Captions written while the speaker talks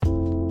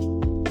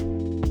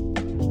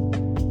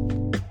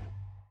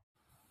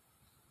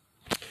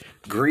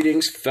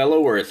Greetings,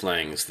 fellow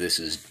Earthlings. This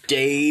is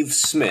Dave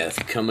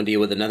Smith coming to you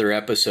with another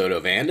episode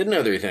of And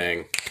Another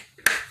Thing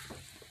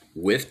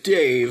with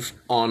Dave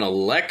on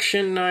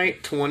Election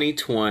Night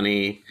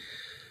 2020,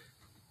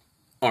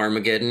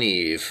 Armageddon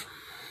Eve.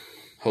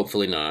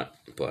 Hopefully not,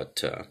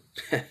 but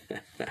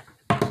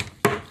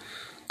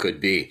could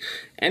be.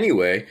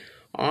 Anyway,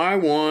 I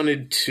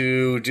wanted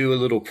to do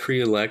a little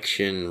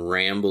pre-election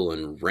ramble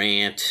and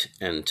rant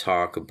and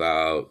talk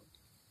about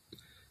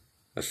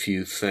a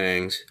few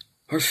things.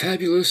 Our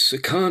fabulous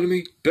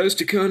economy,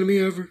 best economy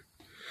ever.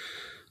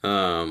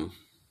 But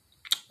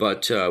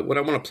what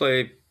I want to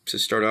play to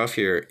start off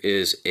here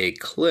is a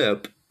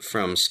clip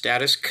from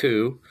Status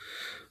Coup,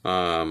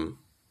 published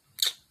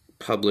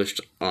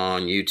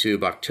on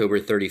YouTube October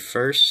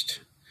 31st.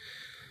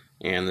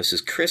 And this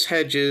is Chris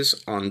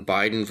Hedges on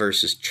Biden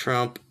versus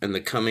Trump and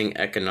the coming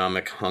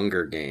economic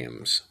Hunger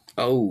Games.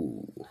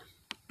 Oh.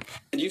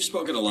 And you've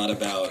spoken a lot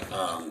about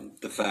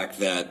the fact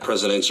that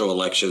presidential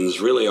elections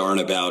really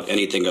aren't about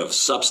anything of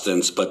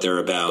substance, but they're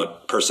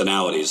about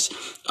personalities.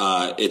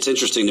 It's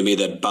interesting to me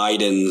that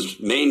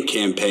Biden's main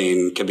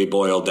campaign can be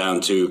boiled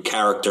down to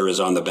character is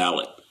on the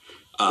ballot,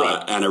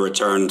 right, and a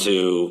return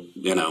to,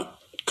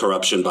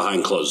 corruption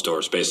behind closed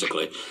doors,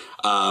 basically.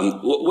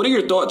 What are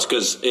your thoughts?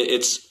 Because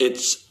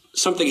it's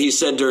something he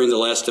said during the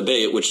last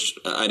debate, which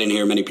I didn't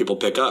hear many people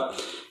pick up.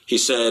 He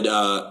said,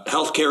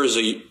 healthcare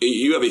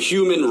you have a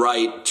human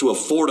right to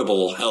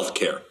affordable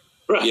healthcare.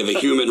 Right. You have a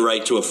human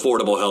right to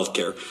affordable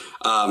healthcare.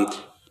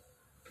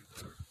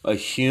 A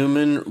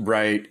human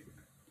right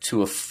to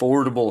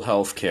affordable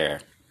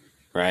healthcare,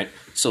 right?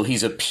 So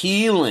he's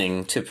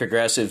appealing to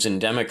progressives and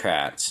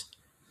Democrats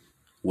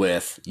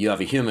with, you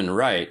have a human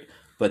right,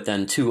 but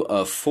then to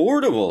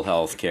affordable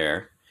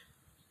healthcare,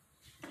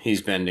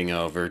 he's bending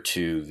over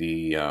to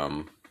the,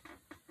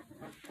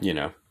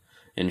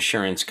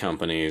 insurance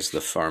companies, the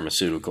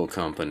pharmaceutical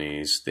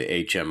companies,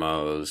 the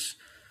HMOs,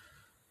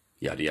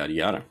 yada, yada,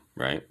 yada,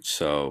 right?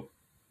 So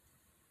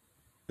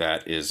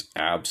that is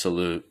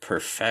absolute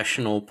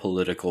professional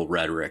political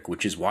rhetoric,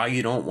 which is why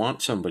you don't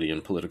want somebody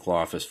in political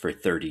office for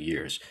 30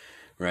 years,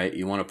 right?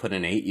 You want to put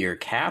an 8-year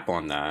cap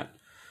on that.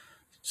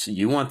 So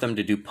you want them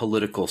to do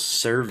political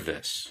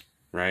service,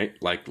 right?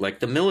 Like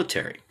the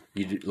military.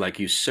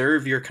 You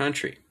serve your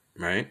country,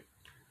 right?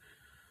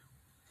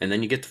 And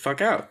then you get the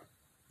fuck out.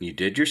 You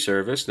did your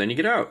service, then you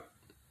get out.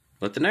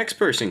 Let the next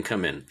person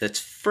come in that's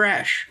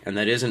fresh and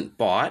that isn't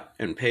bought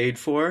and paid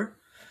for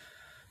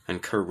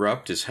and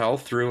corrupt as hell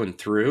through and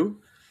through.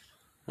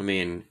 I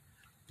mean,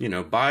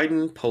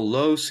 Biden,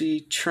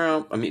 Pelosi,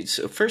 Trump. I mean,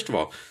 so first of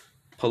all,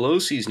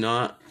 Pelosi's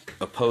not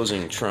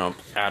opposing Trump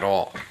at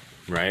all,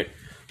 right?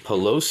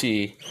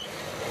 Pelosi,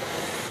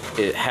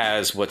 it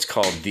has what's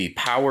called the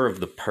power of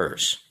the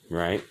purse.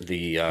 Right?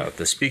 The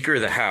Speaker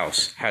of the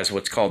House has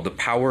what's called the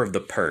power of the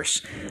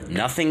purse.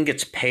 Nothing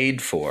gets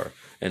paid for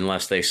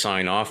unless they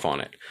sign off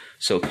on it.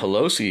 So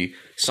Pelosi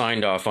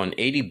signed off on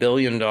 $80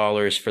 billion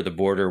for the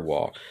border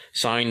wall,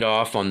 signed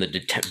off on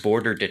the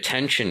border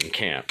detention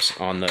camps,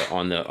 on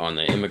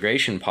the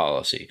immigration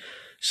policy,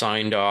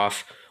 signed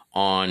off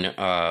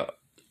on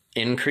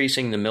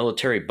increasing the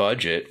military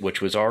budget,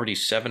 which was already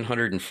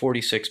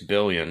 $746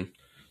 billion.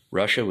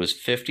 Russia was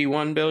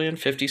 $51 billion,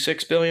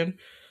 $56 billion.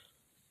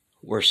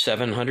 We're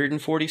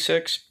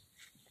 746,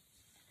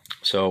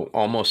 so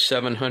almost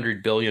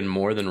 700 billion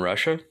more than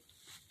Russia.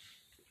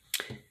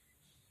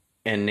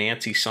 And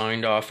Nancy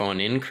signed off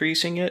on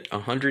increasing it,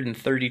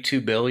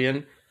 132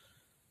 billion,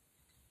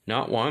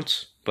 not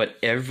once, but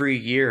every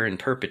year in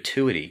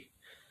perpetuity.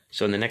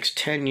 So in the next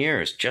 10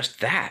 years, just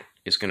that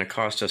is going to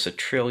cost us $1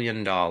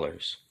 trillion.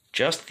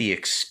 Just the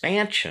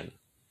expansion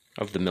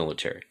of the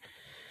military.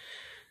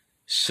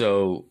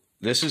 So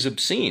this is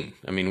obscene.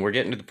 I mean, we're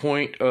getting to the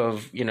point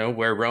of,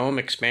 where Rome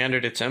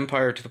expanded its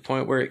empire to the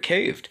point where it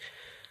caved.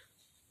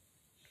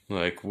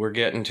 Like, we're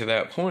getting to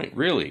that point,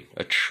 really.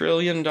 $1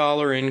 trillion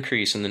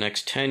increase in the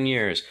next 10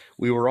 years.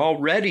 We were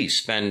already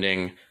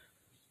spending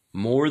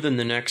more than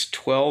the next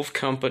 12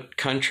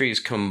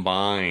 countries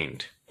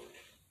combined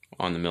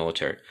on the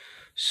military.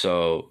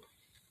 So,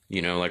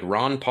 like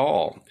Ron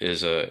Paul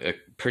is a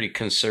pretty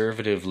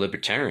conservative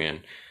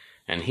libertarian,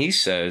 and he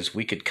says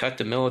we could cut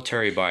the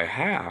military by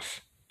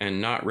half and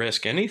not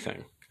risk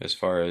anything as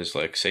far as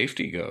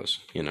safety goes,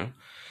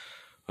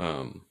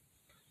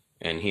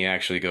 and he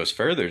actually goes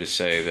further to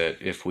say that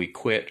if we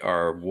quit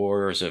our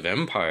wars of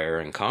empire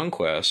and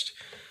conquest,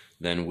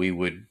 then we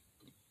would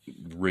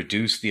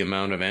reduce the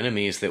amount of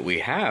enemies that we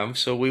have,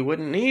 so we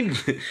wouldn't need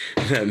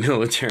that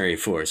military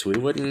force. We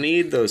wouldn't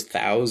need those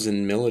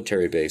 1,000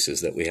 military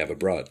bases that we have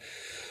abroad.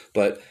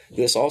 But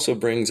this also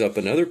brings up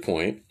another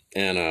point,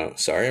 and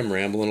sorry I'm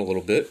rambling a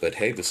little bit, but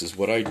hey, this is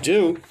what I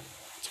do.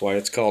 That's why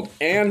it's called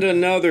And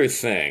Another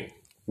Thing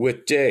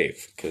with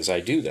Dave, because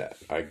I do that.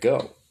 I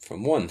go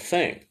from one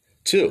thing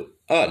to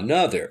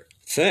another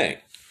thing.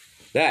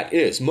 That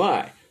is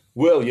my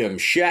William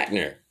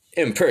Shatner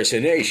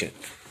impersonation,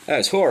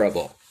 as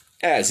horrible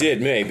as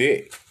it may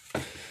be.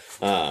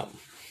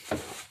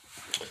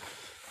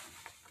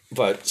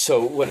 But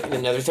so what?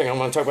 Another thing I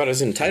want to talk about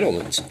is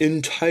entitlements.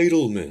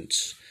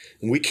 Entitlements.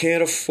 We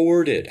can't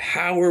afford it.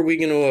 How are we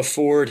going to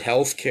afford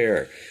health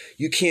care?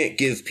 You can't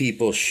give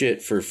people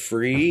shit for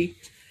free,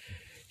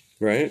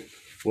 right?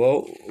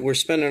 Well, we're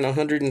spending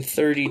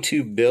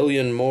 132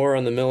 billion more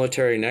on the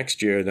military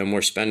next year than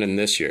we're spending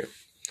this year.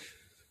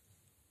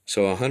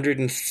 So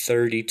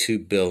 132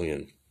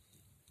 billion.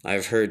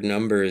 I've heard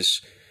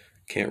numbers,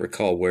 can't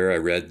recall where I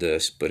read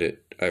this, but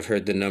I've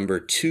heard the number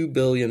 $2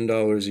 billion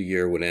a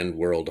year would end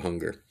world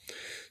hunger.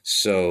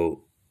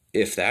 So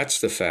if that's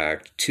the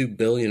fact, 2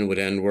 billion would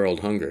end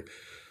world hunger,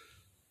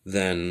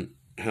 then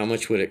how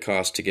much would it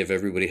cost to give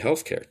everybody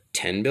health care?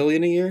 10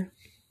 billion a year?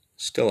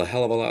 Still a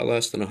hell of a lot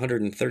less than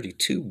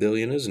 132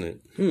 billion, isn't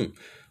it?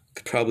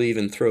 Could probably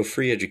even throw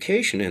free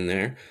education in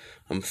there.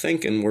 I'm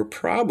thinking we're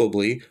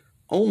probably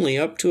only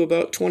up to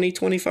about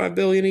 25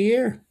 billion a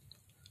year.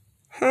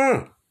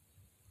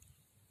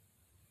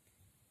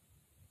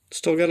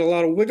 Still got a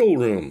lot of wiggle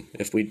room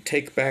if we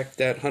take back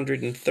that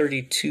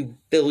 $132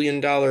 billion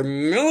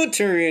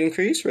military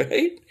increase,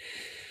 right?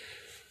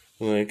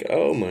 Like,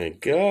 oh my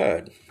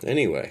God.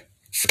 Anyway,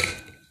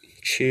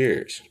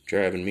 cheers.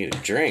 Driving me to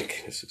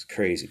drink. This is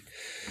crazy.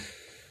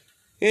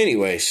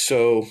 Anyway,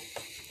 so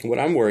what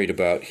I'm worried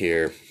about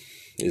here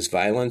is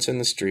violence in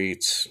the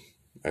streets.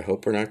 I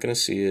hope we're not going to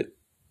see it.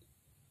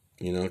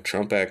 You know,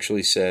 Trump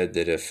actually said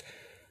that if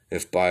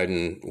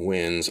Biden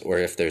wins, or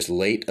if there's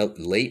late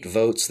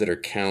votes that are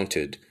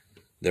counted,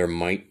 there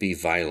might be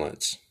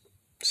violence.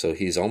 So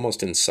he's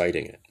almost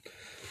inciting it.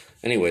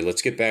 Anyway,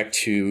 let's get back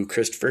to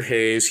Christopher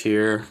Hayes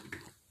here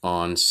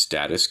on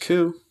Status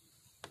Coup.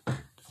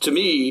 To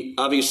me,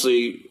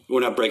 obviously,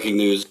 we're not breaking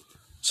news.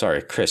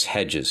 Sorry, Chris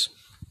Hedges.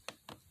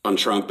 On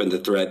Trump and the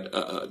threat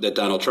that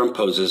Donald Trump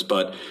poses,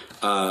 but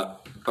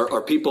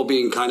are people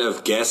being kind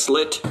of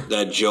gaslit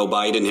that Joe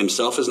Biden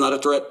himself is not a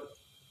threat?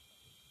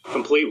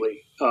 Completely.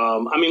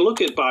 I mean,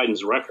 look at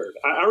Biden's record.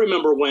 I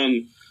remember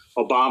when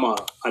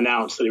Obama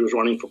announced that he was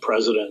running for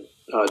president,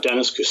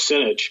 Dennis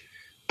Kucinich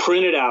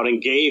printed out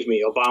and gave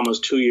me Obama's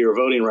 2-year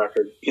voting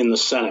record in the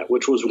Senate,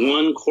 which was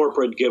one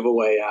corporate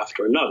giveaway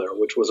after another,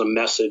 which was a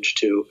message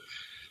to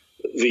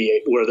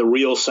where the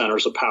real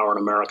centers of power in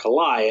America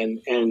lie.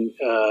 And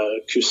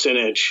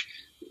Kucinich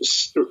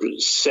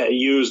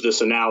used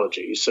this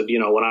analogy. He said,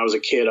 when I was a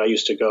kid, I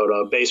used to go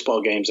to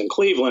baseball games in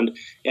Cleveland,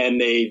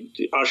 and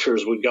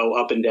ushers would go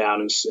up and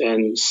down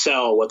and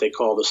sell what they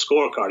call the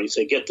scorecard. He'd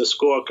say, get the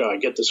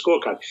scorecard, get the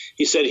scorecard.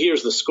 He said,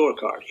 here's the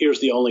scorecard. Here's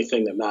the only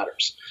thing that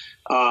matters.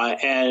 Why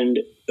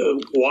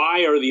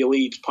are the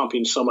elites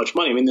pumping so much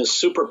money? I mean, this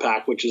super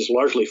PAC, which is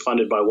largely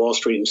funded by Wall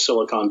Street and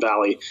Silicon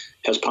Valley,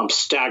 has pumped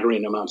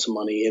staggering amounts of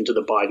money into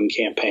the Biden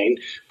campaign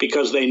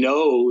because they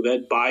know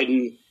that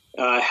Biden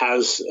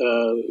has,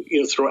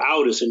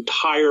 throughout his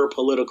entire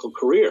political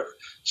career,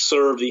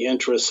 served the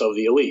interests of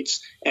the elites.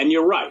 And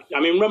you're right.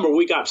 I mean, remember,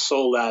 we got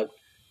sold that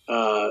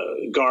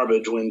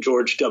garbage when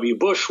George W.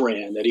 Bush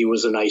ran, that he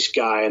was a nice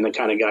guy and the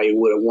kind of guy you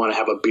would want to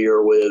have a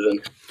beer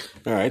with.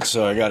 All right,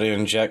 so I got to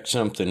inject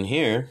something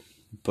here,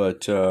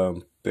 but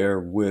bear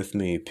with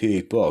me,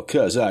 people,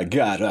 because I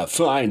got to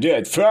find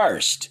it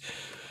first.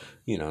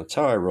 It's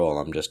how I roll.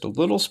 I'm just a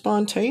little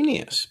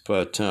spontaneous,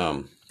 but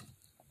I'm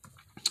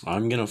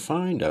going to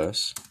find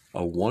us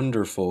a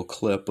wonderful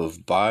clip of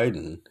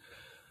Biden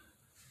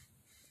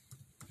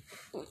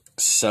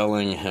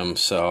selling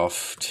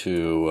himself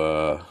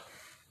to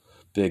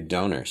big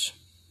donors.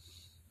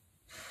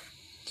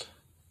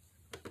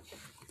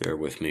 Bear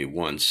with me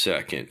 1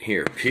 second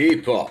here,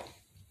 people.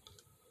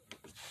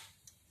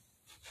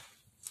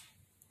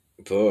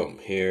 Boom,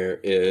 here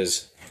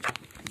is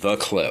the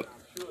clip.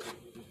 I'm sure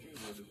that you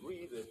would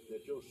agree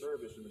that your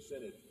service in the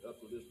Senate up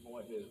to this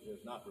point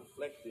has not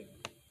reflected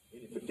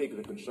any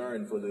particular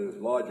concern for the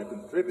larger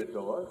contributors.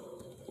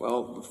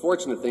 Well, the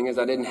fortunate thing is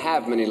I didn't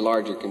have many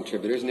larger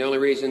contributors, and the only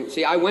reason...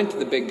 See, I went to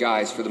the big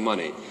guys for the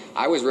money.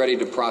 I was ready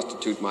to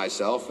prostitute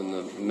myself in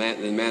the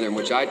manner in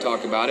which I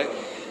talk about it.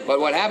 But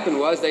what happened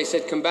was they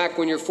said, come back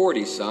when you're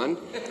 40, son.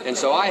 And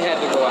so I had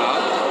to go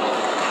out.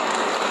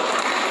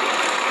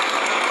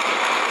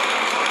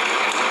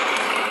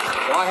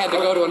 So I had to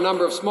go to a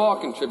number of small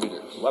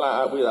contributors. Well,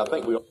 I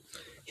think we...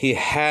 He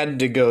had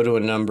to go to a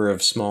number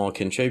of small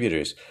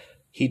contributors.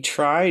 He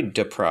tried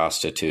to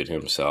prostitute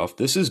himself.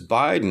 This is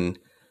Biden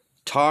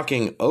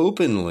talking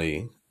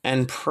openly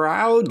and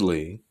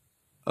proudly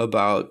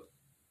about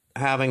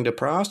having to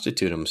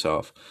prostitute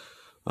himself.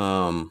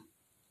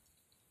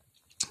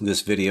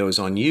 This video is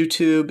on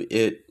YouTube.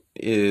 It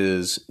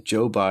is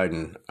Joe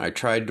Biden. I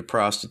tried to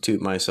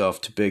prostitute myself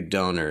to big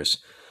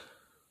donors.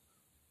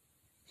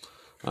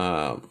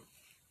 So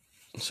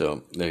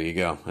there you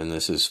go. And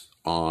this is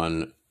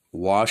on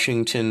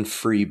Washington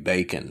Free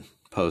Bacon.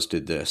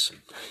 Posted this.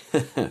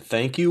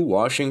 Thank you,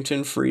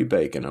 Washington Free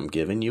Bacon. I'm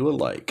giving you a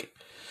like.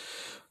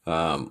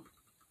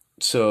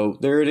 So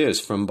there it is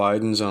from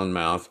Biden's own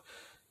mouth.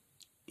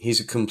 He's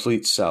a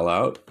complete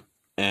sellout,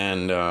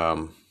 and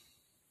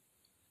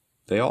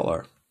they all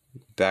are.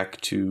 Back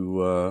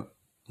to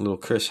little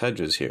Chris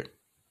Hedges here.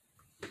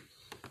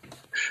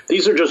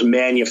 these are just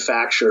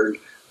manufactured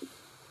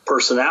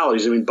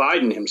personalities. I mean,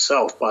 Biden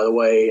himself, by the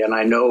way, and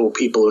I know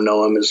people who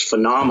know him, is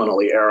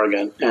phenomenally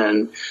arrogant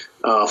and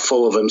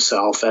full of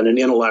himself and an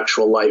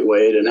intellectual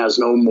lightweight and has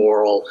no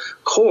moral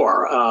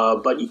core.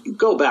 But you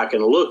go back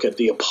and look at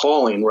the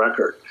appalling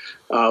record,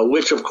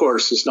 which, of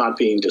course, is not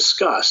being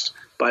discussed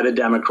by the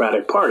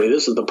Democratic Party.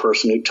 This is the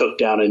person who took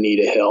down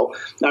Anita Hill.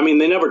 I mean,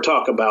 they never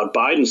talk about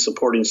Biden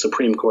supporting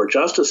Supreme Court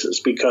justices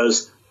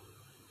because,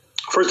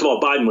 first of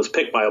all, Biden was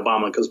picked by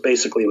Obama because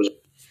basically it was.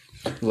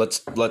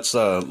 Let's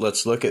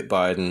look at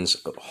Biden's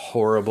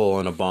horrible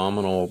and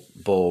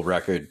abominable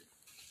record.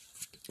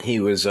 He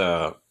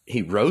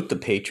wrote the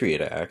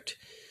Patriot Act,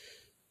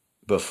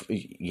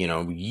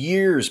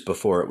 years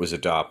before it was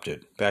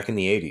adopted, back in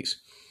the 80s.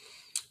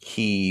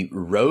 He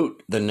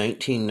wrote the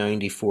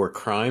 1994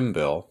 crime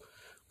bill,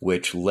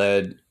 which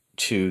led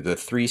to the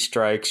 3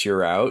 strikes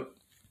you're out,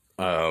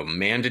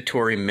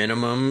 mandatory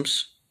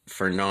minimums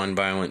for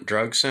nonviolent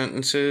drug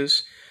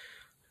sentences,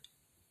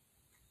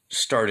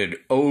 started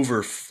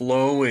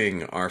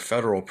overflowing our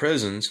federal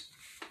prisons,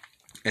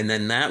 and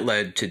then that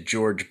led to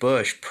George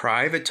Bush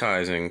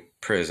privatizing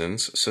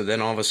prisons. So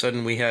then all of a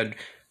sudden we had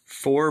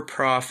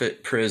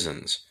for-profit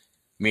prisons,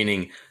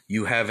 meaning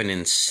you have an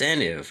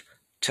incentive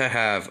to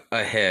have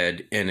a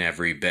head in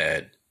every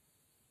bed.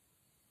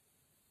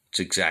 It's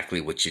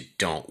exactly what you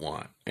don't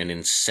want. An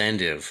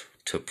incentive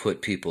to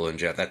put people in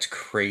jail. That's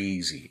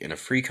crazy. In a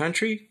free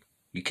country?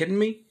 You kidding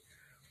me?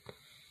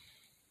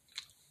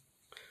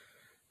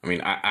 I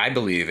mean, I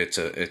believe it's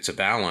a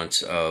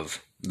balance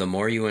of the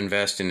more you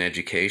invest in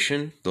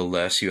education, the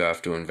less you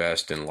have to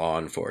invest in law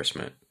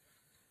enforcement.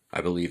 I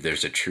believe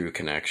there's a true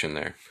connection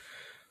there.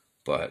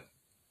 But,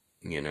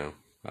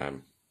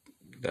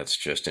 that's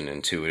just an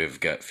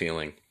intuitive gut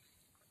feeling.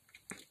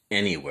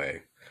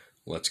 Anyway,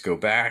 let's go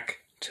back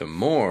to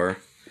more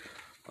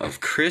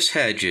of Chris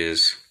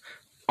Hedges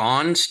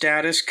on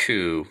status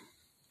coup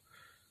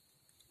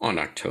on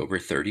October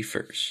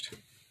 31st.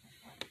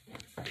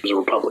 As a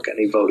Republican.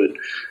 He voted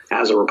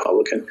as a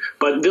Republican.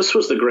 But this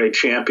was the great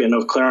champion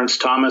of Clarence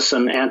Thomas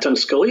and Anton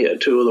Scalia,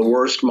 2 of the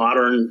worst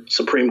modern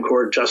Supreme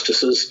Court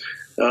justices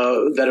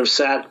that have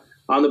sat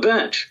on the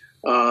bench.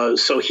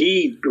 So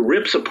he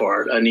rips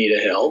apart Anita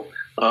Hill,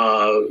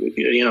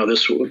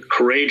 this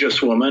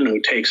courageous woman who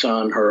takes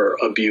on her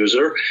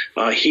abuser.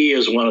 He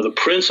is one of the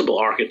principal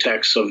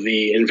architects of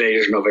the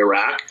invasion of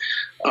Iraq.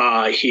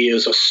 He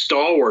is a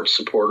stalwart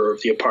supporter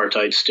of the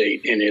apartheid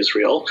state in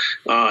Israel.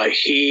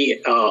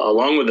 He,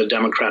 along with the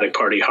Democratic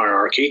Party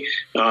hierarchy,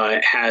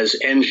 has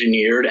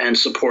engineered and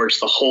supports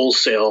the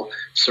wholesale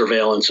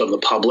surveillance of the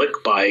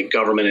public by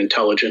government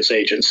intelligence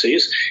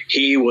agencies.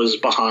 He was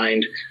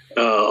behind,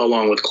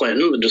 along with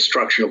Clinton, the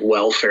destruction of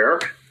welfare.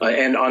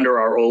 And under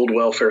our old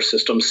welfare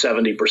system,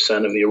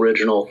 70% of the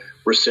original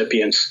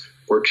recipients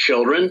were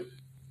children.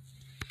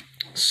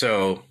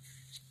 So,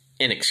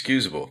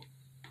 inexcusable.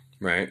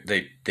 Right?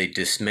 They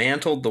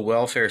dismantled the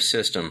welfare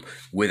system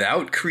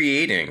without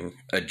creating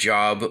a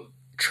job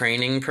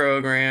training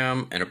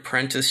program, an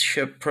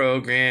apprenticeship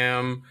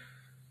program,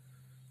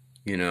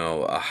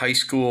 a high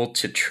school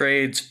to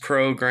trades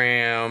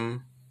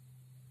program.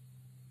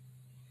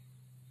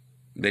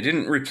 They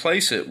didn't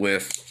replace it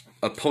with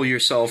a pull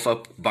yourself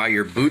up by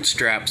your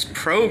bootstraps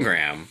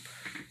program.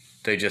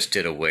 They just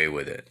did away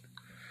with it.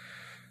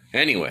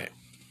 Anyway,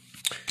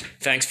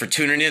 thanks for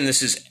tuning in.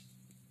 This is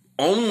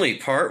only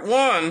part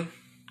 1.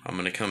 I'm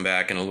going to come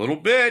back in a little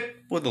bit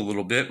with a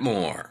little bit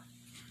more.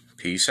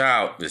 Peace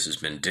out. This has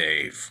been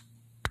Dave.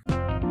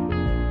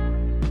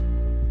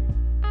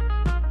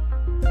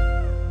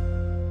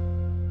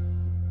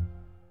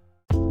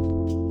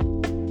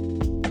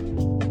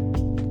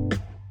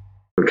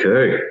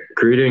 Okay.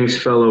 Greetings,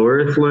 fellow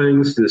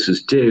Earthlings. This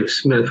is Dave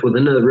Smith with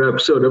another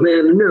episode of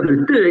And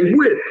Another Thing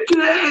with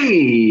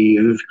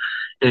Dave.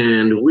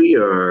 And we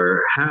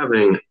are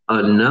having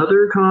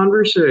another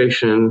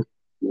conversation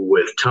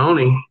with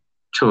Tony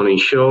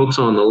Schultz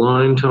on the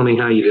line. Tony,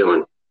 how you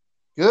doing?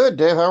 Good,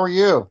 Dave. How are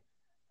you?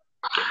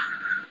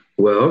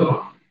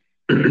 Well,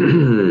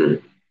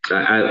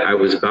 I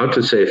was about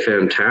to say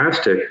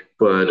fantastic,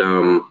 but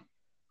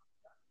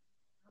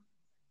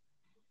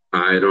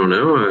I don't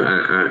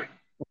know.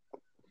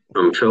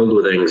 I'm filled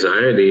with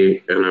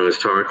anxiety, and I was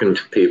talking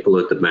to people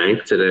at the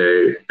bank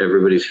today.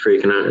 Everybody's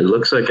freaking out. It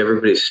looks like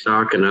everybody's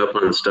stocking up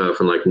on stuff,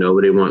 and like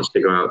nobody wants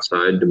to go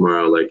outside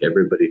tomorrow. Like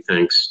everybody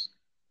thinks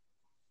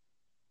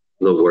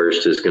the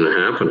worst is going to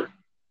happen.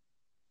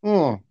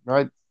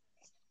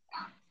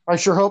 I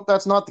sure hope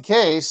that's not the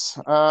case.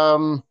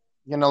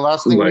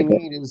 Last thing we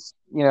need is,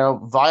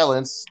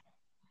 violence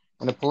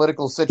in a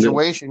political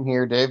situation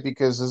here, Dave,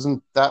 because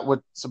isn't that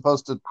what's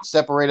supposed to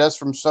separate us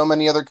from so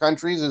many other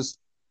countries, is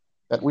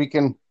that we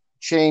can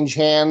change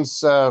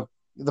hands, the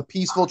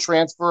peaceful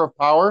transfer of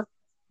power?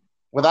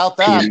 Without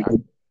that,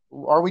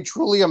 are we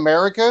truly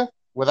America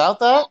without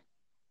that?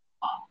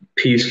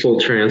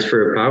 Peaceful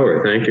transfer of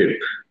power. Thank you.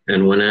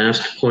 And when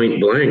asked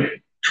point blank,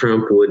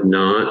 Trump would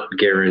not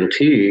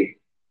guarantee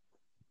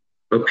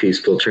a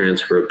peaceful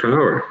transfer of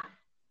power.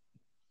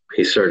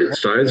 He started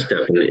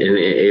sidestepping, and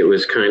it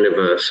was kind of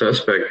a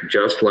suspect,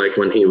 just like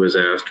when he was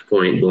asked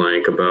point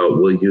blank about,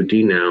 will you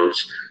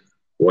denounce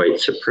white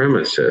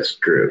supremacist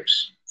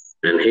groups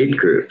and hate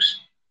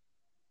groups?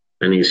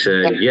 And he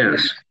said,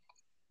 yes.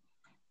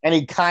 And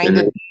he kind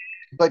of,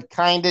 like,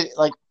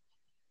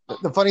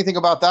 the funny thing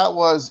about that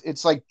was,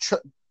 it's like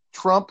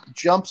Trump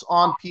jumps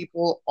on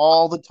people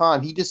all the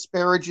time. He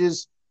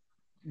disparages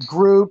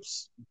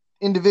groups,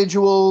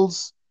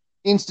 individuals,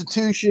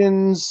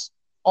 institutions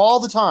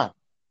all the time.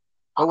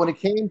 But when it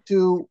came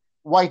to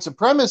white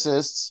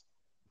supremacists,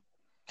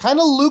 kind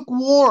of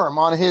lukewarm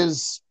on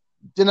his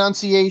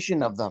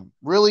denunciation of them.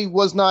 Really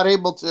was not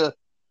able to.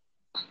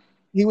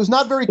 He was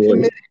not very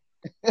committed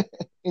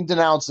in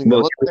denouncing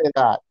them. Let's say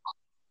that.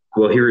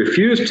 Well, he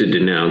refused to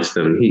denounce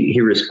them. He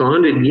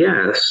responded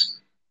yes,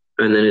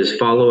 and then his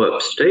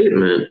follow-up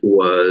statement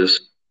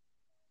was,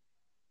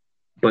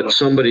 but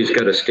somebody's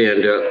got to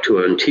stand up to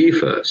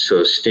Antifa,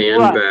 so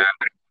stand back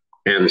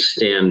and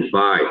stand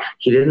by.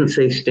 He didn't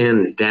say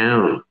stand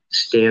down.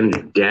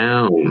 Stand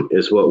down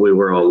is what we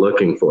were all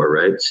looking for,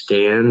 right?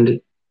 Stand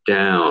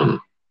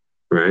down,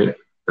 right?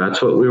 That's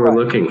what we were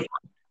looking for.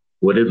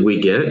 What did we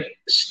get?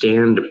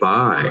 Stand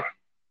by.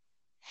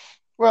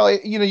 Well,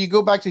 you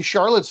go back to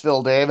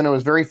Charlottesville, Dave, and it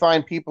was very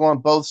fine people on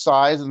both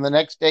sides. And the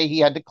next day he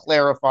had to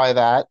clarify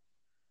that.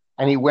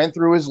 And he went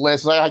through his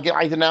list. I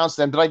denounced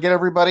them. Did I get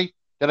everybody?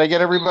 But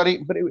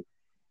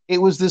it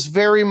was this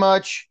very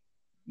much,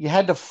 you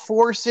had to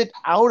force it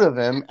out of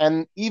him.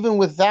 And even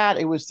with that,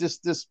 it was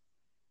this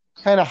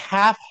kind of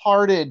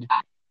half-hearted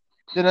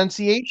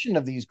denunciation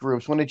of these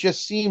groups when it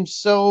just seems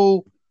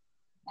so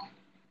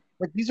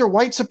like these are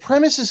white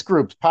supremacist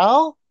groups,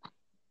 pal.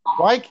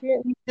 Why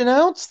can't we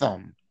denounce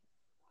them?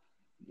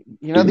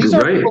 These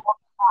are people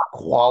of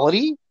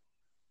quality.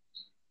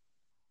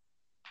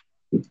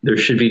 There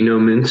should be no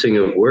mincing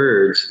of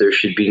words. There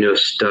should be no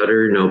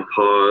stutter, no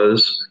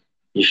pause.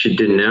 You should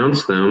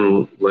denounce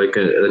them like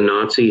a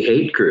Nazi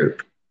hate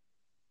group.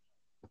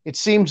 It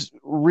seems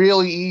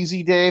really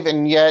easy, Dave,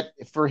 and yet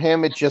for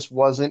him it just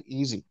wasn't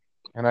easy.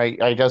 And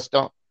I just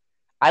don't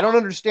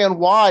understand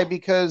why,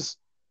 because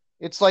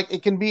it's like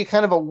it can be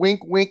kind of a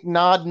wink, wink,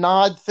 nod,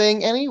 nod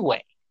thing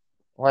anyway.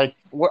 Like,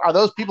 are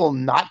those people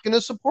not going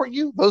to support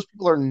you? Those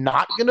people are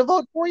not going to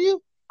vote for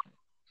you?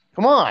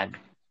 Come on.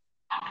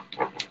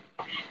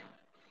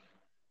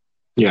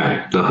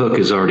 Yeah, the hook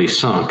is already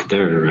sunk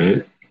there,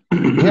 right?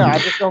 Yeah, I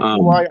just don't know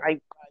why. I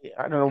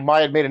don't know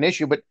why it made an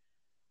issue, but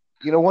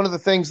one of the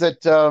things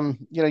that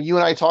you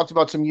and I talked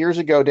about some years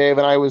ago, Dave,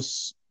 and I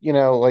was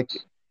like,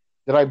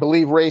 did I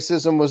believe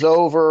racism was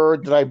over?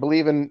 Did I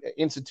believe in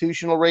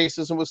institutional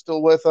racism was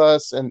still with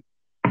us? And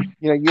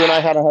you and I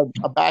had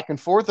a back and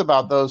forth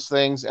about those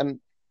things, and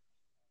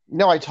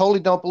no, I totally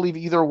don't believe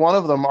either one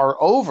of them are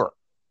over.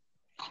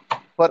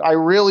 But I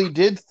really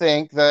did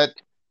think that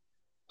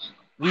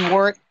we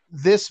weren't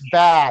this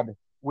bad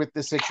with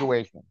the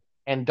situation.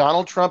 And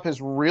Donald Trump has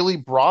really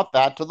brought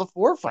that to the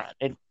forefront.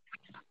 It's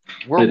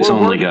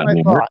only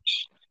gotten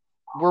worse.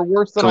 We're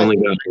worse than I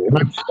thought.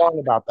 I'm wrong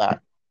about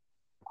that.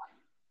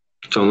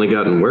 It's only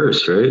gotten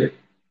worse, right?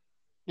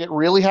 It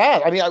really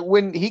has. I mean,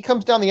 when he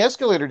comes down the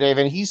escalator, Dave,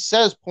 and he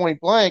says point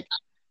blank,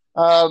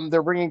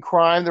 they're bringing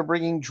crime, they're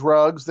bringing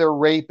drugs, they're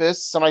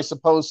rapists, and I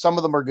suppose some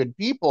of them are good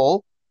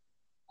people.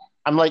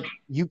 I'm like,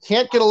 you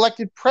can't get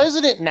elected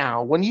president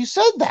now when you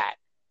said that.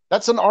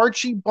 That's an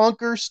Archie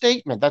Bunker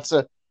statement. That's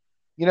a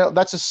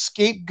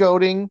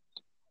scapegoating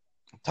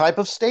type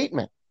of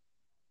statement.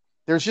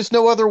 There's just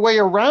no other way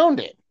around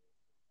it.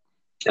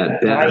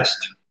 At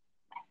best.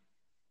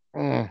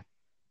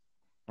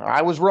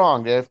 I was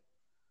wrong, Dave.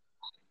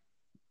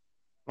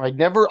 I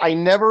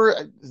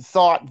never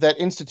thought that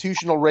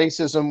institutional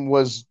racism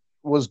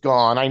was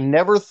gone. I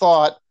never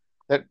thought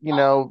that,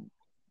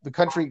 the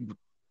country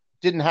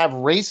didn't have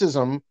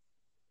racism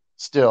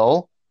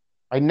still.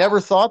 I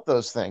never thought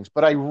those things,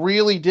 but I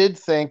really did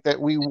think that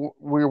we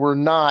were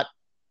not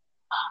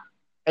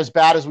as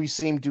bad as we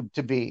seem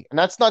to be. And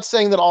that's not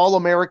saying that all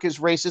America is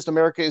racist.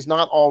 America is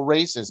not all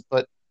racist,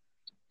 but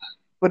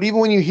even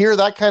when you hear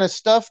that kind of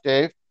stuff,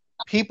 Dave,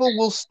 people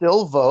will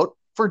still vote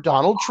for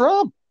Donald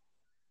Trump.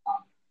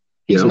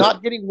 He's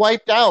not getting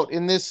wiped out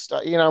in this.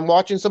 I'm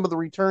watching some of the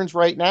returns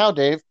right now,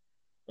 Dave,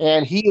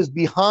 and he is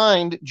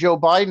behind Joe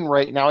Biden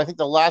right now. I think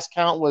the last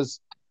count was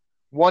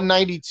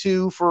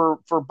 192 for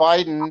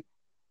Biden,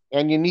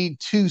 and you need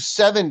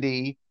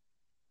 270.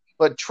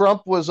 But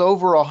Trump was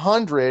over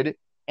 100,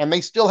 and they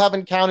still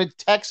haven't counted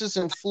Texas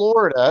and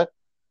Florida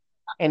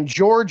and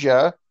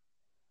Georgia,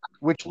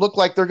 which look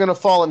like they're going to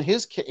fall in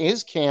his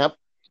camp.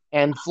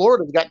 And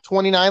Florida's got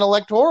 29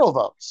 electoral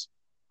votes.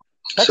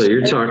 So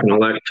you're talking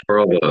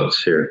electoral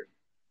votes here.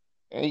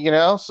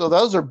 So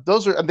those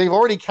are they've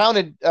already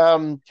counted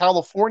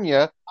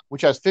California,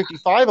 which has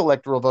 55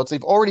 electoral votes.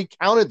 They've already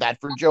counted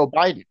that for Joe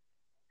Biden.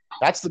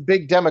 That's the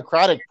big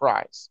Democratic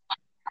prize.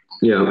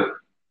 Yeah.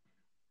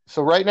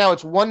 So right now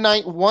it's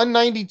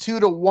 192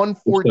 to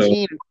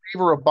 114 in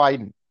favor of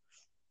Biden.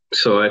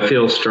 So I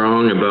feel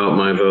strong about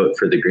my vote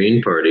for the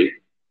Green Party.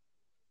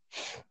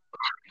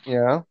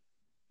 Yeah.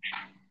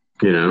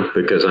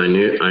 because I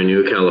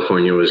knew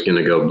California was going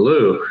to go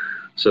blue.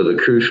 So the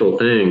crucial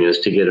thing is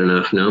to get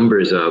enough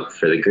numbers up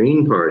for the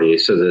Green Party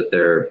so that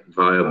they're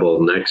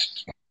viable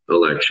next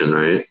election,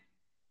 right?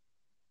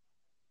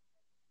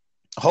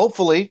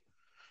 Hopefully.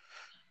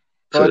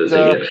 So that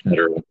they get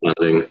federal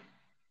funding.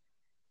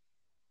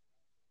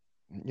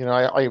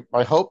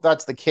 I hope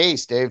that's the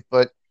case, Dave,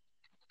 but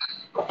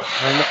we're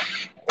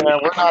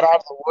not out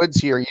of the woods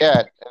here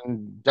yet.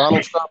 And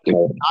Donald Trump is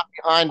not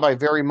behind by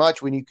very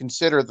much when you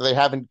consider that they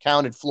haven't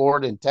counted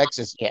Florida and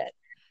Texas yet.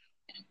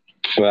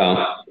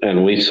 Well,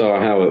 and we saw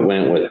how it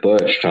went with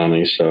Bush,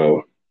 Tommy,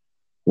 so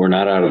we're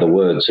not out of the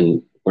woods,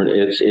 and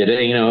it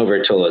ain't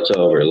over till it's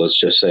over. Let's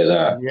just say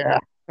that. Yeah.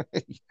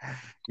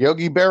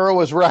 Yogi Berra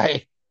was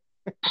right.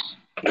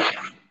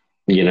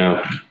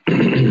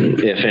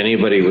 If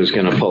anybody was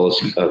going to pull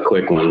a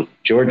quick one,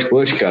 George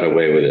Bush got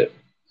away with it.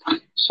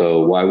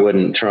 So why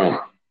wouldn't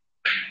Trump?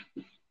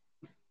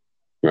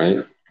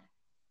 Right?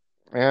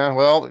 Yeah,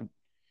 well,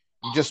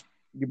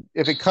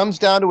 if it comes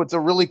down to it's a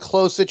really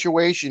close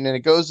situation and it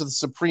goes to the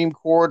Supreme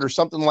Court or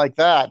something like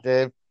that,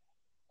 Dave,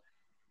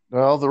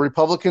 well, the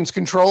Republicans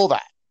control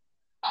that.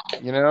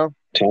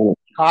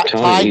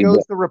 Tie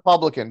goes to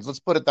Republicans. Let's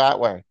put it that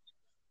way.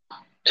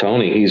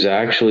 Tony, he's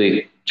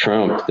actually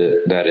Trump.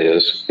 That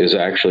is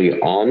actually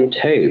on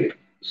tape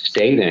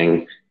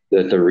stating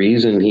that the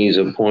reason he's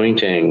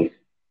appointing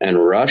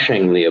and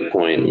rushing the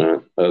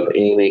appointment of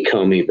Amy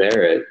Coney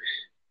Barrett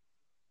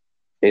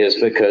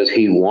is because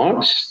he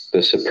wants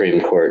the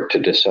Supreme Court to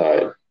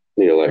decide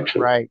the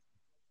election. Right.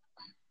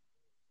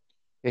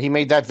 Yeah, he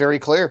made that very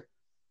clear.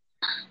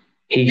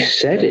 He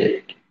said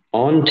it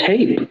on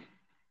tape.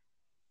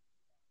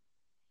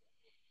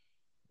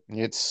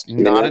 It's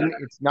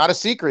not a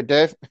secret,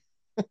 Dave.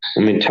 I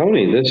mean,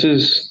 Tony, this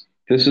is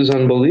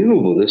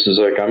unbelievable. This is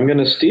like, I'm going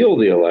to steal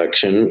the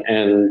election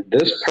and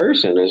this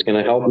person is going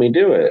to help me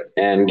do it.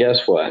 And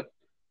guess what?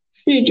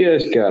 He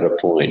just got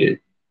appointed.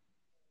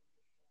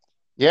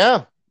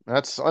 Yeah,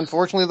 that's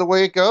unfortunately the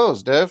way it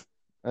goes, Dave.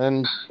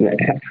 And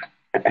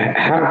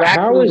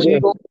how is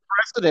it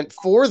precedent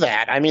for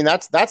that? I mean,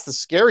 that's the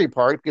scary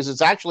part because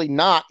it's actually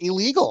not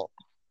illegal.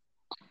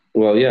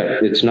 Well, yeah,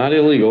 it's not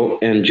illegal,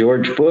 and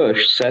George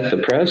Bush set the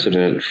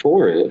precedent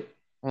for it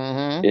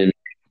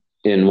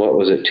in what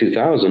was it,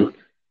 2000?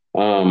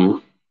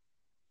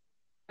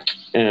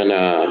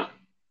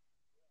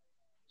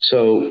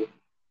 So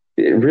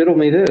riddle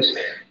me this: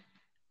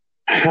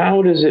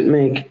 how does it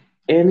make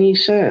any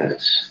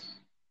sense?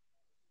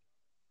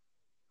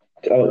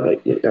 Oh, I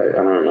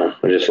don't know.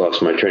 I just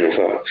lost my train of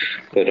thought.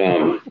 But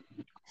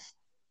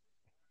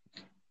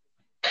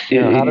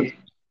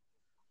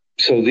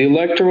so the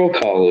Electoral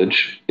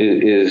College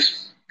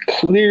is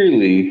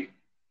clearly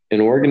an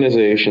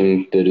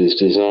organization that is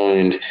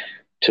designed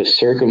to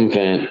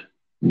circumvent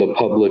the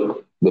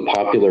popular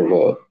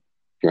vote,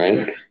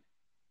 right?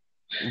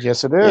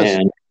 Yes, it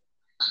is.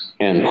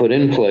 And put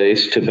in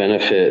place to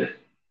benefit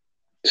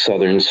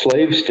Southern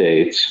slave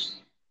states,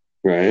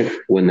 right?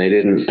 When they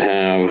didn't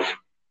have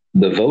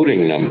the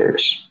voting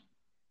numbers,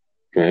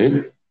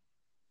 right?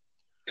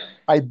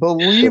 I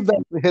believe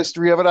that's the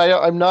history of it.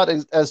 I'm not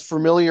as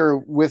familiar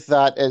with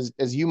that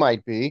as you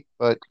might be,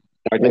 but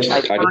I've heard some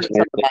of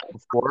that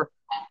before.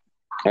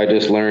 I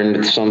just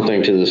learned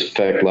something to this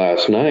effect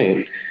last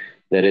night,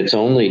 that it's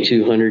only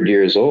 200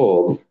 years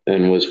old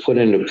and was put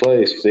into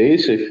place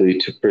basically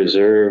to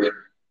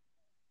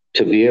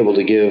be able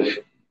to give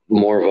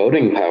more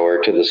voting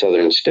power to the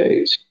southern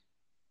states.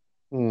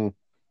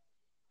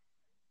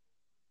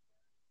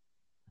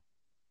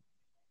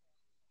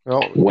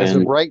 Well, as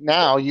of right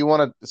now, you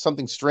want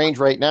something strange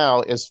right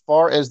now. As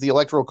far as the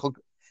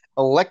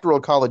electoral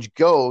college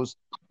goes,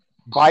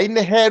 Biden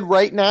ahead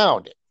right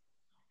now.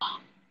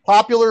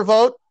 Popular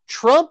vote,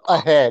 Trump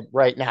ahead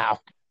right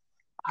now.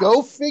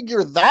 Go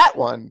figure that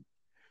one.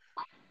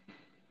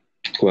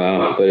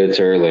 Wow, but it's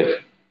early.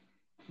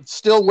 It's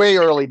still way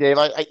early, Dave.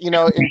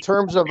 In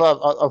terms of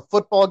a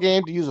football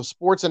game, to use a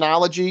sports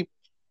analogy,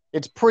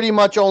 it's pretty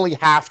much only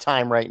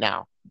halftime right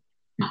now.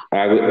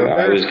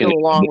 There's still a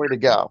long way to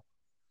go.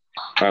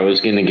 I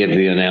was going to give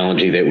the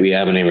analogy that we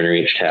haven't even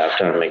reached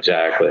halftime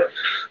exactly.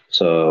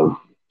 So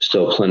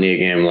still plenty of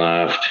game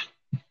left.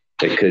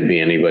 It could be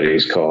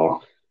anybody's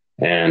call.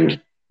 But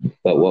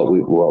what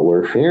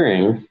we're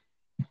fearing,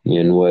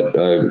 and what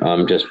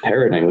I'm just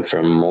parroting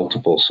from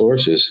multiple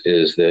sources,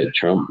 is that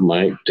Trump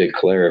might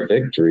declare a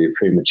victory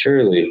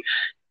prematurely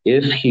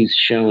if he's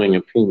showing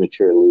a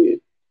premature lead.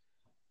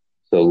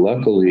 So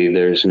luckily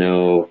there's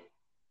no,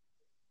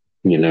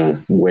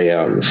 way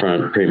out in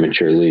front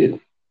premature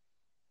lead.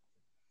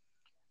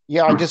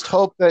 Yeah, I just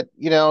hope that,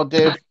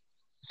 Dave,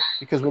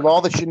 because with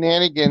all the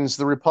shenanigans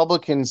the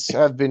Republicans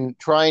have been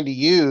trying to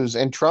use,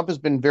 and Trump has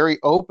been very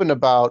open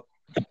about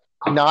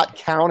not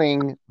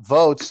counting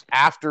votes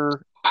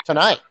after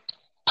tonight,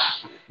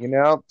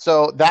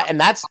 so that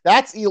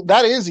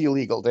is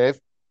illegal, Dave.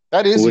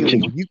 That is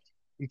illegal.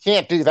 You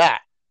can't do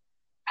that.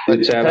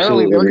 But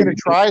apparently they're going to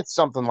try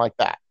something like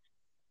that.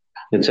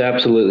 It's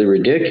absolutely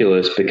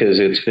ridiculous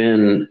because it's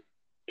been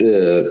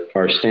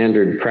our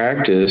standard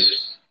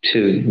practice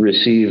to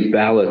receive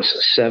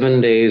ballots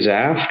 7 days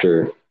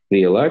after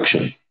the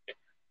election,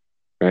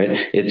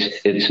 right?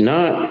 It's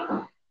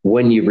not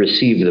when you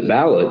receive the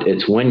ballot,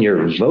 it's when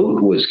your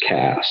vote was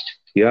cast.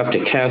 You have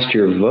to cast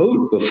your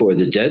vote before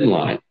the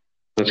deadline.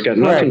 It's got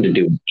nothing to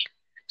do.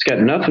 It's got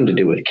nothing to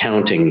do with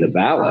counting the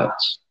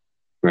ballots,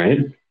 right?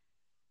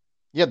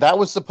 Yeah, that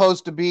was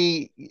supposed to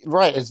be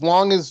right. As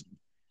long as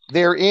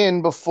they're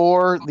in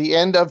before the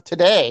end of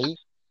today,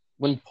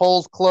 when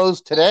polls close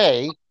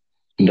today,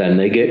 then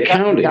they get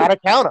counted. You got to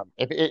count them.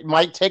 If it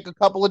might take a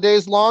couple of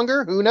days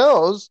longer, who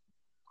knows?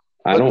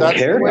 I don't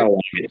care how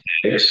long it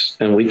takes.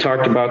 And we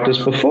talked about this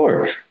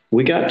before.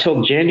 We got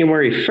till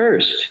January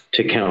 1st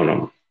to count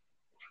them,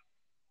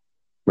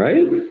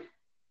 right?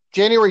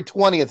 January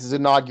 20th is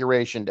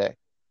Inauguration Day.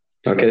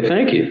 Okay,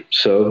 thank you.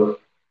 So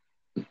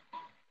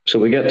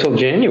we got till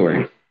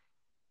January.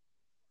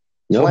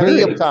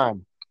 Plenty of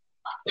time.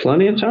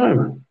 Plenty of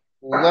time.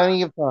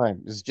 Plenty of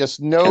time. There's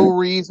just no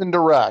reason to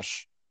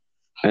rush.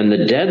 And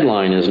the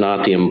deadline is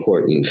not the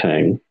important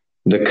thing.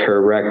 The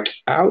correct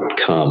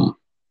outcome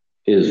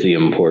is the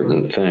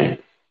important thing.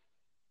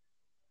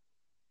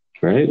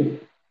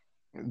 Right?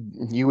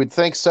 You would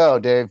think so,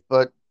 Dave,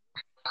 but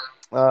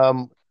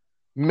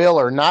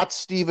Miller, not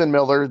Stephen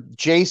Miller,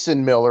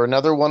 Jason Miller,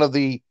 another one of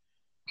the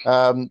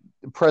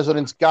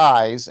president's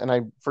guys, and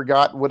I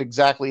forgot what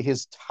exactly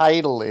his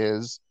title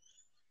is,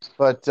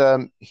 but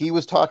he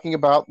was talking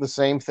about the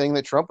same thing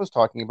that Trump was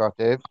talking about,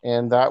 Dave,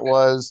 and that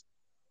was,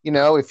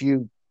 if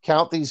you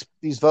count these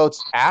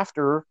votes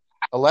after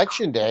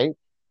Election Day,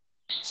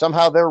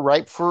 somehow they're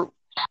ripe for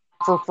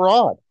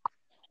fraud.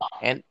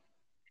 And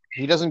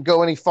he doesn't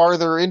go any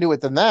farther into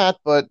it than that,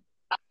 but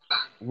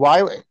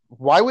why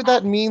would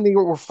that mean they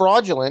were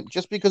fraudulent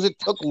just because it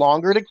took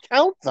longer to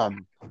count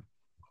them?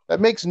 That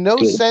makes no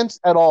sense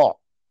at all.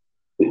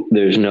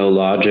 There's no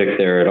logic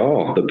there at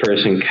all. The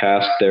person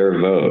cast their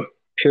vote.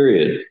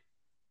 Period.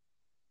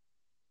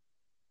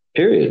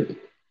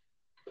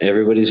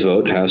 Everybody's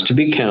vote has to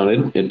be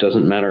counted. It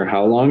doesn't matter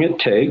how long it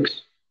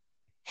takes.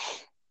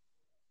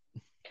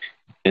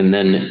 And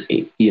then,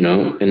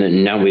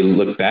 now we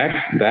look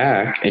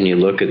back and you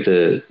look at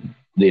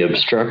the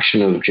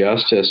obstruction of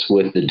justice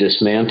with the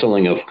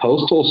dismantling of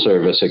Postal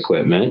Service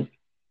equipment,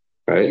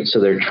 right? So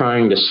they're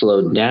trying to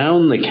slow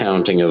down the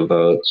counting of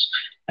votes.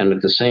 And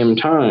at the same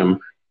time,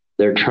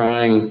 they're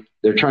trying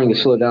to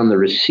slow down the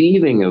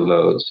receiving of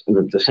votes. And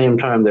at the same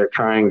time, they're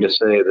trying to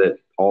say that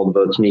all the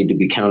votes need to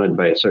be counted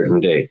by a certain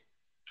date.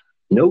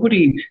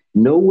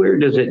 Nowhere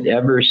does it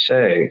ever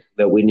say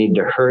that we need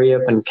to hurry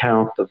up and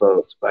count the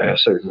votes by a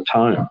certain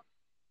time.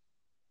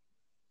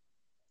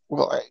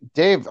 Well,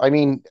 Dave, I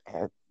mean,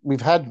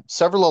 we've had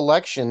several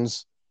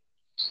elections,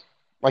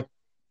 like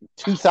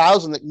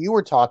 2000 that you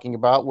were talking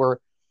about, where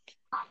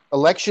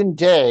election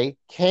day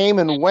came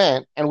and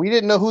went, and we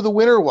didn't know who the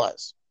winner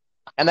was.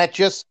 And that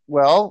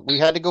we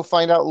had to go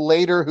find out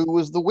later who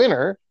was the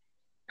winner.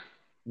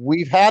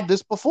 We've had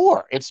this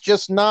before. It's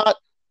just not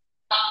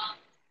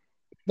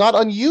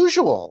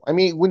unusual. I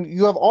mean, when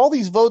you have all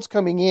these votes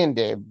coming in,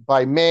 Dave,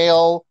 by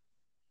mail,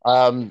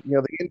 the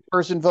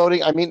in-person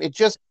voting, I mean,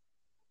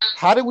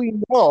 how do we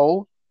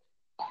know,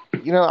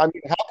 how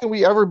can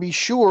we ever be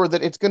sure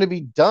that it's going to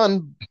be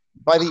done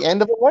by the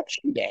end of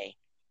election day?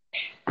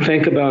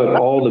 Think about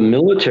all the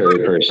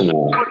military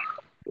personnel.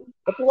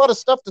 That's a lot of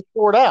stuff to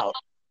sort out.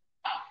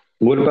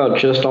 What about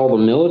just all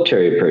the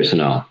military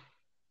personnel?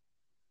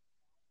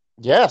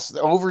 Yes,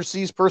 the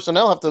overseas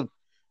personnel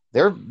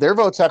their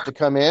votes have to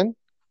come in.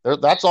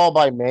 That's all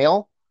by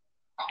mail.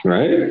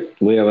 Right.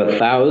 We have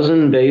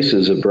 1,000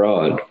 bases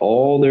abroad.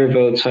 All their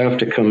votes have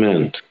to come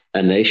in,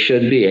 and they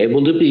should be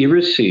able to be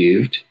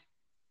received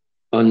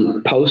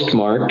on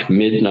postmarked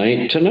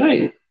midnight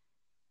tonight.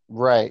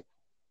 Right.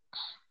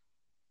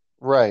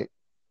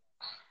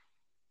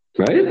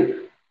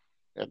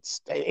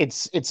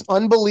 It's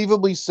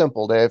unbelievably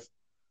simple, Dave.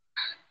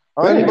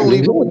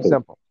 Unbelievably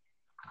simple.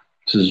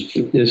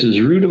 This is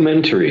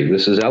rudimentary.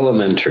 This is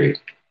elementary.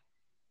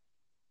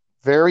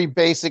 Very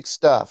basic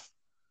stuff.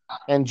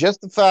 And just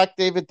the fact,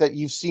 David, that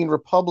you've seen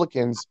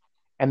Republicans,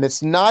 and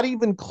it's not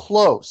even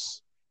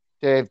close,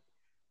 Dave.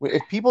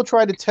 If people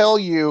try to tell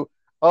you,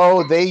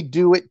 oh, they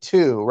do it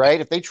too,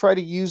 right? If they try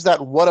to use that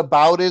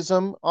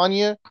whataboutism on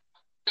you,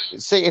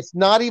 say it's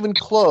not even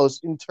close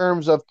in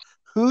terms of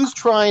who's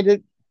trying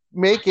to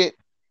make it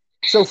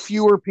so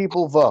fewer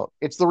people vote.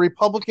 It's the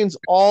Republicans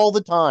all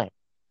the time.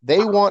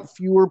 They want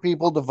fewer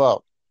people to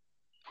vote.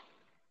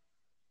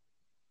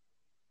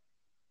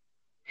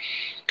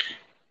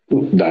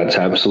 That's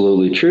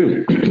absolutely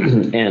true.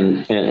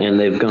 and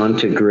they've gone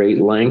to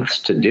great lengths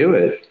to do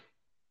it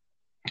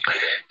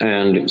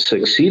and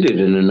succeeded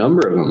in a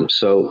number of them.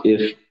 So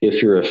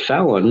if you're a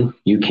felon,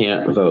 you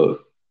can't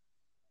vote.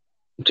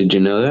 Did you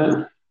know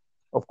that?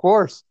 Of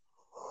course.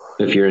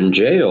 If you're in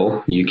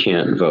jail, you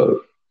can't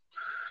vote.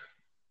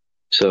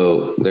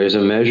 So there's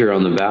a measure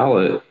on the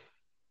ballot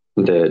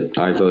that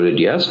I voted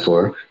yes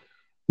for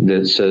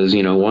that says,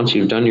 once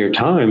you've done your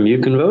time, you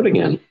can vote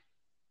again.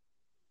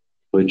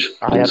 Which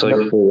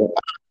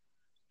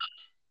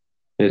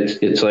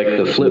It's like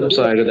the flip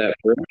side of that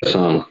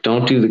song.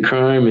 Don't do the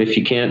crime if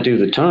you can't do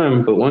the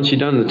time, but once you've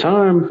done the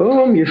time,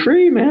 boom, you're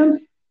free,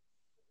 man.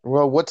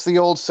 Well, what's the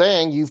old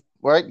saying?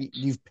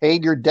 You've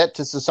paid your debt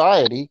to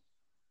society.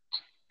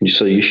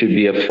 So you should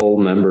be a full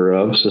member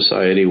of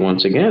society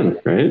once again,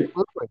 right?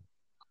 Absolutely.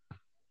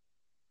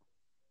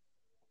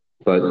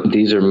 But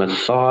these are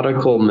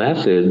methodical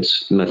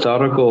methods,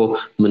 methodical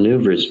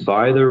maneuvers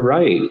by the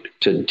right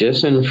to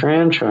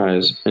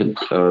disenfranchise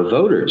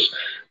voters,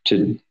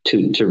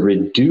 to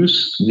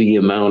reduce the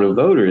amount of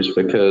voters,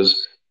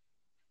 because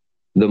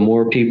the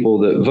more people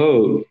that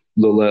vote,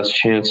 the less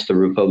chance the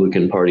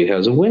Republican Party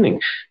has of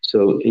winning.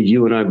 So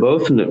you and I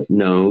both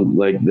know,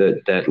 like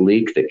that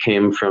leak that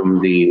came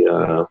from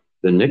the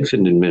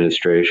Nixon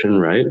administration,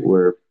 right,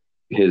 where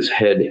his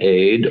head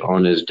aide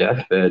on his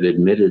deathbed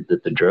admitted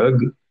that the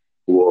drug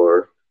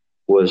war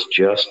was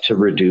just to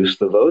reduce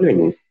the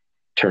voting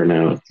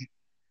turnout.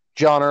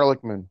 John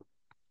Ehrlichman.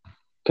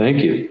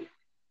 Thank you.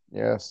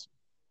 Yes.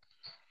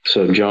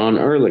 So John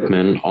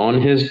Ehrlichman,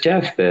 on his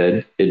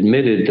deathbed,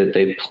 admitted that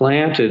they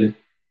planted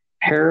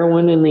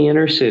heroin in the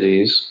inner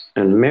cities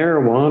and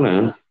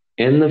marijuana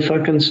in the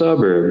fucking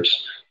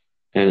suburbs,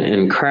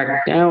 and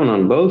cracked down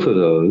on both of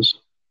those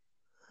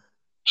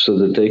so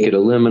that they could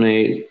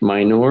eliminate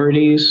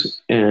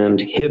minorities and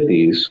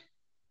hippies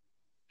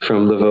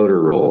from the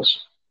voter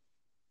rolls,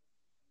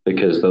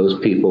 because those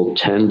people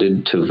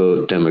tended to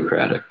vote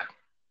Democratic.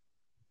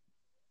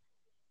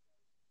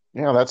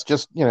 Yeah, that's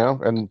just,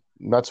 and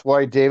that's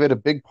why, David, a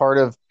big part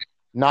of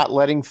not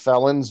letting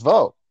felons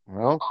vote.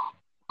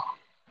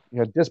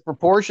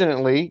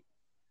 Disproportionately,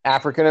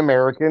 African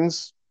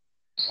Americans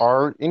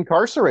are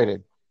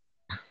incarcerated.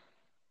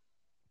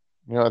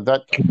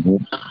 That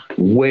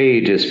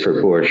way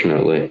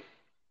disproportionately.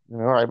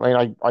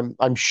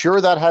 I'm sure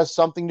that has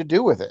something to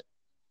do with it.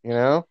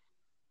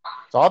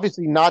 It's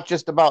obviously not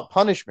just about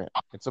punishment.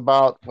 It's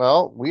about,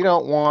 we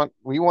want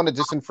to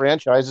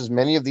disenfranchise as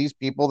many of these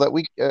people that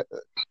we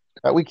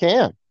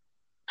can.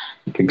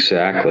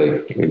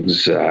 Exactly.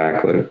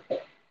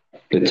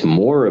 It's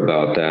more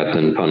about that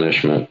than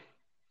punishment.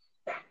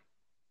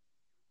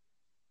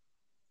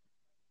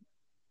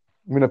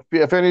 I mean,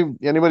 if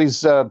anybody's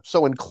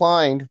so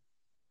inclined,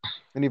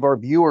 any of our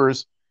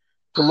viewers,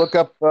 to look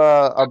up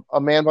a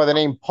man by the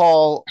name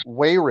Paul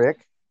Weyrich.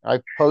 I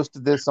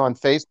posted this on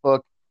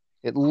Facebook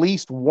at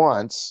least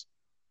once,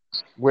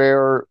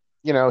 where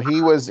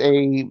he was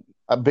a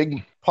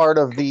big part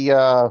of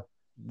the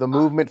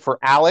movement for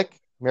ALEC,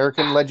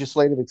 American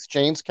Legislative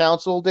Exchange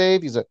Council.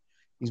 Dave,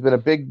 he's been a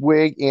big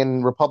wig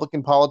in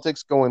Republican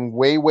politics going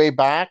way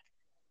back,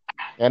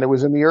 and it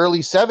was in the early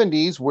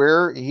 70s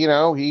where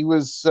he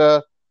was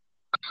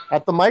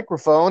at the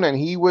microphone and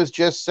he was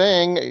just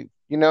saying,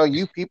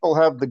 you people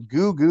have the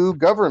goo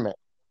government,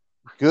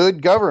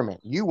 good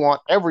government. You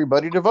want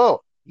everybody to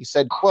vote. He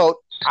said, quote,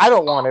 I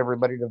don't want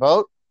everybody to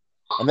vote.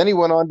 And then he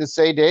went on to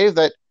say, Dave,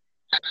 that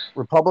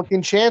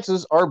Republican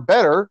chances are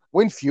better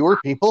when fewer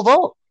people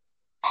vote.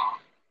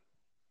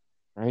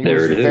 And he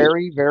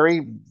was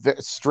very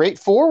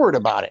straightforward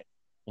about it.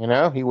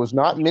 He was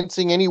not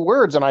mincing any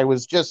words. And I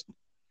was just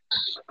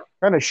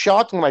kind of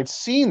shocked when I'd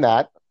seen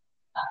that.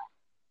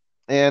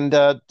 And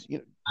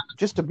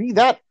just to be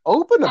that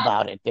open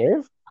about it,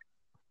 Dave.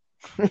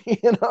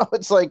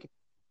 It's like,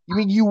 you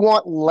mean you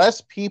want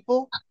less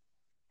people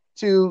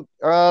to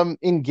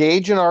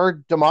engage in our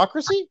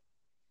democracy?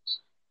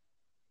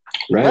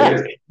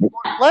 Right.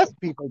 Less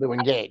people to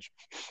engage.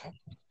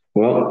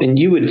 Well, and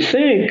you would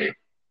think,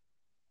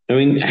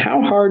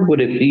 how hard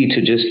would it be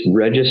to just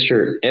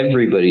register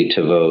everybody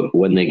to vote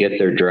when they get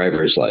their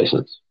driver's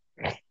license?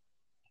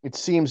 It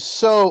seems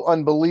so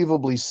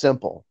unbelievably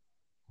simple.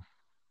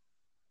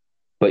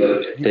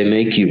 But they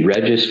make you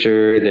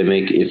register.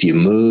 If you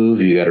move,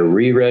 you got to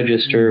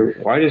re-register.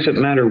 Why does it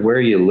matter where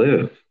you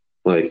live?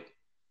 I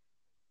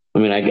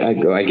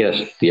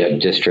guess, yeah,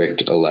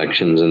 district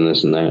elections and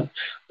this and that.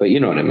 But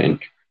you know what I mean?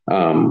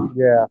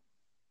 Yeah.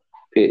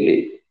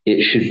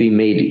 It should be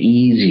made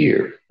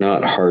easier,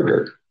 not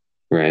harder,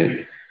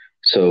 right?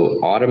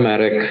 So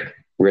automatic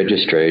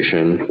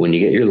registration when you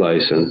get your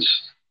license,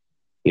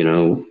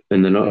 and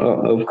then,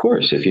 of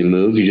course, if you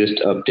move, you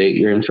just update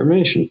your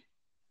information.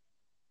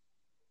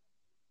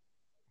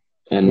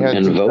 And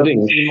voting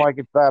doesn't seem like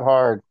it's that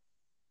hard.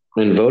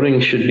 And voting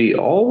should be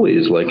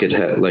always like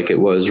it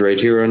was right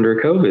here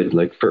under COVID.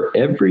 Like for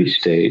every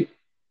state,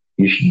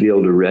 you should be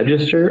able to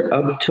register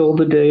up till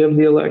the day of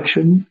the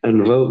election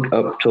and vote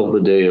up till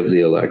the day of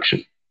the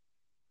election.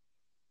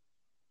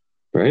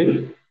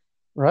 Right?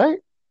 Right.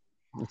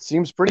 It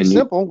seems pretty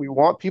simple. We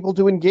want people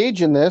to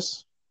engage in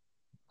this.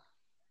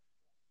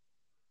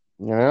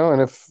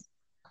 And if,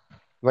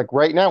 like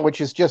right now,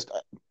 which is just,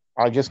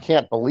 I just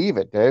can't believe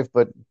it, Dave,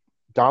 but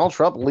Donald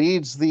Trump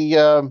leads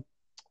the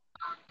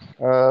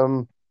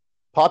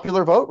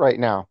popular vote right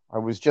now. I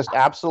was just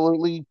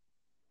absolutely,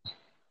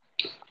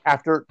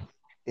 after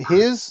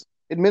his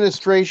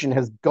administration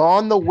has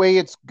gone the way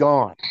it's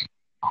gone,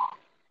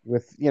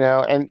 with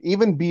and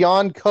even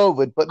beyond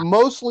COVID, but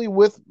mostly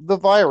with the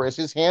virus,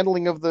 his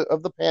handling of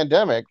the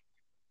pandemic,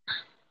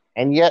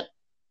 And yet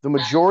the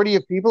majority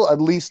of people,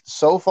 at least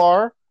so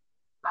far,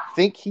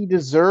 think he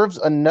deserves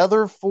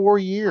another 4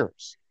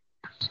 years.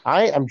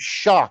 I am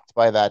shocked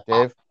by that,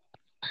 Dave.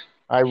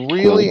 I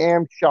really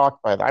am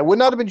shocked by that. I would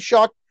not have been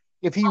shocked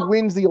if he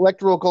wins the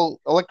electoral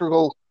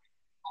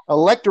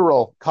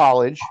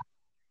college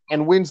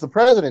and wins the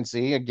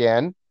presidency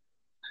again.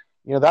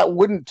 You know, that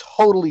wouldn't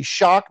totally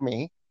shock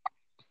me.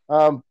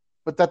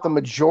 But that the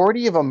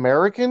majority of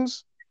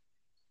Americans,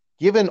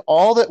 given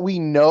all that we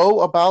know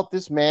about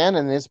this man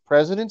and his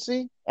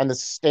presidency and the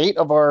state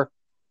of our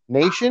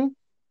nation,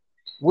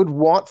 would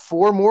want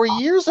 4 more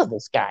years of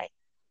this guy.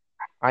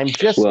 I'm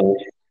just well.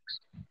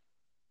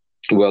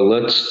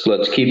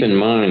 Let's keep in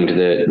mind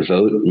that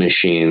vote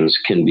machines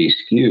can be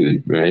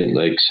skewed, right?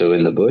 Like, so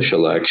in the Bush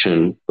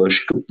election, Bush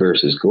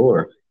versus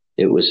Gore,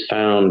 it was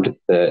found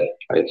that,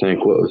 I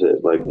think, what was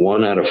it, like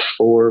 1 out of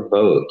 4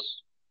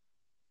 votes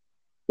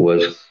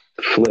was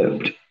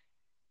flipped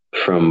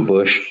from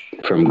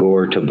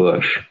Gore to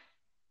Bush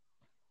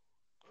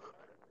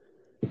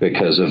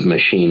because of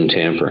machine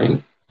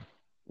tampering.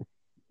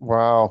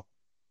 Wow,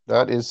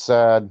 that is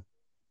sad.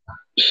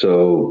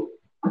 So,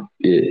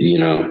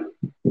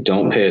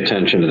 don't pay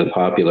attention to the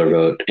popular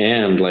vote.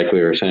 And like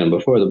we were saying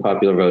before, the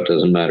popular vote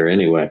doesn't matter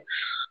anyway.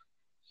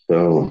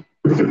 So,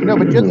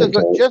 but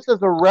just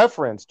as a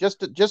reference,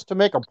 just to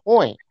make a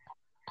point,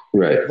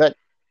 right? That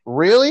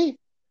really,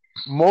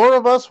 more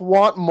of us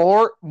want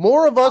more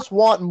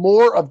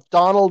of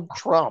Donald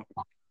Trump.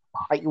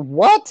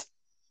 What?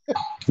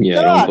 Yeah,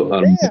 I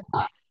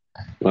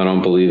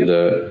don't believe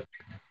that.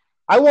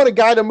 I want a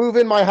guy to move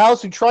in my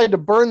house who tried to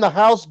burn the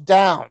house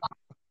down.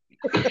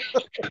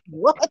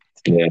 What?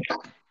 Yeah.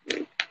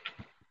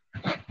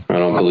 I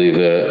don't believe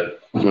that.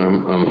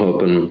 I'm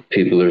hoping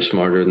people are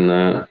smarter than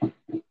that.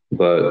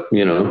 But,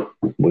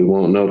 we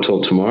won't know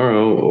till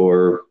tomorrow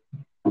or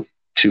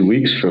 2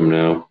 weeks from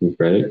now,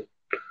 right?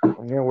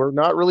 Yeah, we're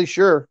not really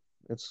sure.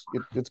 It's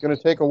going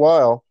to take a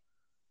while.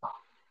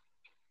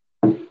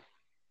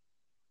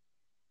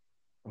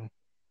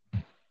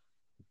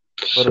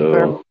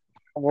 So,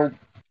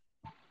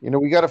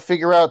 we got to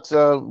figure out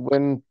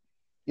when,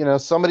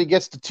 somebody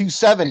gets to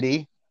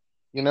 270,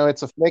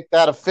 it's make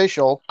that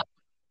official.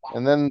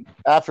 And then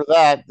after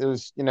that,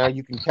 there's,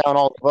 you can count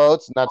all the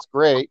votes, and that's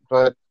great.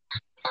 But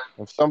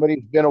if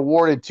somebody's been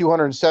awarded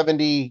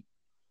 270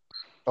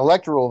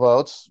 electoral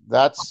votes,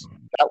 that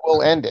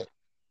will end it.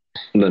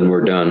 Then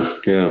we're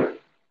done. Yeah.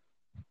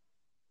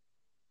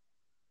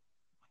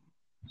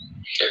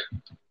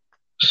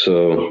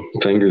 So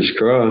fingers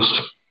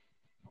crossed.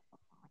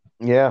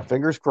 Yeah,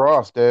 fingers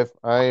crossed, Dave.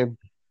 I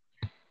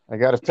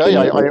got to tell you,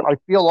 I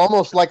feel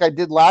almost like I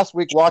did last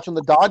week watching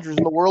the Dodgers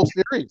in the World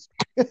Series.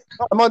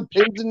 I'm on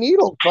pins and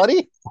needles,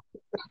 buddy.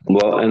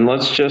 Well, and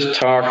let's just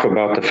talk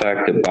about the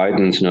fact that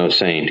Biden's no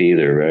saint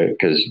either, right?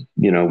 Because,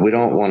 we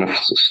don't want to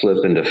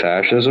slip into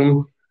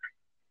fascism,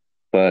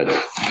 but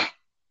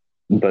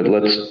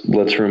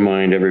let's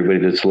remind everybody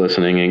that's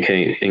listening,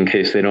 in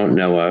case they don't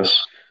know us,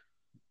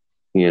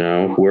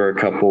 we're a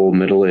couple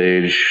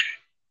middle-aged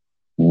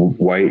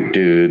white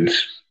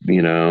dudes,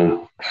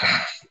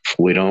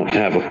 we don't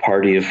have a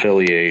party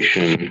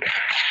affiliation.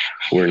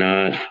 We're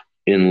not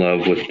in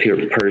love with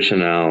pure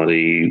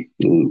personality.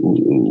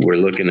 We're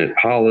looking at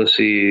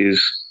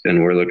policies,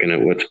 and we're looking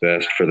at what's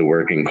best for the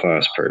working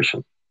class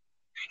person.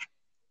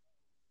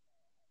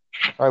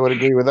 I would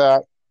agree with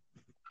that.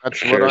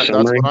 That's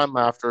what I'm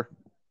after.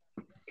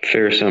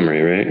 Fair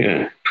summary, right?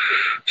 Yeah.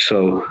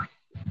 So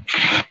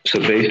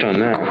based on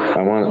that,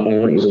 I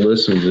want you to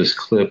listen to this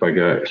clip I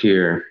got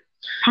here.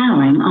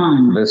 Powering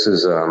on. This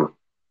is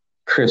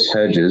Chris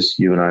Hedges.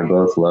 You and I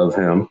both love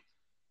him.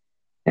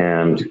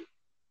 And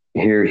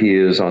here he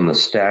is on the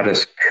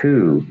Status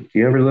Coup. Do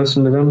you ever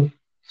listen to them?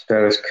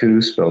 Status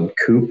Coup, spelled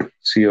Coop,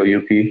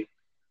 C-O-U-P.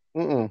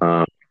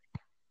 I'm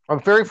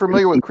very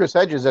familiar with Chris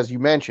Hedges, as you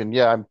mentioned.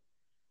 Yeah, I'm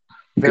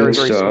very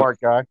smart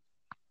guy.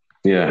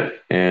 Yeah,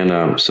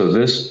 and so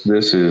this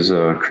is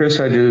Chris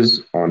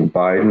Hedges on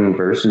Biden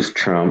versus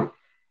Trump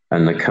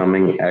and the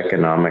coming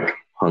economic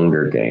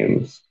Hunger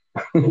Games.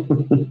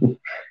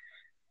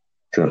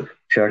 So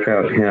check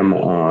out him,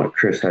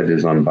 Chris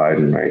Hedges on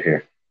Biden right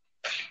here.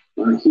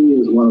 He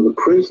is one of the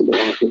principal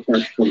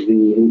architects of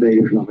the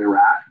invasion of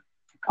Iraq.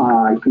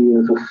 He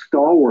is a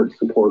stalwart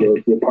supporter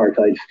of the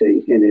apartheid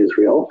state in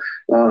Israel.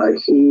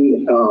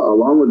 He,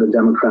 along with the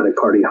Democratic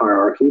Party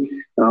hierarchy,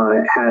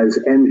 has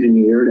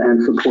engineered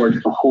and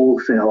supports the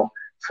wholesale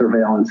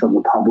surveillance of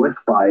the public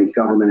by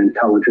government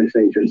intelligence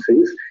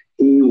agencies.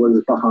 He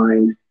was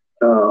behind,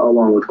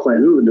 along with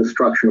Clinton, the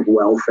destruction of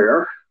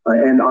welfare.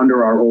 And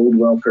under our old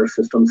welfare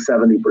system,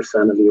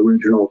 70% of the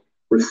original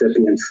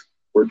recipients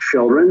were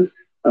children.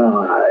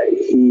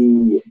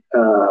 He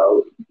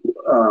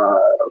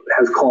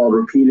has called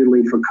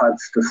repeatedly for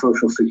cuts to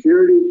Social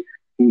Security.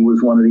 He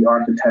was one of the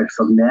architects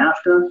of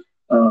NAFTA,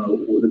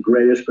 the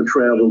greatest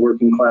betrayal of the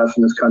working class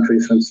in this country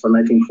since the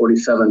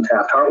 1947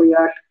 Taft-Hartley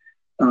Act.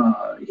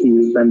 He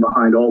has been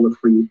behind all the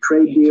free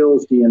trade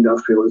deals,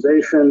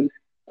 deindustrialization,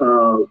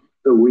 the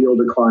real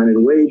decline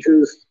in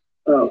wages,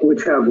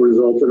 which have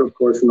resulted, of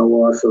course, in the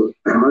loss of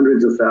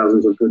hundreds of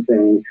thousands of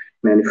good-paying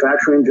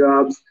manufacturing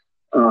jobs,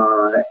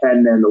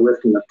 and then the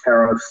lifting of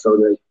tariffs so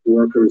that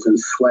workers in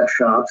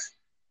sweatshops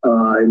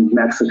in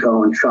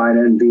Mexico and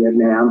China and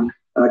Vietnam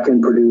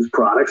can produce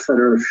products that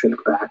are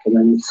shipped back and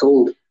then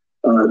sold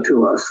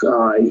to us.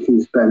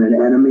 He's been an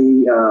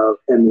enemy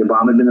in the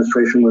Obama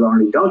administration with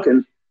Arne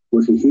Duncan,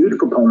 was a huge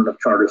proponent of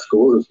charter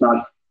schools. It's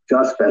not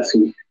just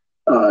Betsy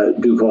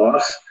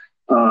DeVos.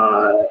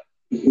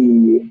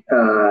 He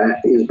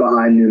is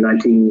behind the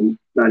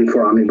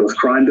 1994 Omnibus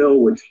Crime Bill,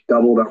 which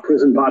doubled our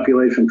prison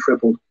population,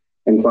 tripled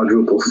and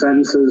quadrupled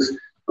sentences.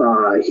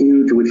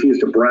 Huge, which he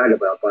used to brag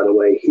about, by the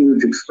way,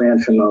 huge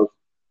expansion of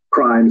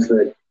crimes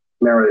that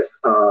merit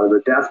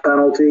the death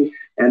penalty.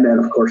 And then,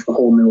 of course, the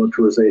whole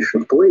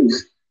militarization of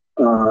police.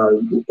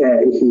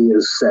 He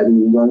has said he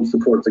won't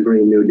support the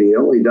Green New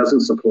Deal. He doesn't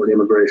support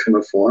immigration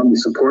reform. He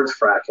supports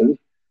fracking.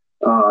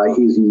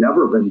 He's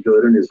never been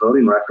good in his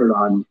voting record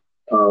on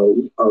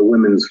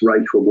women's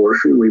right to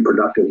abortion,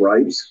 reproductive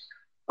rights.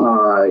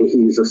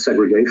 He's a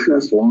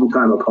segregationist,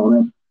 longtime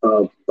opponent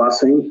of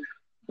busing,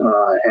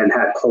 and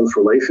had close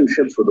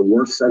relationships with the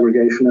worst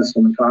segregationists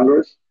in the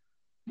Congress.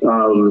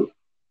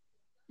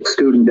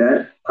 Student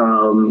debt,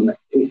 and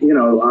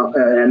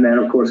then,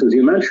 of course, as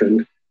you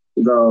mentioned,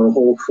 the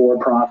whole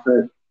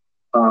for-profit,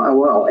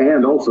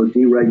 and also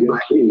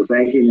deregulating the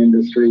banking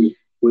industry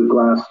with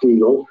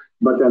Glass-Steagall,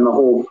 but then the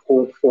whole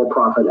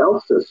for-profit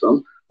health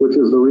system, which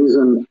is the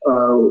reason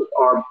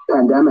our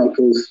pandemic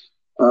is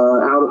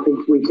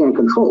we can't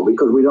control,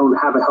 because we don't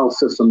have a health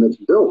system that's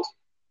built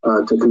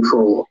to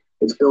control.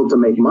 It's built to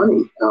make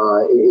money.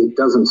 It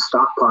doesn't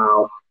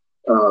stockpile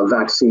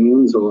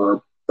vaccines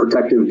or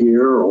protective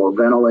gear or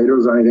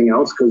ventilators or anything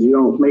else, because you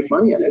don't make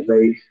money in it.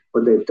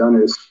 What they've done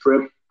is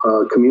strip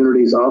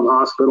communities of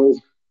hospitals,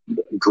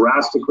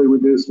 drastically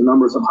reduce the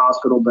numbers of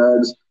hospital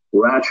beds,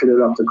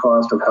 ratcheted up the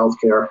cost of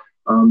healthcare.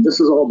 This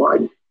is all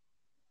Biden.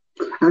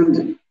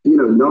 And,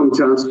 Noam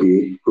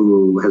Chomsky,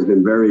 who has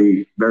been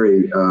very,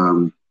 very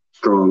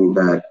strong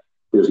that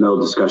there's no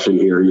discussion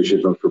here, you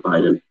should vote for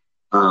Biden.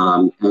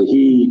 And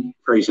he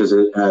phrases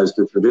it as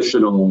the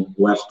traditional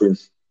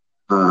leftist,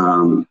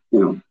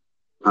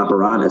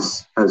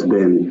 apparatus has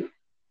been.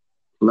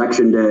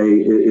 Election day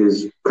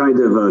is kind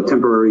of a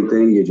temporary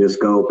thing. You just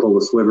go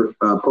push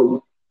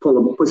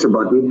a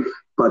button.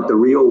 But the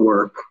real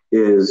work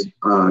is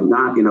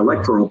not in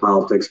electoral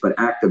politics, but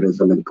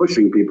activism and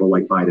pushing people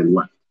like Biden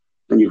left.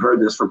 And you've heard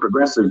this from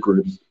progressive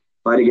groups: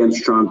 fight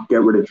against Trump,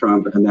 get rid of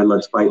Trump, and then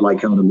let's fight like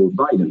hell to move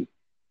Biden.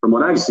 From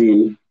what I've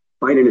seen,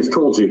 Biden has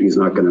told you he's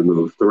not going to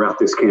move throughout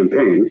this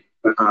campaign.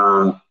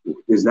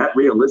 Is that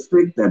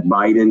realistic, that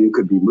Biden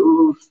could be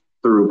moved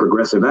through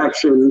progressive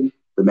action,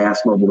 the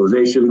mass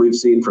mobilization we've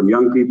seen from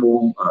young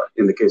people,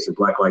 in the case of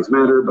Black Lives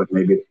Matter, but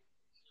maybe?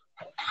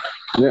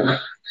 Yeah.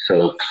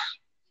 So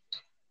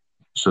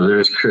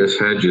there's Chris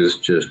Hedges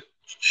just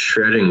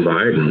shredding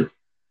Biden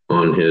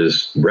on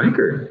his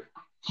record,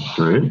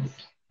 right?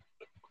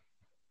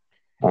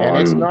 And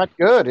it's not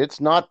good.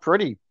 It's not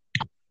pretty.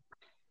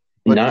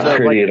 But, not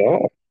pretty at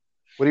all.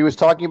 What he was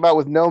talking about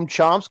with Noam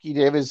Chomsky,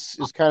 Dave, is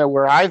kind of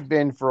where I've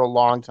been for a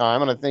long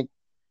time, and I think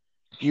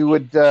you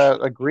would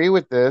agree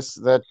with this,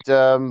 that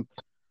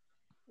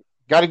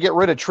got to get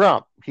rid of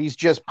Trump. He's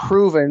just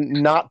proven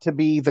not to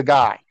be the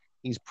guy.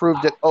 He's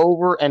proved it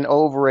over and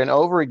over and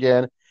over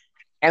again.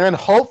 And then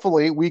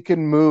hopefully we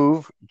can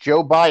move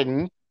Joe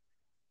Biden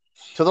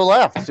to the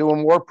left, to a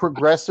more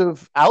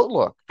progressive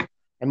outlook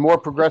and more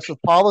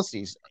progressive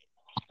policies.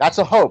 That's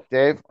a hope,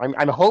 Dave.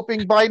 I'm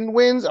hoping Biden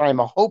wins. I'm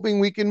hoping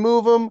we can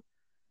move him.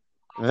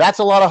 That's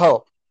a lot of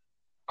hope.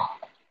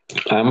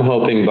 I'm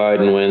hoping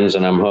Biden wins,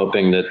 and I'm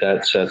hoping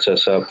that sets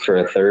us up for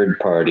a third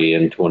party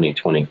in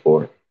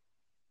 2024.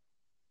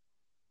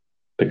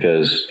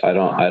 Because I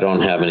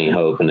don't have any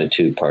hope in a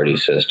two-party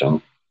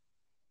system.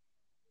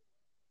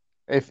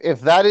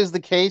 If that is the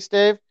case,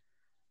 Dave,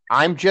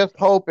 I'm just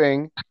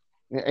hoping.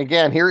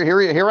 Again,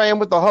 here I am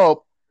with the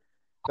hope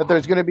that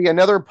there's going to be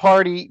another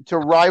party to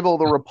rival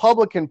the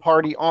Republican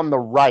Party on the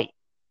right.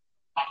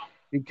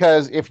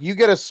 Because if you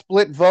get a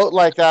split vote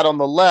like that on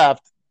the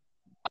left,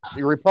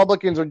 the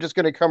Republicans are just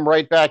going to come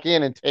right back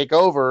in and take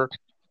over.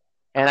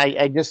 And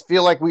I just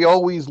feel like we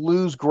always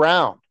lose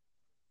ground,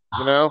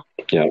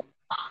 Yeah.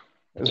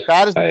 As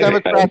bad as the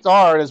Democrats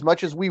are, and as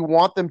much as we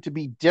want them to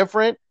be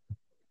different,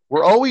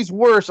 we're always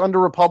worse under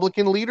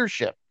Republican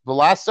leadership. The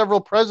last several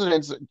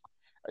presidents,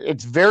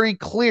 it's very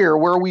clear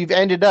where we've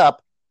ended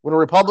up when a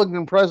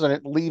Republican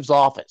president leaves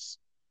office.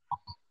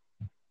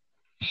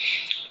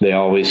 They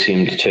always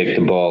seem to take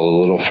the ball a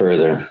little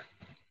further.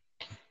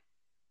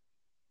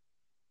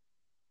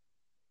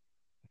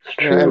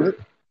 And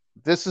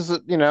this is,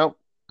 the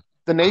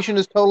nation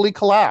is totally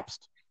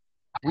collapsed.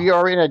 We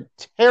are in a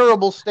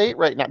terrible state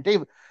right now.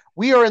 Dave,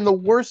 we are in the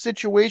worst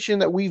situation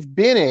that we've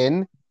been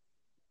in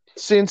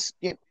since,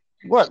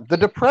 the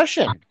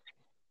Depression.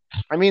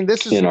 I mean,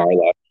 this is in our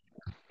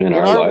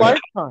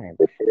lifetime.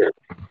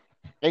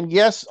 And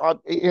yes,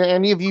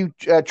 any of you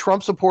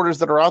Trump supporters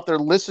that are out there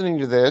listening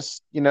to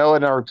this, and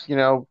are,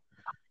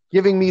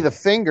 giving me the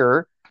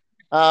finger.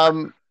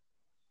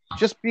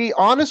 Just be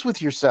honest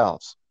with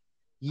yourselves.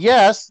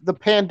 Yes, the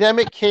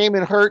pandemic came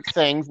and hurt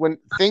things when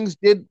things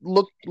did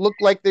look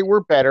like they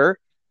were better,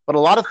 but a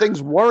lot of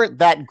things weren't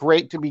that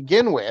great to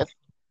begin with.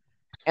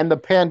 And the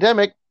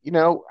pandemic,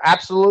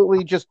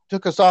 absolutely just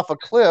took us off a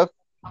cliff.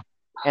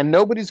 And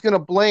nobody's going to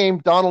blame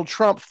Donald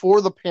Trump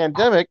for the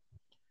pandemic.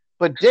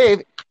 But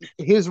Dave,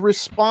 his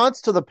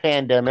response to the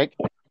pandemic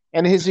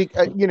and his,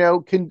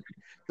 the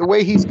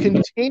way he's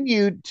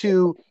continued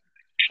to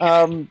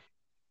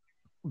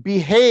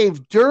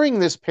behave during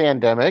this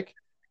pandemic,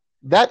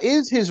 that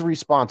is his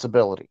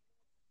responsibility.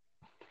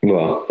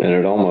 Well, and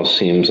it almost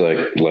seems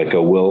like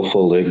a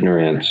willful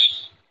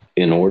ignorance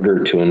in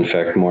order to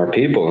infect more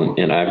people.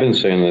 And I've been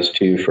saying this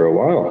to you for a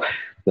while,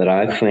 that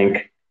I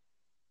think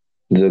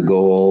the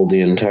goal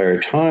the entire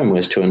time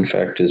was to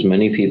infect as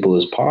many people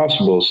as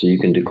possible so you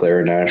can declare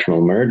a national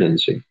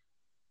emergency.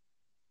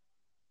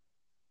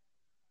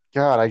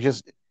 God,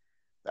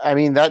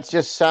 that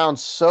just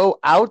sounds so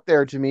out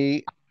there to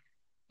me.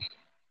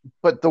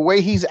 But the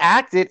way he's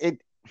acted,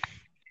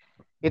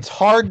 it's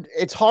hard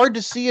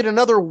to see it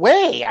another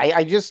way.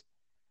 I just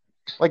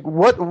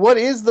what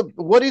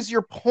is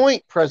your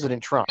point,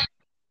 President Trump?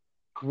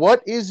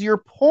 What is your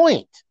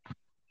point?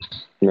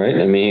 Right.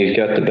 I mean, he's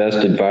got the best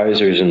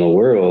advisors in the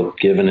world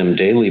giving him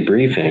daily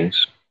briefings.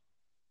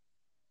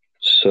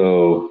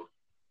 So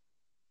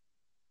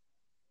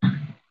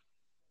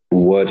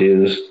what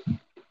is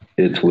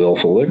its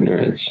willful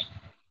ignorance?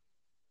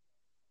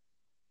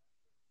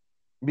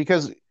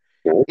 Because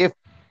if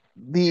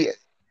the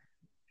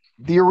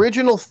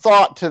original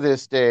thought to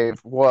this,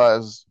 Dave,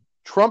 was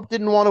Trump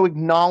didn't want to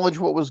acknowledge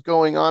what was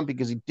going on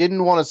because he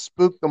didn't want to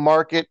spook the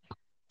market,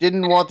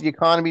 didn't want the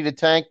economy to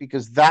tank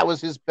because that was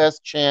his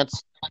best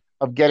chance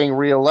of getting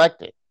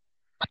reelected.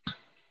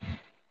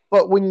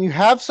 But when you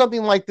have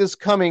something like this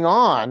coming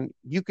on,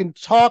 you can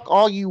talk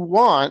all you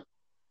want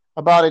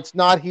about it's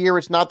not here,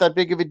 it's not that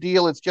big of a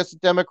deal, it's just a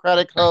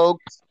Democratic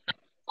hoax,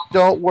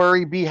 don't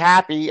worry, be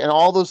happy, and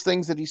all those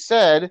things that he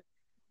said.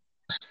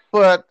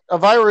 But a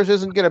virus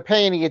isn't going to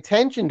pay any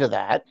attention to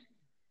that.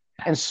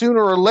 And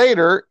sooner or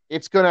later,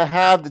 it's going to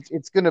have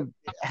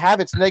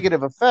its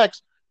negative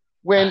effects.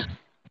 When,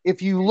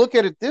 if you look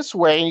at it this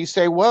way and you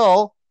say,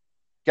 well,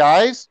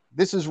 guys,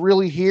 this is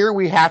really here,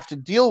 we have to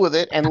deal with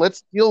it, and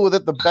let's deal with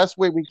it the best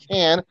way we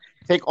can,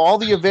 take all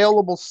the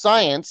available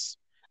science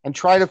and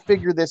try to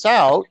figure this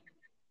out.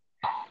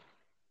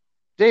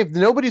 Dave,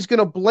 nobody's going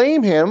to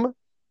blame him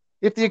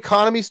if the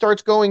economy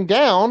starts going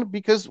down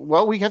because,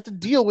 well, we have to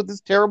deal with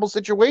this terrible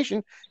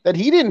situation that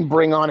he didn't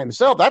bring on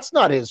himself. That's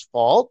not his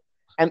fault.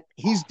 And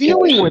he's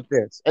dealing with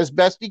this as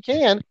best he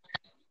can.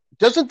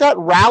 Doesn't that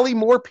rally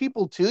more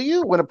people to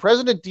you when a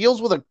president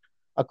deals with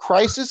a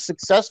crisis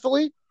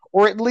successfully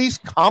or at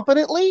least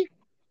competently?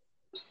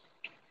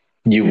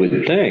 You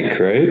would think,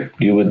 right?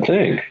 You would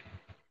think.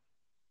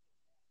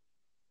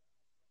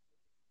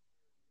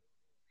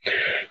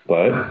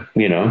 But,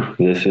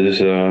 this is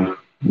the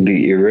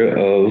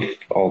era of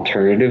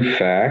alternative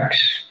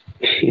facts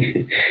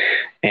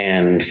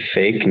and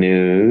fake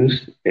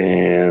news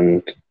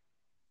and,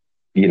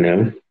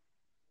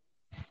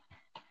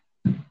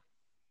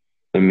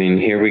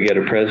 here we get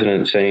a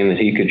president saying that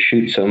he could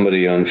shoot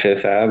somebody on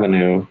Fifth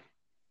Avenue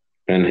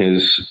and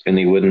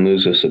he wouldn't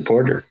lose a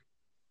supporter.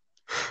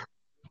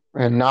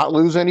 And not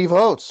lose any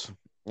votes.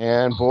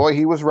 And boy,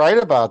 he was right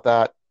about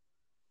that.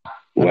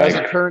 And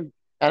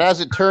as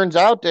it turns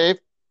out, Dave,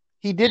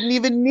 he didn't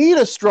even need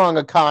a strong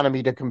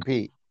economy to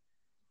compete.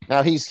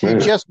 Now, he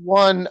just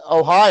won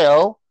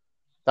Ohio.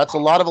 That's a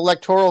lot of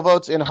electoral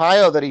votes in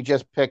Ohio that he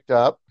just picked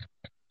up.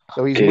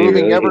 So he's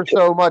moving ever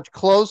so much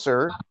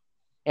closer.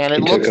 And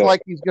it looks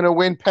like he's going to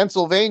win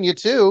Pennsylvania,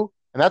 too.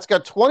 And that's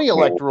got 20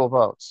 electoral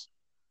votes.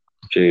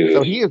 Jesus.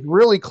 So he is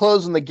really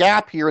closing the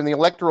gap here in the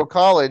Electoral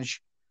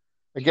College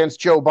against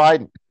Joe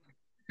Biden.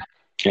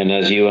 And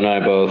as you and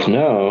I both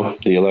know,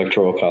 the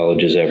Electoral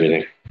College is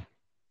everything.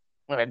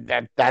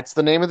 That's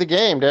the name of the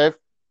game, Dave.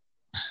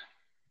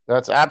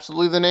 That's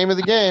absolutely the name of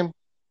the game.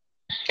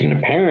 And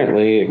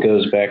apparently it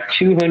goes back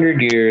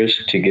 200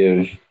 years to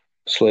give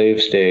slave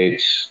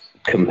states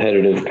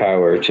competitive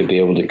power to be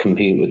able to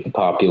compete with the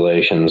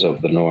populations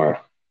of the North.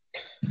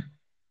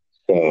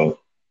 So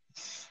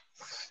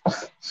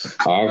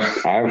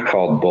I've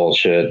called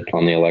bullshit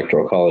on the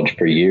Electoral College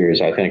for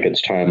years. I think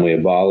it's time we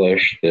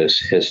abolish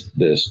this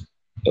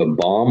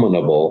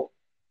abominable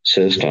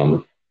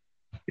system.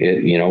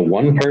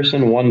 One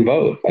person, one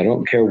vote. I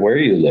don't care where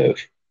you live.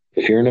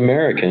 If you're an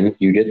American,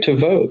 you get to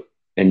vote,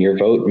 and your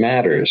vote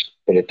matters,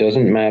 but it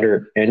doesn't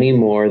matter any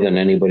more than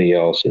anybody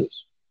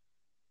else's.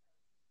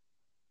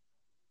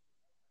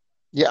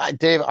 Yeah,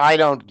 Dave, I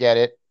don't get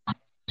it.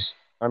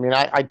 I mean,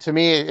 to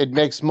me, it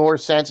makes more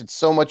sense. It's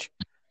so much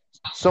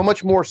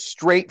more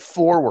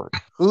straightforward.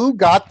 Who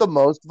got the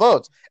most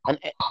votes? And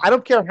I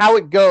don't care how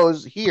it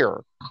goes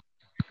here.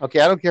 Okay,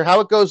 I don't care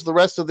how it goes the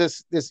rest of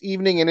this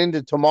evening and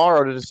into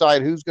tomorrow to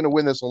decide who's going to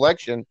win this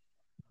election.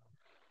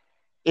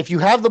 If you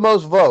have the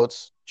most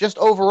votes, just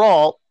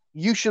overall,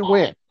 you should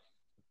win.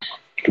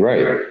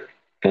 Right.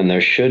 And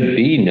there should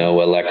be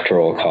no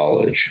electoral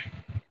college.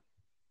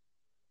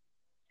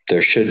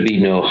 There should be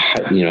no,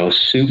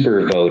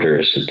 super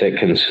voters that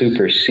can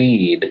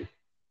supersede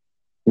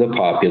the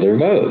popular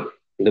vote.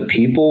 The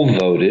people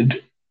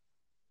voted.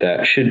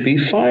 That should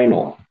be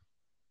final.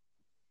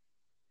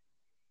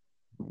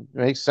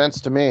 Makes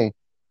sense to me.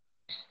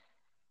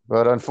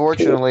 But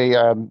unfortunately,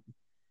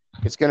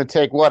 it's going to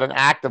take, an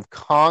act of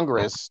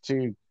Congress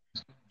to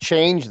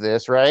change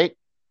this, right?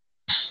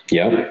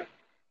 Yep.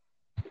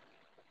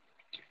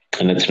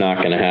 And it's not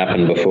going to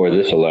happen before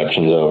this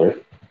election's over.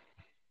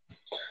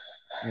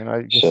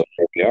 So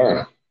here we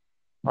are.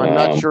 I'm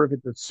not sure if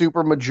it's a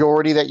super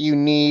majority that you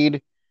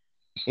need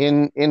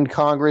in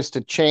Congress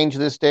to change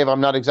this, Dave.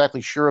 I'm not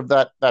exactly sure of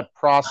that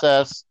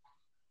process,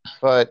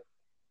 but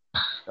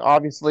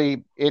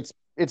obviously it's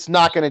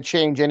not going to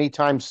change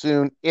anytime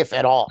soon, if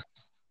at all.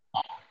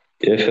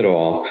 If at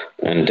all,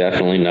 and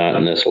definitely not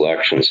in this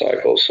election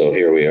cycle. So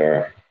here we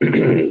are,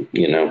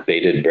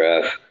 bated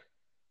breath,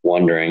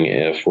 wondering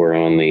if we're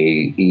on the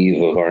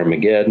eve of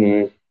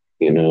Armageddon.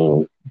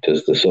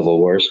 Does the Civil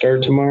War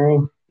start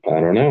tomorrow?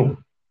 I don't know.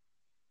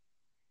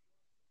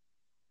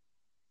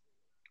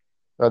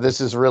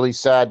 This is really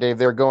sad, Dave.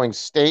 They're going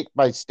state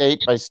by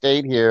state by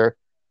state here,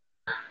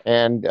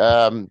 and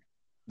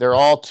they're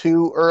all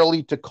too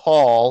early to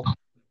call.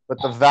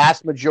 But the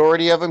vast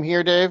majority of them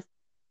here, Dave,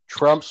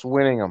 Trump's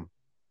winning them.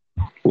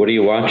 What are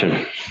you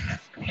watching?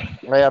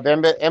 I have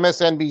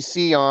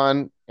MSNBC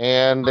on,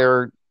 and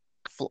they're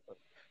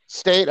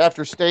state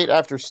after state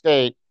after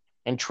state,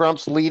 and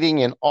Trump's leading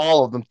in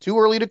all of them. Too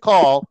early to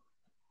call,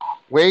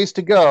 ways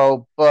to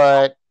go,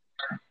 but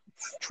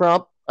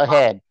Trump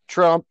ahead,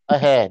 Trump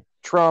ahead,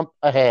 Trump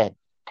ahead.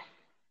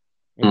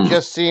 It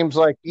just seems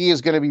like he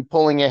is going to be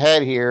pulling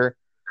ahead here.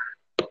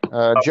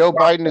 Joe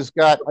Biden has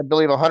got, I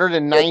believe,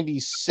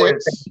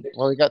 196.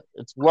 Well,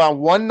 it's around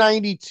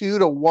 192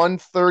 to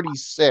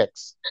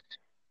 136.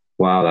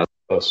 Wow, that's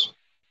close.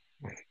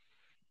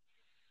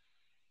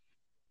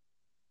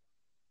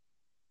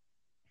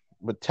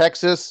 With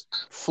Texas,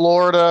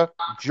 Florida,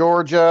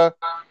 Georgia,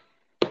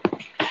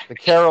 the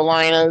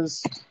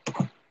Carolinas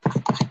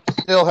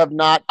still have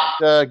not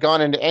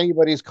gone into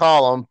anybody's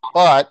column,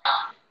 but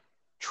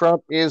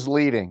Trump is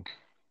leading.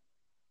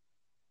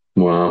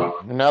 Wow.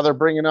 And now they're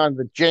bringing on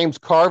James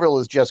Carville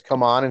has just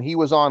come on, and he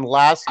was on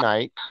last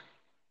night,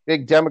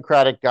 big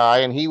Democratic guy,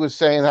 and he was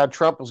saying how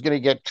Trump was going to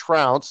get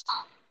trounced.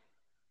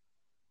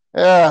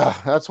 Yeah,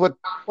 that's what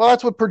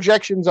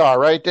projections are,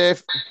 right,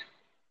 Dave?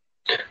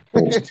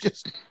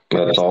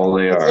 That's all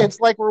they are.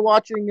 It's like we're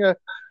watching,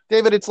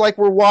 David. It's like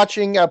we're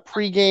watching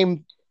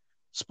pregame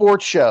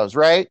sports shows,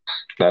 right?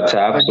 That's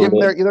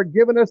absolutely. They're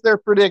giving us their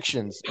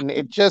predictions, and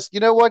it just, you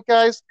know what,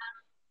 guys?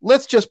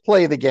 Let's just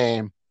play the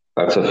game.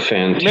 That's a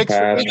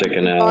fantastic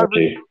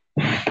analogy.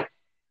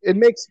 It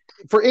makes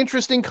for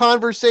interesting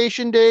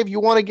conversation, Dave. You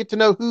want to get to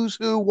know who's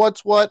who,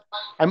 what's what.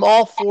 I'm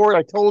all for it.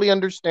 I totally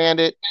understand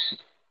it.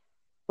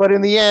 But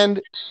in the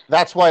end,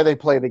 that's why they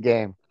play the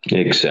game.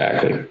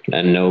 Exactly.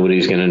 And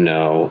nobody's going to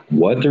know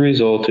what the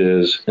result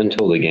is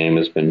until the game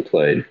has been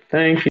played.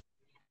 Thank you.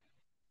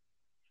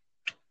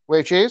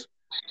 Wait, Cheese?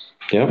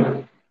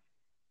 Yep.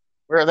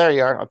 There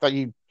you are. I thought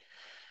you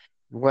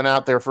went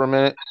out there for a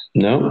minute.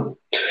 No.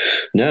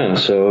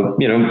 So,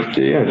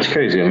 it's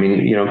crazy. I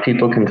mean,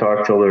 people can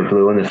talk till they're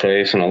blue in the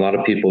face, and a lot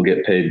of people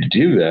get paid to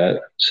do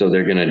that. So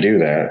they're going to do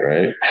that,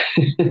 right?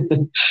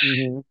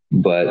 Mm-hmm.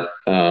 But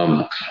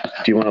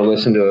do you want to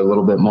listen to a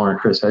little bit more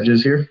Chris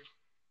Hedges here?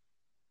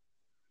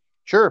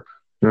 Sure.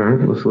 All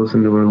right, let's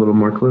listen to a little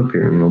more clip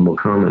here, and then we'll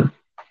comment.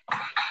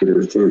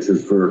 There's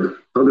chances for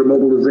other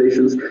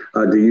mobilizations.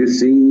 Do you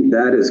see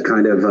that as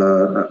kind of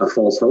a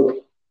false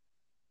hope?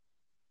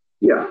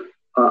 Yeah.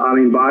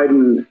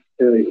 Biden,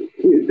 they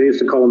used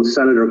to call him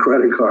Senator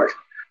Credit Card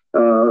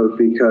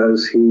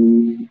because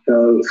he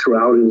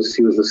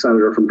was the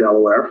senator from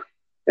Delaware,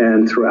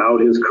 and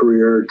throughout his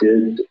career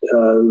did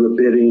the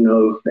bidding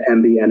of the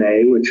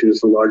MBNA, which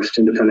is the largest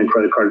independent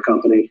credit card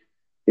company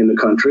in the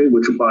country,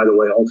 which, by the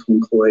way, also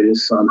employed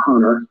his son,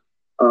 Hunter.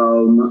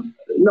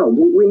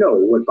 We know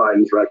what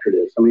Biden's record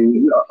is. I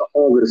mean,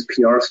 all this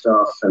PR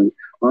stuff and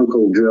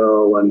Uncle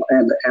Joe and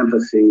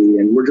empathy,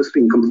 and we're just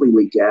being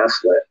completely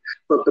gaslit.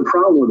 But the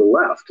problem with the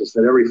left is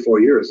that every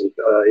 4 years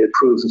it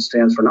proves it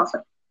stands for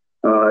nothing.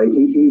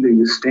 Either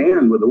you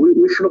stand with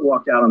we should have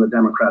walked out on the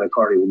Democratic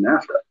Party with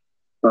NAFTA,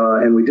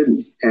 and we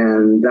didn't.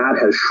 And that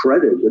has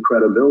shredded the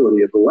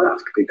credibility of the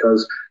left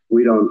because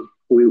we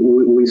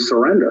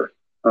surrender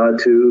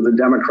to the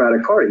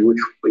Democratic Party, which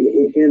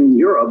in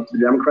Europe, the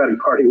Democratic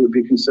Party would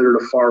be considered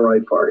a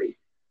far-right party.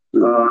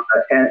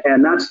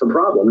 And that's the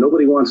problem.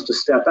 Nobody wants to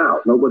step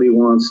out. Nobody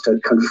wants to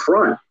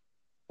confront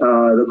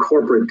the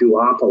corporate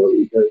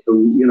duopoly.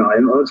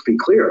 And let's be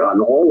clear, on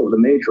all of the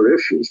major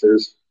issues,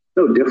 there's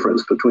no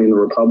difference between the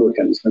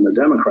Republicans and the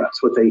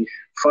Democrats. What they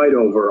fight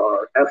over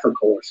are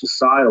ethical or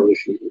societal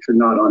issues, which are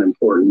not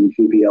unimportant,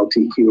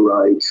 GBLTQ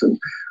rights and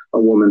a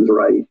woman's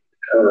right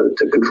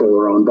to control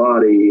her own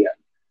body,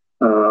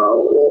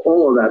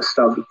 All of that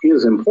stuff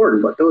is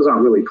important, but those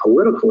aren't really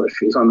political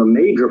issues. On the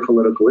major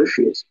political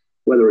issues,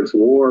 whether it's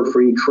war,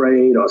 free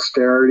trade,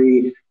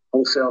 austerity,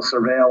 wholesale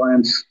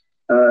surveillance,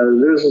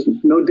 there's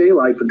no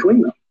daylight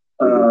between them.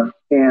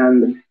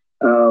 And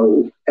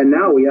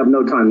now we have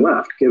no time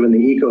left, given the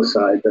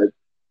ecocide that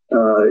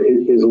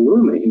is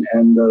looming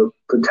and the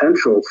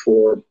potential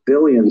for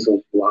billions of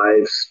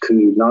lives to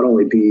not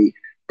only be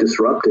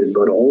disrupted,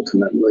 but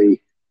ultimately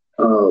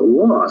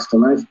lost.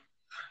 And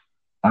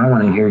I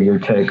want to hear your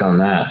take on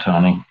that,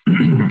 Tony.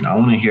 I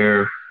want to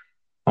hear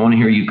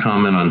you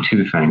comment on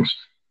two things.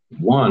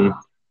 One,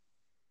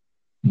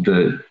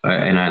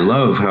 and I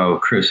love how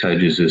Chris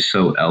Hedges is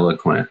so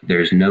eloquent.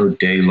 There's no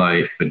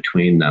daylight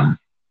between them.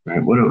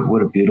 Right?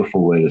 What a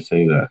beautiful way to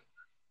say that.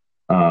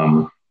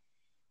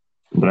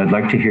 But I'd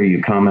like to hear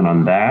you comment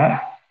on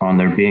that, on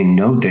there being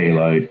no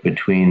daylight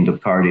between the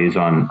parties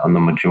on the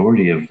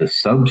majority of the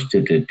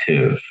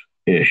substantive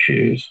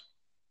issues.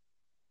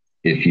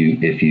 If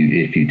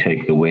you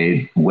take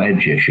the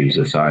wedge issues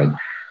aside.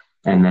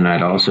 And then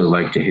I'd also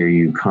like to hear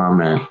you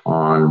comment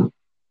on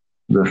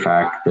the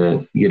fact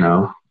that,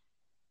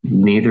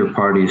 neither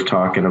party's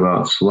talking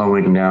about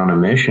slowing down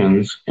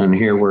emissions. And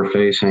here we're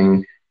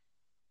facing,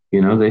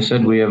 they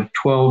said we have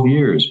 12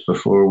 years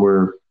before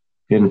we're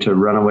into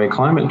runaway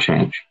climate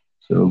change.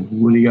 So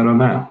what do you got on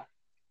that?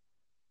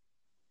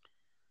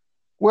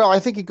 Well, I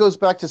think it goes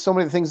back to so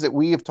many things that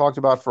we have talked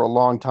about for a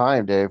long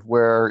time, Dave,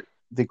 where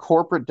the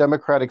corporate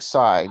Democratic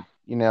side,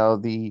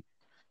 the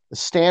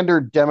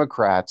standard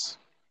Democrats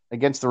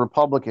against the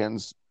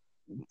Republicans,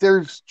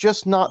 there's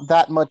just not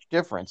that much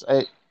difference.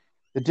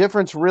 The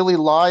difference really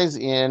lies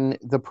in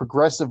the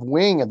progressive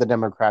wing of the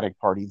Democratic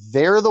Party.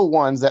 They're the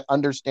ones that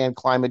understand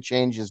climate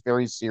change is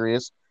very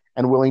serious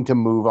and willing to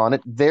move on it.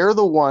 They're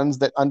the ones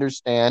that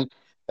understand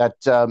that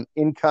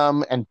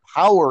income and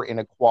power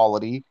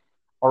inequality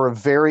are a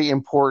very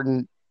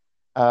important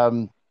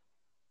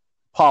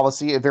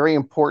policy, a very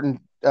important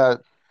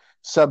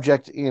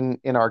subject in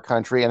our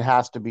country, and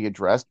has to be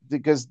addressed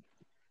because,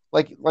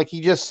 like he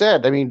just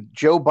said,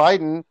 Joe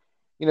Biden,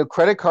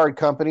 credit card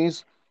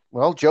companies.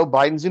 Well, Joe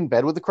Biden's in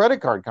bed with the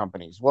credit card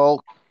companies.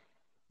 Well,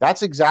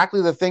 that's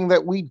exactly the thing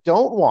that we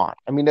don't want.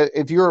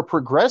 If you're a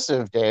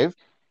progressive, Dave,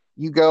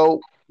 you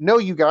go, no,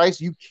 you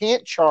guys, you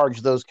can't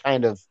charge those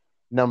kind of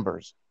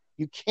numbers.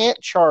 You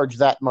can't charge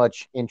that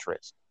much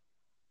interest,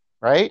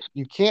 right?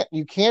 You can't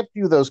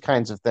do those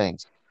kinds of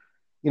things.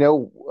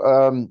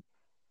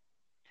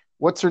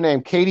 What's her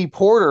name? Katie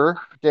Porter,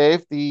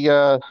 Dave,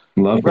 the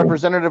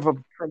representative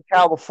from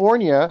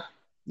California.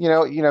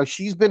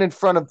 She's been in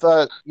front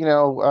of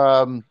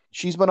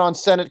she's been on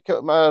Senate,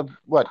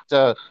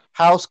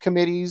 House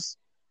committees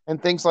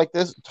and things like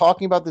this,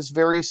 talking about this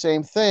very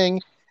same thing.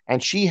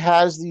 And she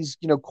has these,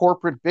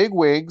 corporate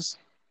bigwigs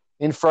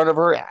in front of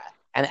her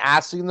and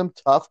asking them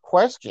tough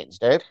questions,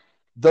 Dave.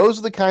 Those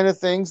are the kind of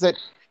things that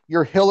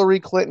your Hillary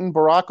Clinton,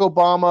 Barack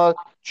Obama,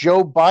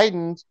 Joe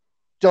Biden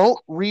don't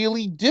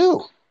really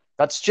do.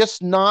 That's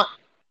just not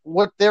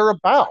what they're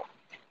about.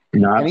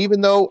 And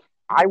even though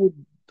I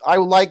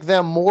like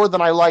them more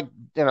than I like,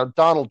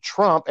 Donald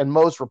Trump and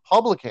most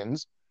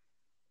Republicans,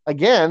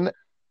 again,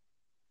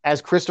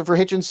 as Christopher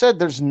Hitchens said,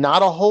 there's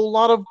not a whole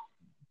lot of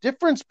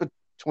difference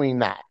between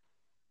that.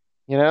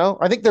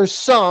 I think there's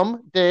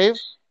some, Dave.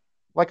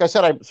 Like I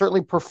said, I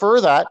certainly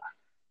prefer that.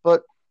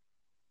 But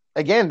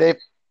again, Dave,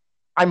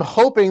 I'm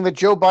hoping that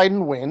Joe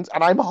Biden wins,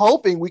 and I'm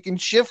hoping we can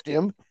shift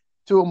him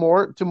to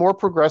more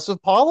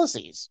progressive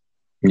policies.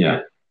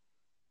 Yeah.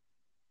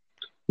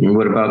 And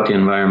what about the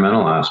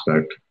environmental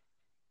aspect?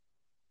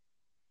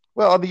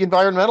 Well, the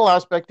environmental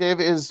aspect, Dave,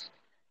 is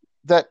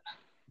that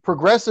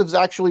progressives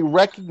actually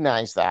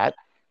recognize that,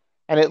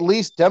 and at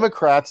least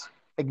Democrats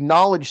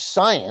acknowledge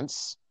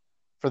science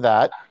for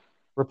that.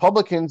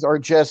 Republicans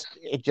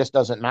it just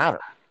doesn't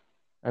matter.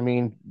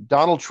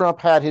 Donald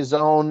Trump had his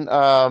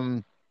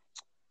own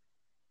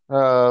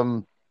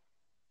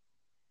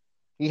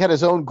he had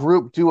his own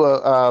group do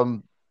a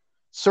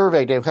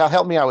survey, Dave.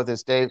 Help me out with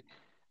this, Dave.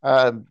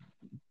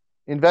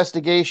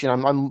 Investigation.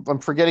 I'm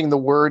forgetting the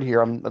word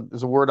here.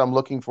 There's a word I'm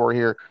looking for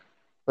here,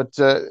 but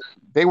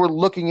they were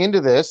looking into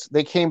this.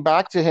 They came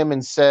back to him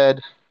and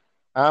said,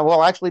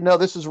 "Well, actually, no,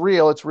 this is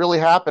real. It's really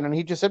happened." And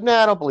he just said,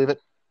 "Nah, I don't believe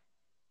it."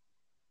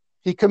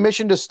 He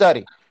commissioned a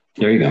study.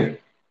 There you go.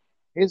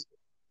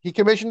 He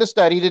commissioned a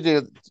study to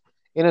do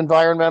an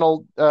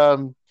environmental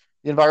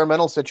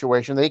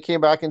situation. They came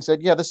back and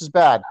said, "Yeah, this is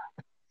bad,"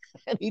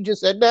 and he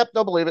just said, "Nope,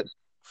 don't believe it."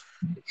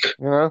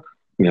 Yeah.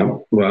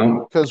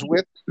 Well, because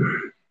with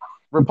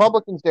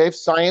Republicans, Dave,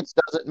 science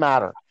doesn't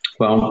matter.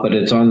 Well, but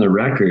it's on the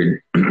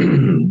record.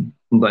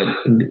 but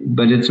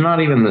it's not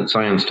even that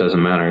science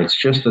doesn't matter. It's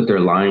just that they're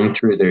lying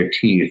through their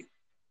teeth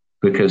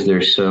because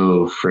they're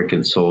so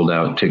freaking sold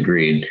out to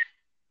greed.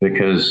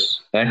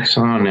 Because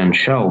Exxon and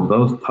Shell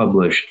both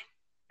published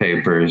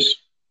papers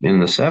in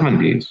the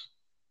 70s.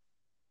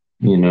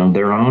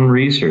 Their own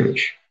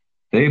research.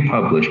 They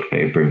published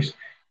papers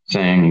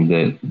saying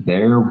that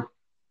their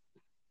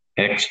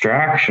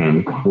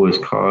extraction was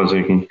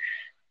causing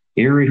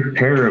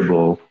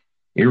irreparable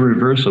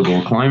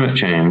irreversible climate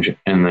change,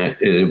 and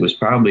that it was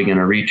probably going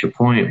to reach a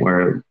point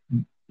where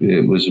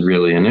it was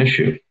really an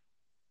issue.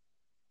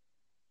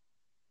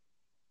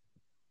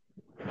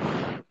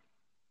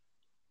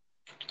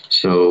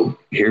 So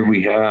here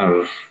we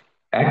have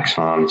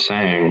Exxon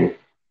saying,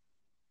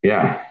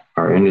 yeah,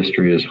 our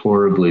industry is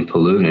horribly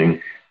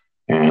polluting,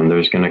 and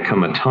there's going to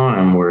come a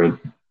time where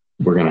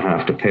we're going to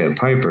have to pay a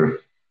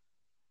piper.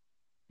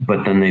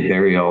 But then they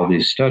bury all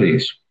these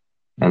studies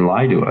and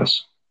lie to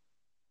us.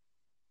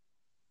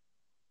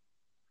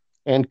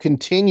 And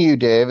continue,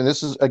 Dave, and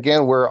this is,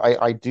 again, where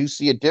I do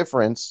see a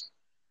difference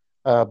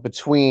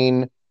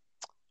between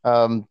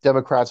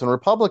Democrats and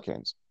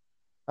Republicans.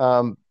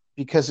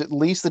 Because at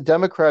least the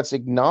Democrats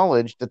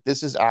acknowledge that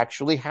this is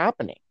actually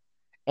happening.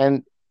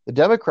 And the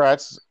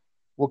Democrats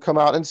will come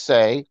out and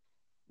say,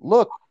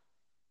 look,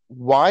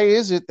 why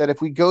is it that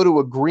if we go to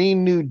a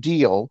Green New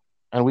Deal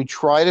and we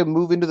try to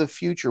move into the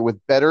future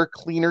with better,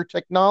 cleaner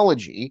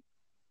technology,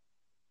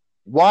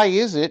 why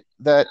is it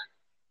that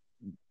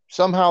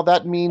somehow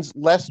that means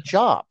less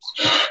jobs,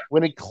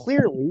 when it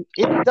clearly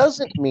it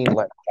doesn't mean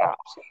less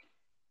jobs?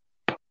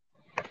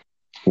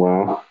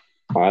 Well,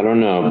 I don't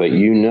know, but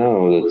you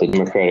know that the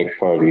Democratic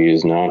Party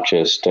is not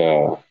just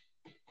does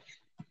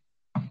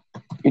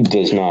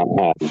not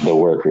have the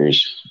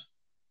workers,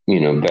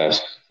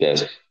 best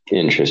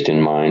interest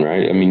in mind,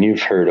 right? I mean,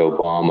 you've heard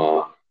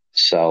Obama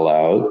sell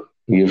out.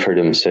 You've heard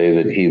him say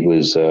that he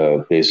was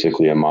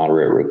basically a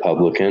moderate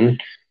Republican.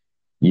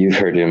 You've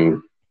heard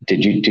him.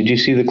 Did you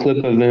see the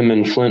clip of him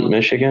in Flint,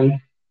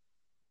 Michigan?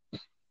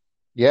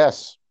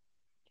 Yes.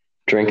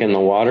 Drinking the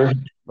water?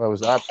 That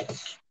was that.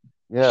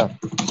 Yeah.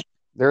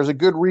 There's a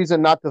good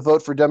reason not to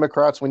vote for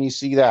Democrats when you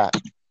see that.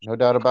 No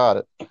doubt about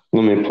it.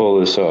 Let me pull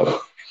this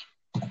up,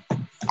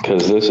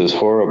 because this is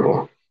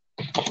horrible.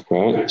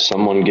 Right?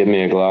 Someone give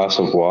me a glass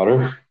of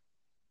water.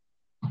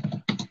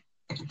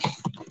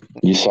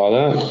 You saw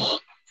that?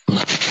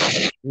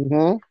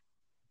 Mm-hmm.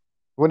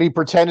 When he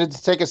pretended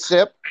to take a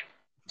sip?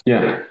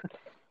 Yeah.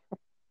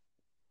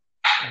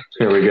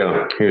 Here we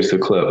go. Here's the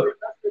clip.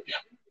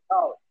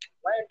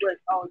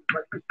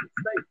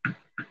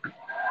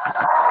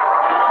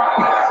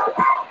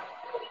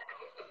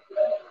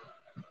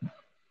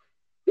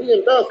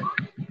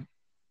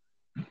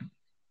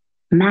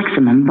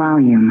 Maximum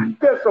volume.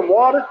 Get some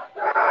water.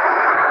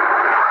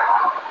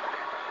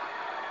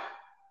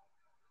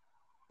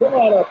 Come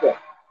on up there.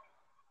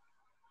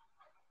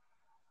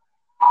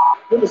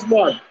 Give me some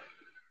water.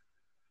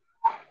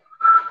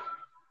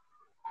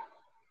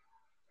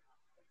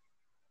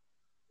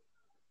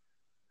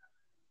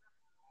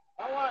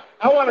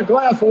 I want a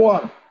glass of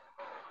water.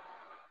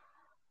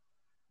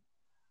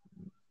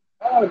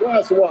 I want a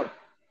glass of water.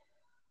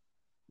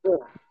 Yeah.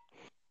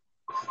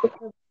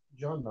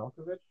 John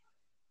Malkovich?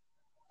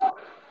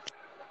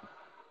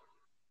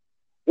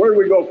 Where do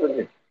we go from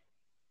here?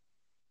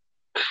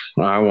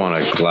 I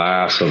want a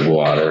glass of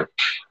water.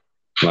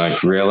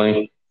 Like,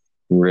 really?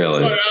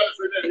 Really? I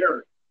honestly didn't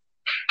hear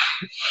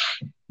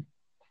it.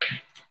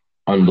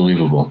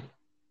 Unbelievable.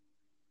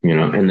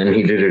 And then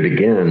he did it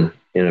again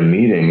in a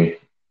meeting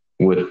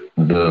with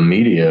the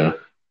media,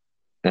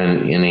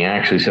 and he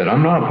actually said,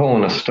 I'm not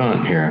pulling a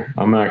stunt here.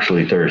 I'm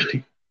actually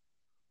thirsty.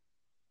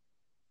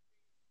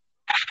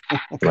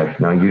 Like,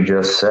 now you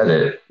just said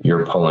it.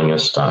 You're pulling a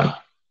stunt.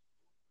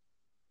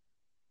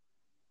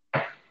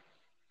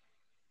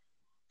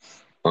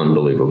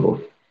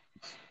 Unbelievable.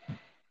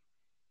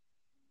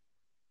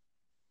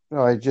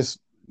 No, I just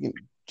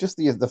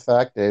the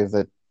fact, Dave,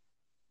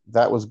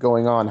 that was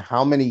going on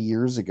how many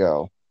years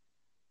ago,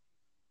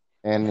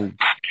 and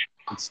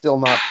it's still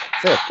not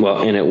fixed.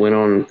 Well, and it went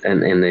on,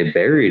 and they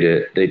buried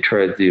it. They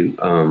tried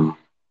to,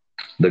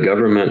 the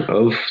government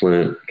of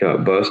Flint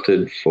got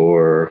busted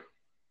for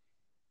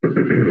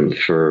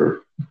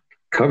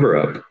cover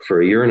up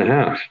for a year and a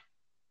half.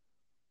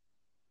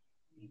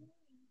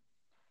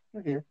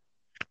 Okay.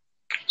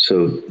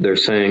 So they're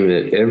saying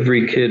that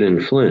every kid in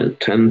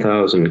Flint,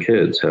 10,000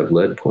 kids, have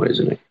lead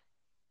poisoning.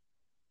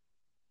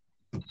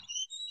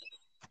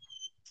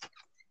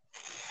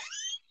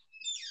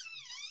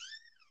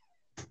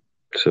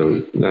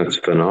 So that's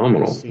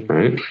phenomenal,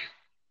 right?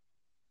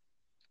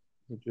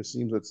 It just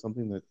seems like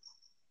something that,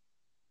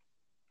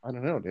 I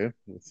don't know, dude,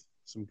 with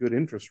some good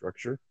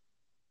infrastructure,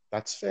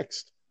 that's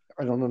fixed.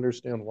 I don't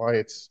understand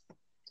why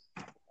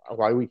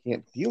we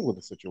can't deal with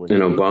the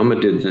situation. And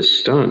Obama did this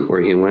stunt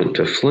where he went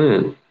to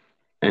Flint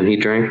and he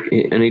drank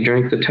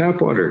the tap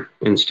water.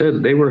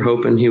 Instead, they were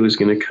hoping he was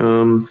going to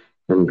come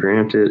and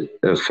grant it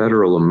a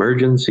federal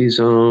emergency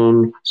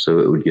zone so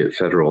it would get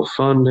federal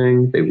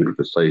funding. They would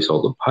replace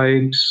all the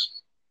pipes,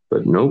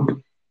 but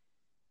nope.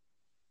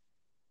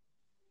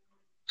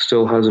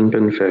 Still hasn't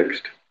been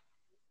fixed.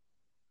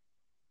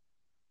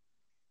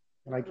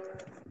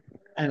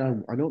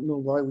 And I don't know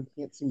why we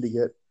can't seem to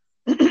get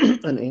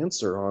an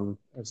answer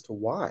as to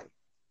why.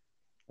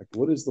 Like,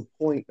 what is the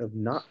point of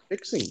not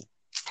fixing it?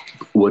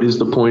 What is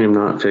the point of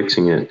not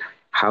fixing it?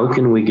 How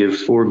can we give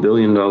 $4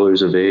 billion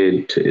of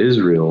aid to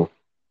Israel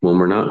when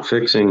we're not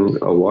fixing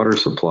a water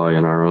supply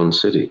in our own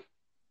city?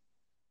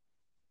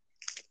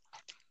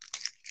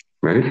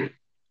 right?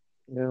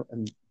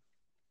 And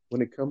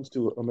when it comes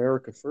to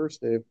America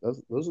First, Dave,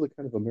 those are the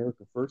kind of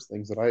America First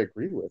things that I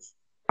agree with.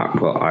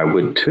 Well, I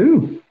would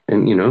too.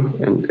 And,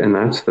 and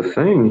that's the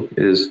thing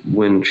is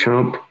when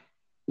Trump,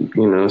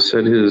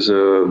 said his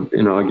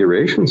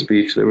inauguration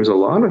speech, there was a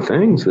lot of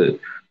things that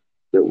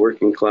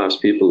working class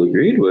people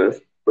agreed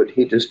with, but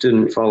he just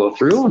didn't follow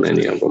through on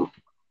any of them.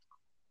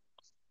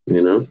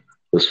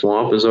 The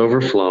swamp is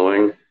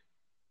overflowing,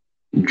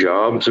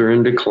 jobs are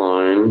in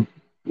decline,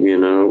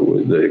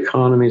 the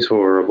economy's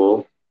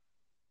horrible.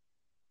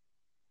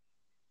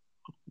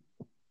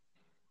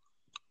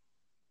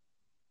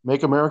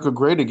 Make America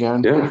great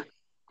again. Yeah.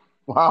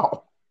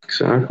 Wow.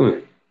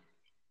 Exactly.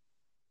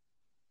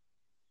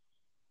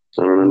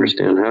 I don't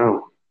understand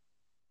how.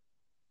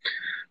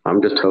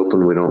 I'm just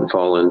hoping we don't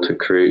fall into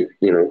I'm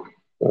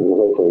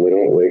hoping we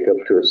don't wake up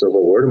to a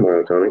civil war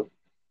tomorrow, Tony.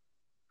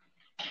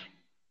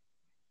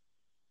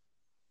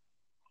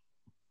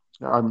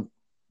 I'm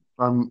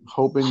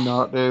hoping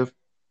not, Dave.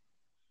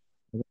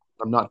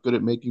 I'm not good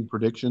at making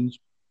predictions,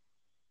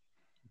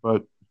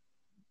 but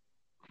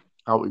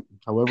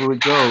however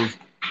it goes,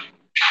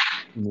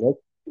 let's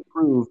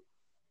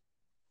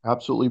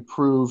absolutely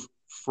prove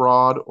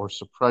fraud or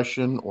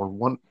suppression or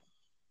one.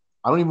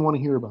 I don't even want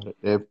to hear about it,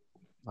 Dave.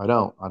 I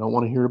don't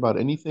want to hear about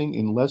anything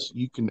unless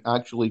you can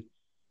actually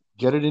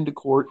get it into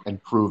court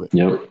and prove it.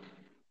 Yep.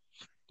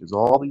 Because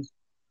all these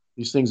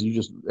things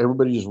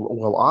everybody just,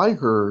 well, I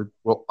heard,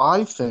 well,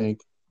 I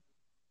think,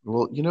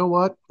 well, you know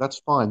what? That's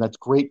fine. That's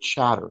great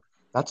chatter.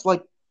 That's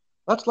like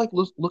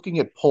looking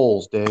at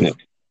polls, Dave. Yeah.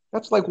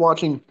 That's like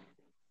watching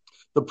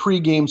the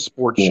pregame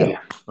sports show.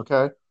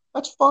 Okay,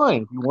 that's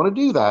fine if you want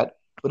to do that,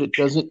 but it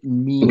doesn't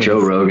mean Joe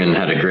anything. Rogan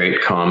had a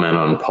great comment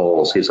on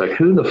polls. He's like,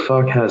 who the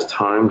fuck has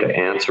time to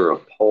answer a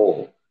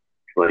poll?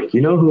 Like,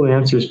 who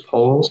answers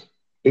polls?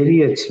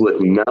 Idiots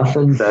with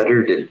nothing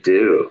better to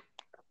do.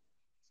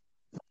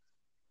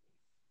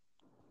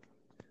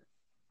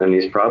 And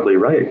he's probably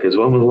right, because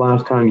when was the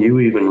last time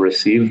you even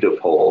received a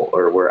poll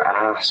or were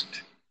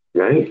asked,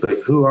 right?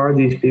 Like, who are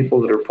these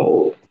people that are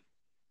polled?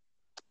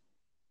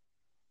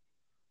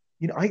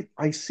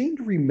 I seem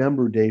to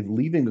remember, Dave,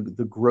 leaving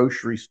the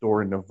grocery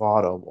store in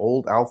Nevada,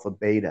 old Alpha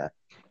Beta,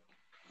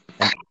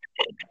 and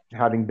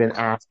having been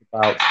asked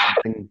about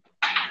something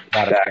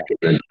that effect.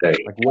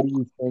 Like, what do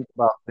you think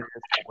about this?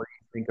 What do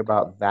you think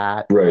about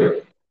that?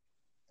 Right.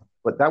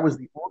 But that was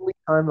the only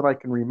time that I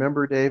can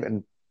remember, Dave.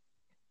 And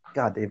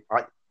God, Dave,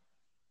 I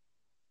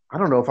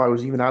don't know if I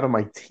was even out of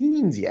my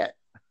teens yet.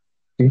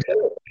 Okay.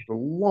 A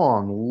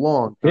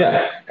long time.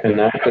 Yeah, and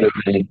that could have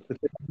been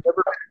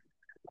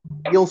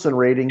Nielsen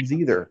ratings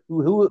either.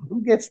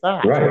 Who gets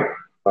that? Right.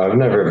 I've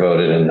never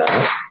voted in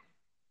that.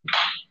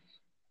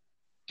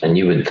 And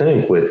you would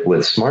think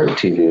with smart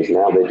TVs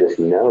now they just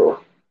know,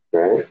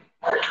 right?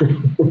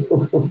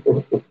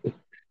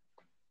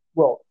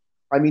 Well,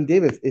 I mean,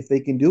 Dave, if they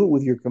can do it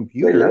with your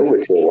computer, they know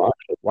what you're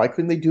watching. Why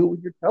couldn't they do it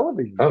with your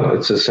television? Oh,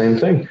 it's the same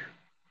thing.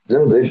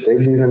 No, they've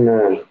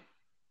even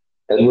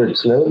Edward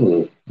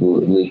Snowden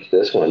leaked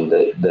this one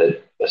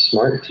that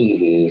smart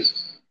TVs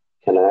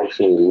can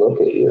actually look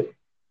at you.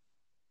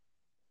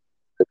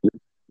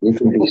 You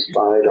can be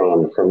spied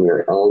on from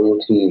your own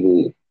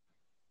TV.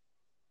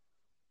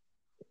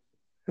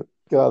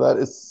 God, that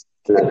is.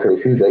 Isn't that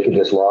creepy? They could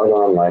just log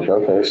on like,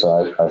 okay,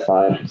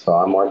 so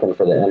I'm working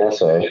for the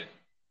NSA.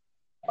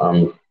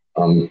 I'm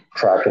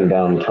tracking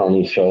down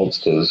Tony Schultz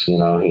because,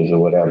 he's a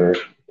whatever,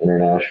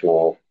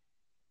 international,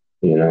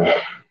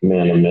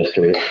 man of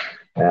mystery.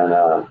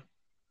 And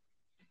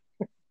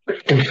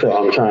so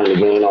I'm trying to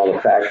gain all the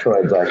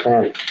factoids I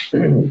can.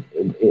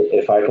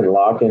 If I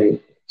can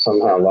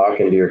somehow lock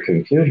into your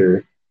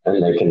computer,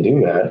 and they can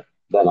do that,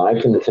 then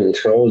I can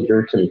control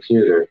your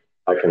computer.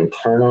 I can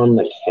turn on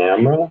the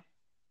camera,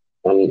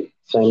 and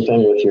same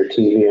thing with your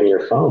TV and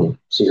your phone.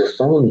 So your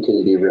phone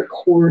can be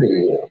recording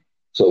you.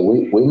 So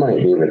we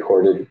might be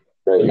recorded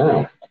right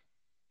now.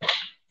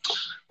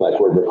 Like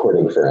we're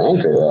recording for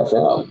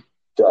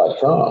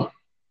AnchorFM.com.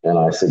 And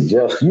I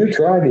suggest you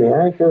try the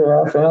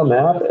Anchor FM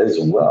app as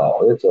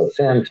well. It's a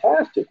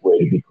fantastic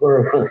way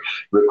to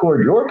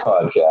record your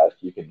podcast.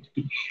 You can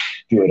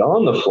do it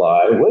on the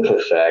fly with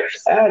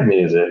effects, add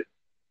music.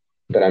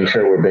 But I'm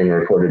sure we're being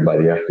recorded by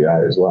the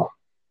FBI as well.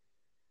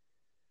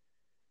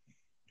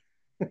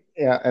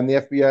 Yeah, and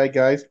the FBI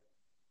guys,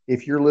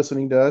 if you're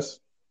listening to us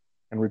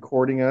and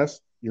recording us,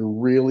 you're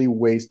really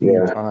wasting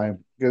your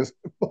time. Because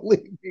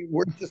believe me,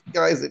 we're just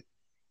guys that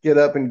get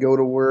up and go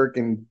to work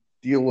and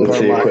deal with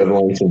our the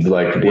equivalent of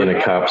like being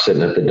a cop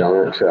sitting at the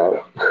donut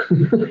shop.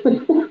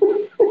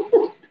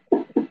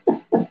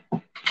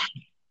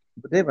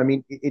 But Dave, I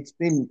mean, it's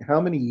been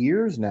how many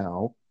years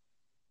now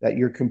that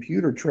your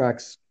computer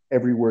tracks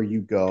everywhere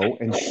you go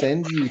and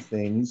sends you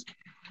things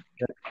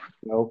that,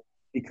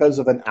 because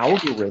of an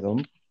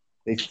algorithm,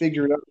 they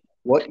figured out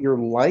what your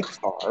likes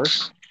are.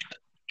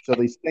 So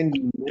they send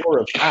you more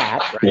of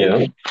that, right?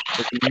 Yeah.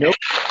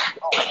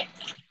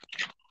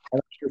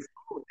 And your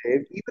phone,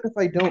 Dave, even if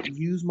I don't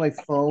use my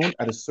phone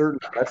at a certain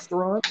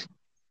restaurant,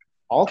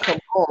 I'll come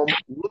home,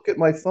 look at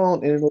my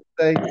phone, and it'll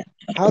say,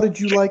 "How did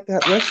you like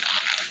that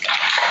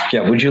restaurant?"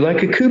 Yeah, would you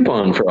like a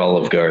coupon for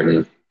Olive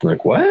Garden?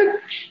 Like,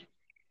 what?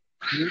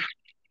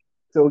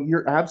 So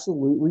I'm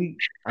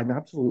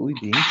absolutely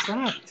being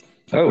tracked.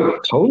 Oh,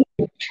 totally.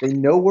 They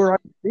know where I've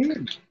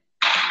been.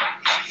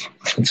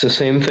 It's the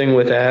same thing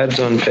with ads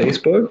on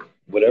Facebook.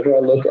 Whatever I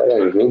look at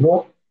on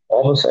Google,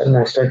 all of a sudden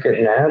I start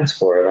getting ads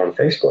for it on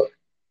Facebook.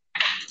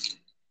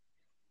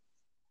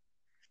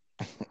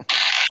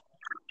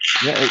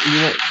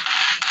 Yeah,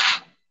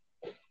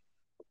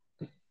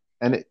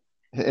 and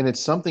it's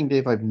something,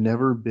 Dave, I've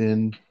never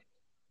been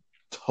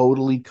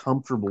totally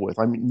comfortable with.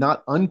 I'm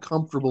not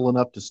uncomfortable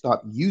enough to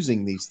stop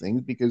using these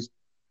things because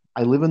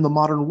I live in the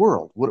modern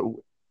world.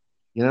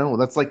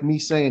 That's like me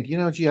saying,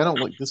 gee, I don't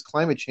like this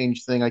climate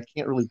change thing. I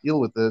can't really deal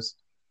with this.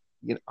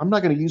 I'm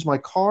not going to use my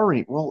car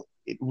Well,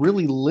 it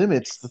really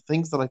limits the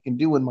things that I can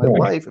do in my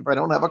life if I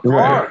don't have a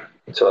car.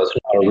 Right. So it's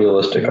not a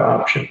realistic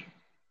option.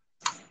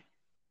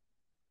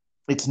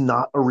 It's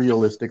not a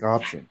realistic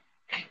option.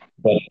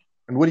 But,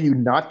 and what are you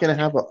not going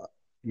to have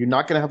you're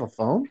not going to have a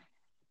phone?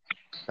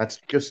 That's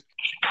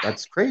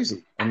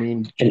crazy. I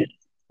mean,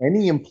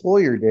 any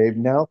employer, Dave,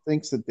 now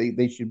thinks that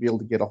they should be able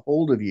to get a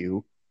hold of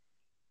you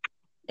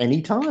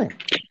anytime.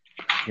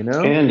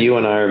 And you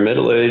and I are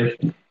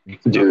middle-aged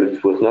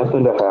dudes with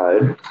nothing to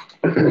hide.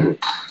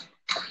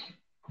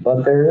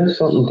 But there is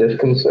something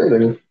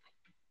disconcerting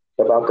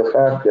about the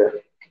fact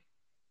that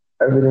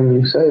everything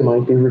you say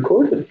might be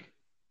recorded.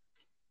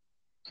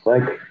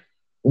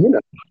 And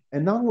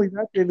not only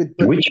that, David,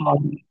 but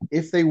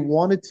if they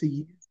wanted to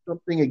use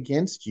something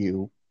against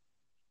you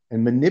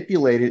and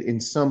manipulate it in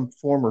some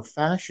form or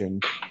fashion,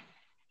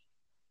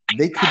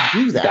 they could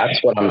do that.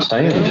 That's what I'm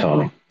saying,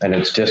 Tony. And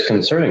it's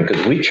disconcerting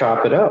because we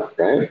chop it up,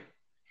 right?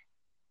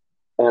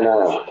 And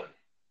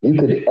you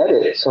could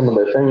edit some of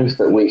the things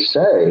that we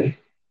say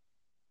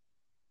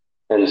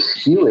and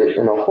skew it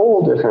in a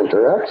whole different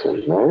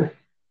direction, right?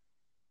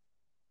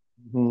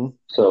 Mm-hmm.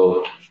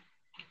 So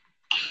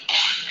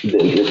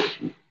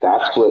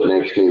that's what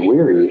makes me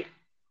weary.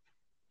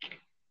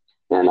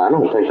 And I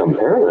don't think I'm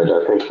paranoid.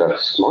 I think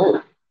that's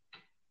smart.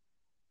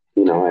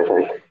 I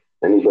think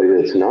anybody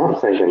that's not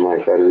thinking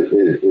like that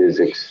is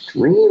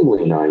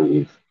extremely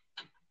naive.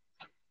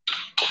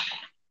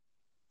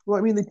 Well,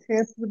 I mean, the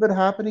chances of it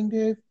happening,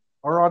 Dave,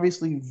 are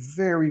obviously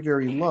very,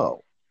 very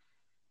low.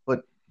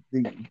 But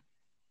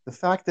the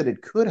fact that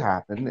it could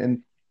happen,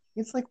 and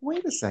it's like,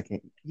 wait a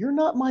second, you're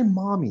not my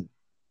mommy.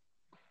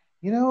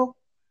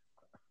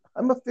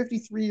 I'm a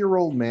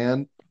 53-year-old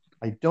man.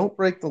 I don't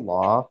break the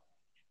law.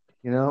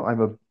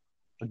 I'm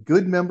a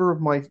good member of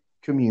my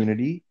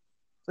community.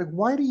 It's like,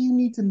 why do you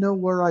need to know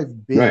where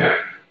I've been? Right.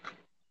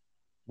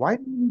 Why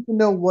do you need to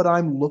know what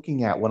I'm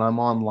looking at when I'm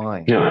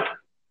online? Yeah.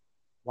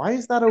 Why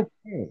is that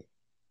okay?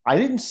 I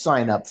didn't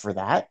sign up for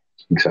that.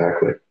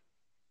 Exactly.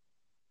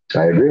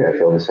 I agree. I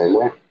feel the same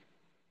way.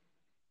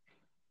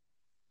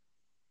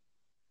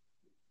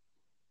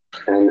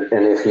 And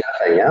if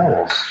nothing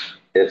else,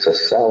 it's a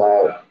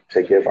sellout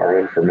to give our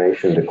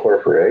information to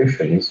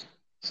corporations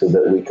so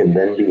that we can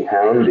then be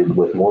hounded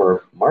with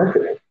more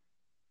marketing.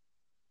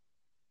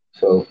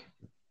 So,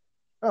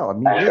 they've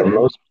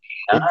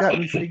got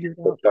me figured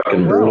out.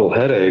 Fucking brutal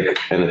headache,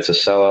 and it's a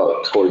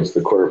sellout towards the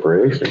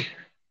corporation.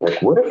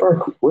 Like, what if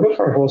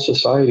our whole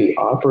society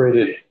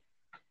operated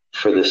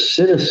for the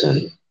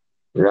citizen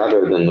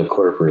rather than the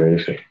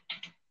corporation?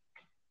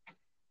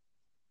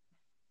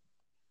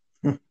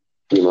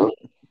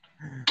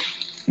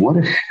 What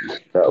a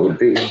shift that would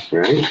be,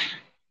 right?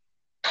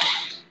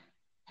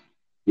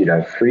 You'd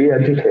have free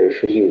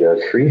education, you'd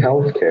have free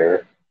health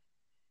care,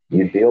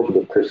 you'd be able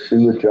to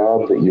pursue a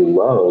job that you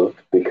love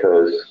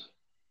because,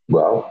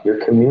 well,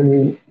 your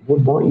community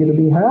would want you to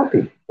be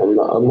happy and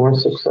a more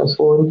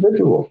successful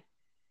individual.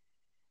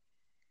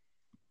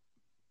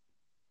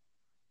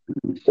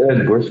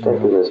 Instead, we're stuck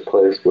in this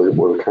place where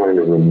we're trying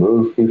to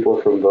remove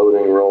people from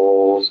voting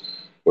rolls.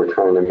 We're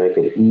trying to make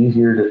it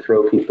easier to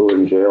throw people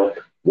in jail.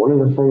 One of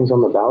the things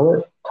on the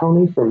ballot,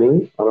 Tony, for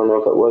me, I don't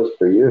know if it was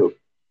for you,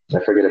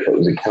 I forget if it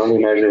was a county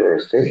measure or a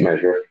state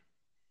measure,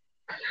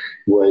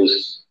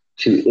 was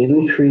to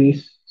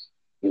increase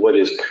what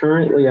is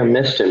currently a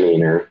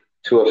misdemeanor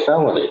to a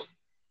felony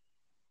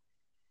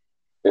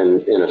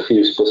in a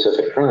few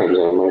specific crimes.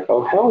 And I'm like,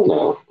 oh, hell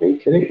no. Are you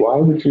kidding? Why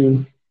would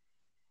you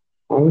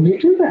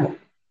do that?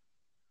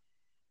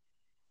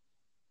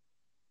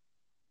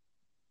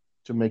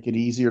 To make it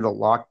easier to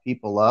lock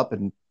people up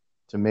and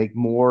to make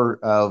more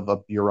of a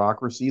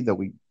bureaucracy that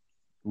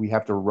we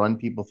have to run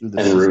people through the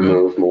system. And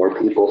remove more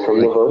people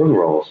from the voting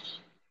rolls.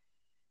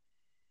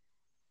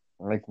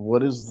 Like,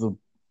 what is the,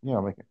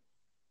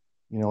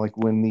 like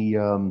when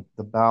the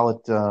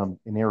ballot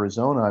in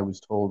Arizona, I was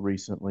told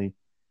recently,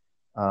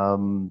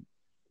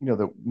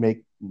 that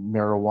make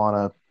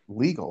marijuana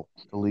legal,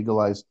 to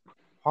legalize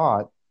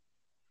pot.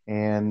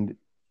 And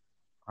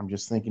I'm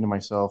just thinking to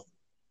myself,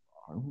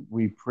 aren't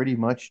we pretty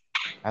much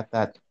at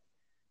that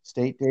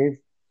state, Dave?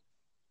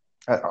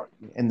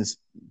 In this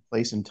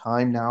place and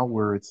time now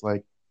where it's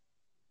like,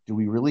 do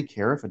we really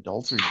care if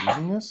adults are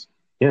using this?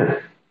 Yeah.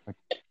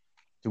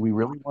 Do we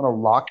really want to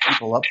lock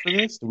people up for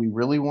this? Do we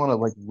really want to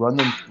like run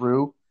them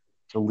through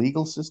the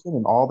legal system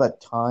and all that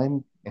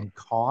time and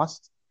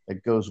cost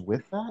that goes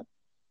with that?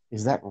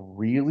 Is that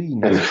really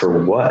necessary? And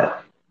for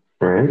what?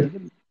 Right?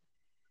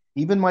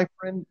 Even my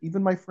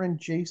friend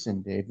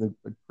Jason, Dave, the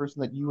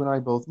person that you and I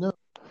both know,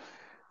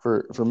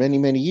 for many,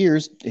 many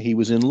years, he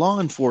was in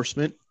law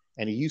enforcement,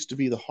 and he used to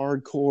be the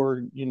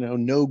hardcore,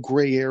 no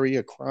gray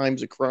area,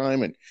 crime's a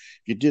crime, and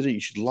if you did it,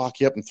 you should lock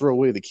you up and throw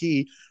away the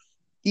key.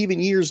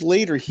 Even years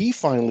later, he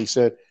finally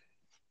said,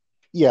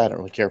 yeah, I don't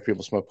really care if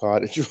people smoke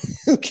pot.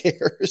 Who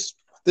cares?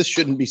 This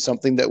shouldn't be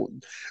something that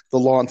the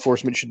law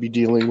enforcement should be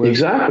dealing with.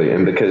 Exactly.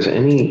 And because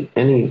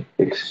any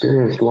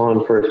experienced law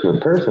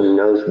enforcement person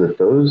knows that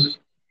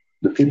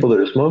the people that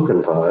are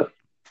smoking pot,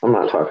 I'm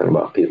not talking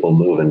about people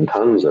moving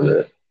tons of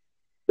it,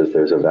 because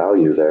there's a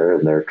value there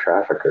and they're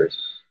traffickers.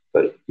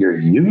 But your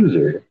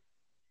user,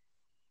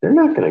 they're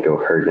not going to go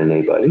hurt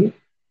anybody.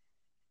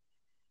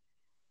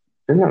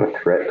 They're not a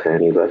threat to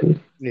anybody.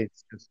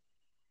 It's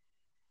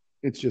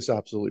just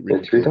absolutely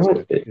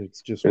ridiculous.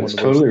 It's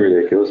totally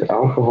ridiculous.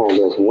 Alcohol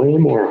does way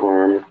more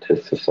harm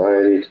to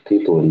society, to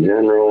people in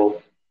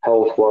general,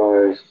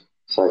 health-wise,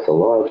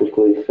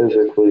 psychologically,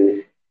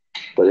 physically,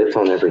 but it's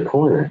on every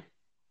corner.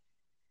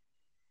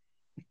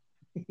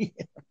 Yeah,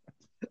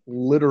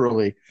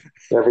 literally.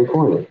 Every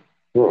corner.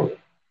 Yeah.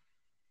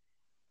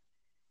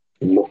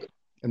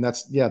 And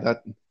that's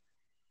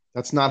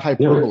not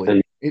hyperbole.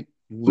 Yeah, it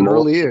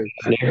literally is.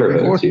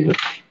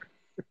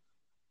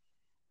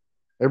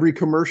 Every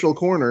commercial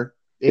corner,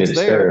 it's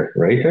there.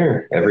 Right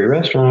there. Every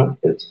restaurant,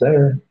 it's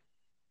there.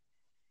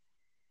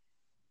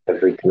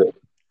 Every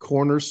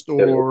corner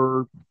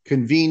store,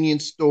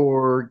 convenience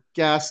store,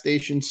 gas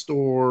station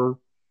store,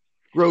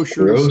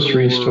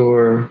 grocery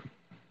store.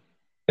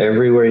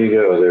 Everywhere you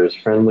go, there's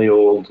friendly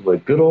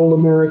good old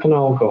American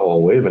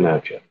alcohol waving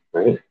at you,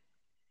 right?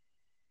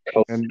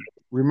 And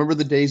remember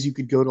the days you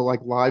could go to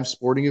like live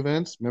sporting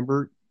events?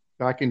 Remember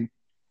back in,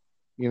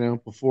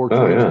 before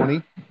 2020?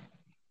 Yeah.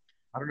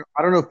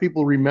 I don't know if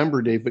people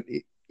remember, Dave, but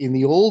in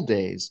the old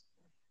days,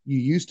 you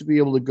used to be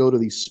able to go to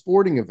these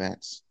sporting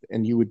events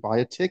and you would buy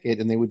a ticket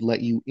and they would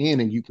let you in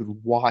and you could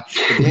watch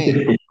the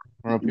game.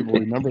 I don't know if people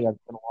remember that. It's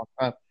been a long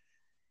time.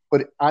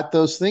 But at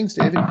those things,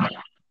 David,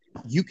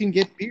 you can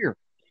get beer.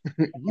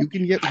 You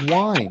can get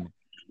wine.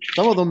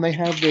 Some of them, they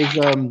have those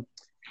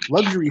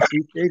luxury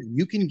suites, Dave.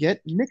 You can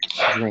get mixed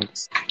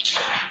drinks.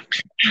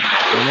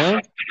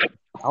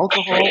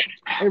 Alcohol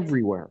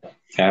everywhere.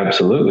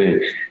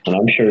 Absolutely. And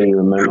I'm sure you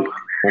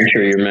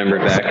remember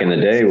back in the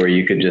day where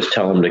you could just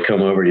tell them to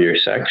come over to your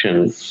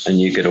section and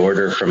you could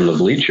order from the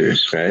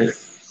bleachers, right?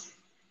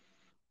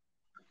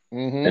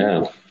 Mm-hmm.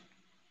 Yeah.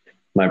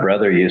 My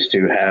brother used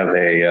to have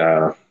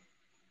a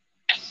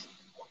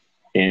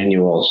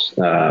annual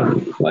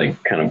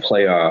kind of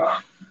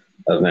playoff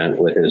event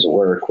with his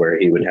work where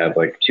he would have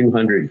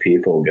 200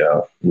 people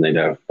go, and they'd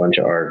have a bunch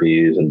of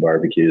RVs and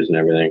barbecues and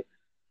everything.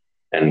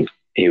 And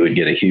he would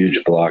get a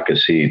huge block of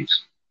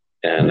seats.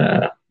 And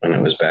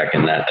it was back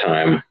in that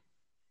time.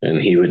 And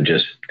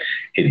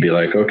he'd be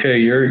like, okay,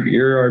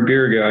 you're our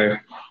beer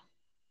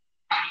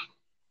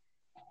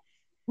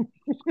guy.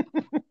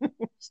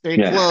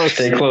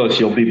 Stay close.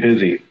 You'll be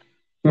busy.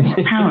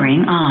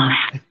 Powering off.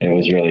 It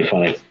was really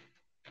funny.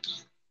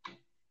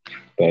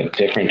 But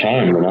different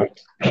time,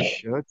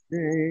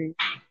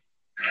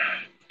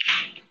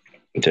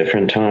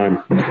 Different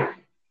time.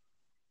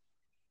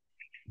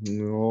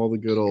 All the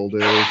good old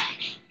days.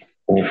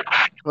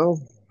 Well,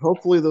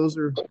 hopefully those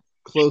are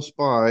close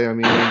by. I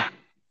mean,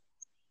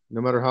 no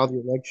matter how the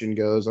election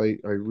goes, I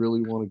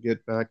really want to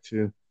get back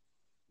to,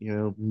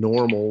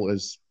 normal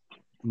as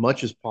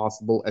much as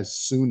possible, as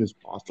soon as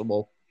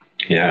possible.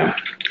 Yeah,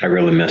 I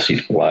really miss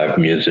live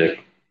music.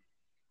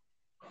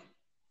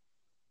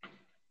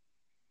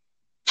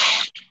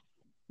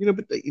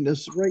 But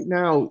so right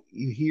now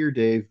you hear,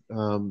 Dave,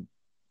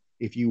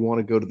 if you want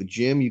to go to the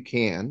gym, you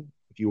can.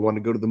 If you want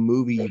to go to the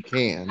movie, you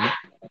can.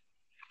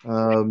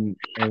 And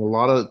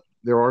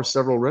there are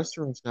several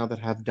restaurants now that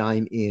have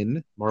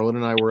dine-in. Marlon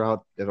and I were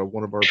out at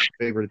one of our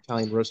favorite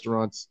Italian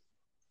restaurants,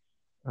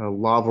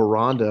 La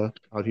Veranda,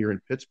 out here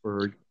in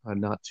Pittsburgh,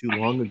 not too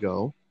long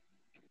ago.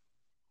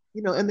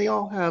 And they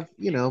all have,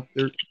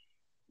 they're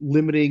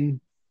limiting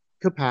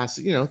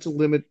capacity, it's a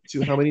limit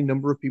to how many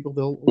number of people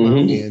they'll allow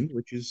in,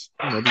 which is,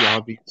 the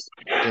obvious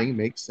thing,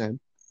 makes sense.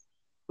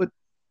 But,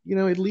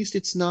 at least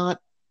it's not,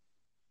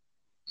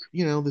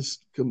 this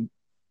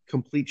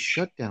complete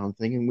shutdown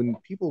thing. And when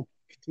people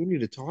continue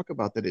to talk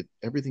about that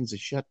everything's a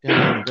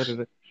shutdown, I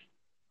don't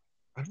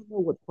know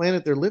what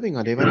planet they're living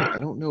on, Dave. I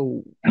don't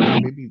know,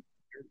 maybe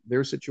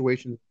their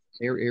situation,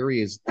 their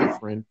area is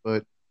different,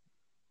 but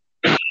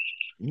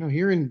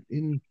here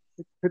in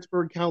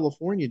Pittsburgh,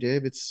 California,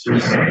 Dave, it's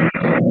getting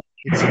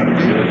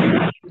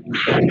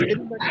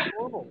back to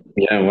normal.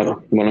 Yeah,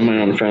 one of my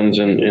own friends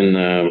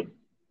in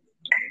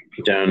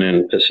down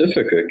in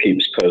Pacifica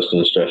keeps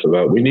posting stuff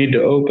about we need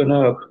to open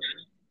up,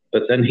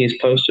 but then he's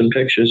posting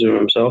pictures of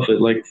himself at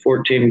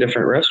 14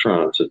 different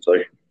restaurants. It's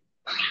like,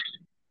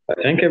 I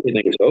think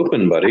everything's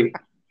open, buddy.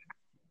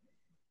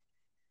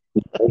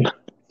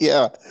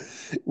 Yeah.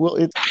 Well,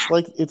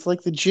 it's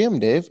like the gym,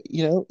 Dave.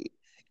 You know,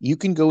 you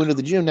can go into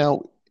the gym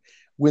now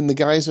when the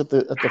guys at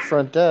the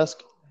front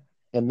desk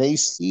and they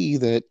see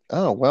that,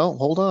 oh, well,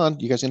 hold on,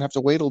 you guys are gonna have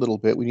to wait a little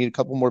bit. We need a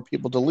couple more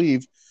people to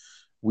leave.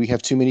 We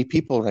have too many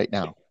people right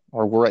now,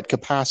 or we're at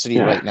capacity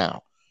right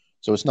now.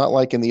 So it's not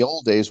like in the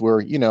old days where,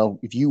 you know,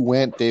 if you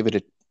went, David,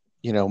 at,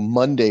 you know,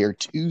 Monday or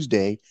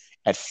Tuesday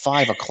at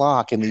 5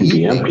 o'clock in the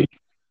evening,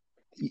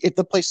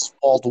 the place is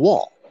wall to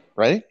wall,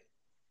 right?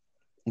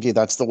 Okay,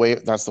 that's the way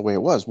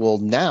it was. Well,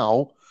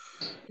 now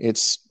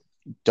it's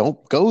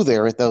don't go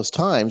there at those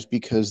times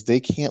because they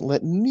can't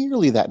let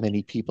nearly that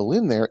many people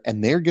in there,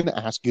 and they're going to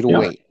ask you to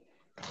wait.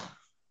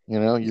 You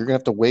know, you're going to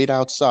have to wait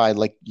outside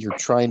like you're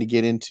trying to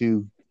get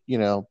into, you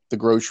know, the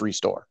grocery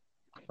store,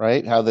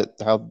 right? How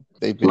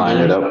they've been line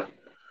it up.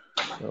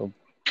 So,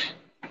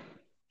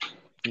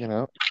 you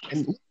know,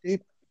 and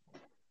it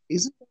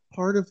isn't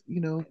part of, you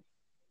know,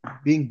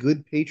 being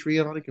good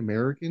patriotic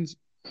Americans.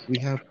 We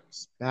have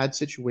bad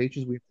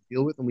situations we have to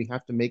deal with, and we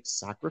have to make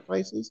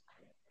sacrifices.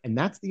 And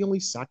that's the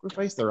only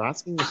sacrifice they're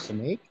asking us to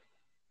make.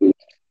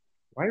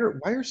 Why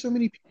are so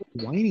many people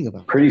whining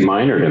about it? Pretty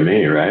minor to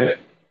me, right?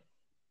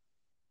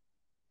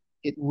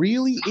 It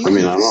really is. I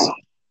mean, I don't know.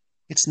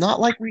 It's not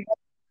like we had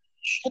a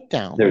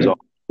shutdown. There's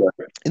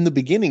in the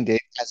beginning, Dave,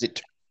 as it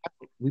turned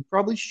out, we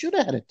probably should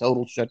have had a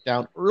total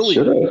shutdown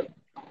earlier. Should have.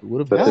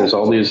 But there's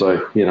all these,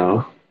 like, you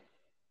know,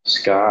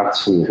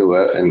 Scots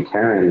and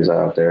Karens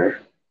out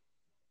there,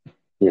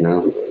 you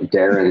know,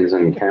 Darrens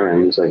and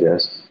Karens, I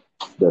guess,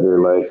 that are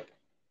like,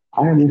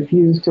 I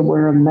refuse to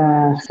wear a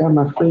mask. I'm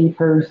a free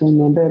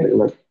person. And they're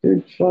like,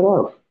 dude, shut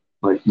up.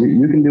 Like,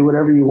 you can do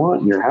whatever you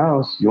want in your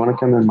house. You want to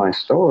come in my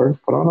store,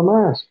 put on a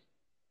mask.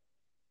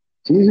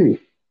 It's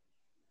easy.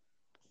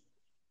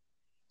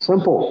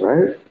 Simple,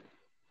 right?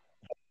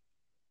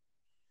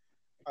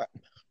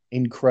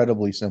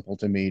 Incredibly simple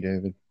to me,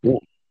 David. Yeah.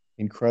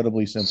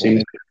 Incredibly simple.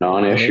 Seems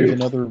non-issue.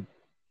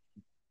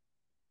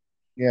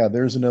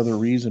 There's another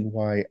reason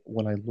why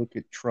when I look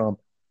at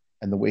Trump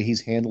and the way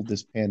he's handled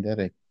this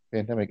pandemic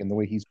and the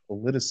way he's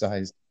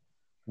politicized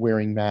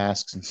wearing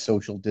masks and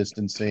social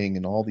distancing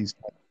and all these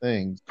kind of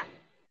things,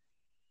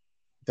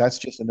 that's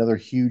just another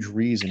huge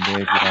reason,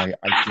 Dave, that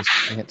I just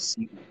can't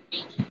see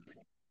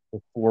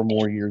the 4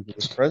 more years of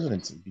his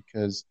presidency,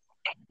 because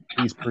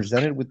he's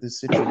presented with this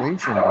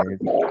situation,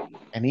 Dave,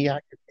 and he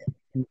acted,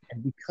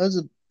 and because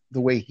of the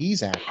way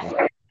he's acting,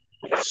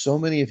 so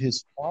many of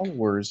his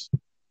followers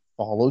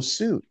follow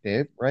suit,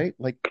 Dave, right?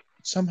 Like,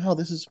 somehow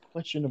this is a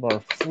question of our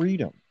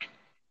freedom.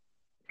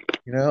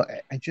 You know,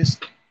 I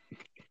just,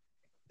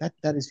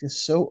 that is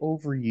just so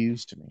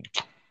overused to me.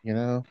 You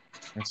know,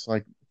 it's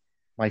like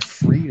my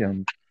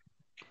freedom.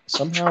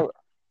 Somehow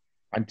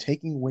I'm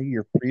taking away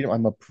your freedom.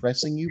 I'm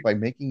oppressing you by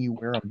making you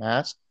wear a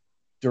mask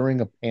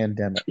during a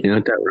pandemic. You know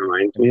what that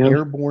reminds me of?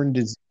 Airborne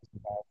disease.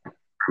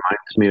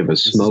 Reminds me of a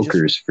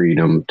smoker's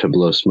freedom to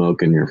blow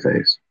smoke in your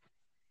face.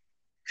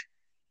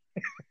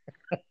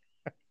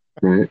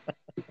 Right?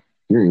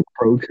 You're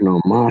encroaching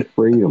on my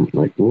freedom.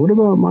 Like, what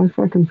about my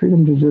fucking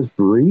freedom to just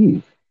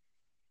breathe?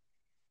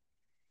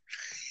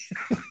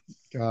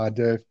 God,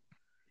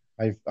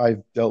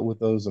 I've dealt with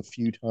those a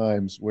few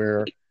times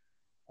where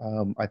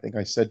I think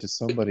I said to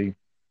somebody,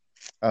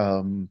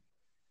 "Do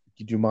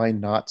you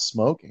mind not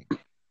smoking?"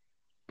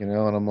 You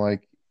know, and I'm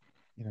like,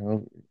 you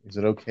know, is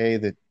it okay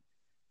that,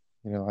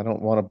 you know, I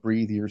don't want to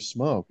breathe your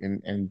smoke?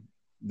 And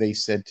they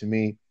said to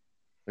me,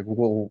 like,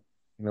 well,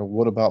 you know,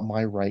 what about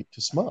my right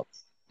to smoke?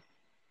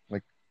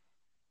 Like,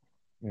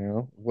 you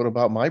know, what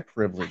about my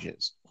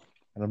privileges?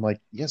 And I'm like,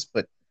 yes,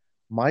 but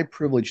my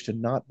privilege to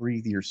not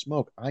breathe your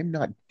smoke, I'm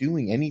not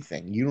doing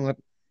anything. You don't have,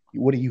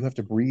 what do you have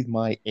to breathe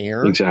my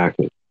air?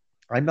 Exactly.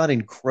 I'm not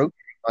encroaching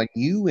on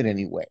you in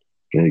any way.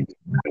 Exactly.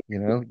 You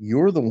know,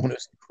 you're the one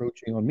who's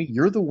encroaching on me.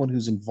 You're the one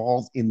who's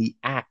involved in the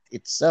act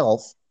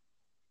itself.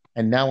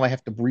 And now I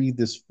have to breathe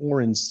this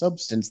foreign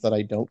substance that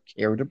I don't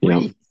care to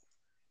breathe.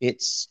 Yeah.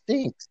 It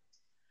stinks.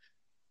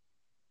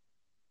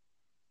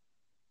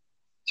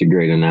 It's a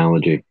great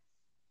analogy.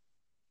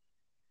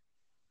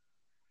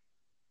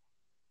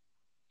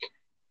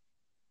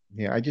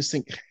 Yeah, I just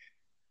think,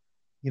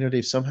 you know,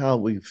 Dave, somehow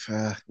we've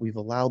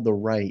allowed the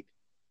right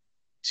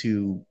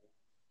to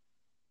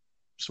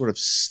sort of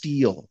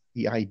steal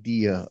the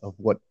idea of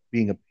what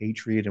being a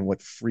patriot and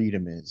what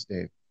freedom is,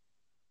 Dave.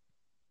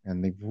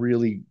 And they've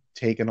really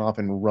taken off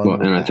and run.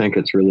 Well, and I think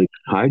it's really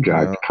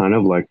hijacked, kind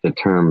of like the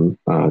term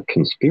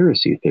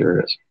conspiracy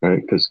theorist, right?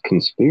 Because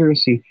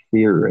conspiracy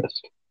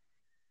theorist,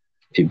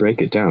 if you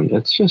break it down,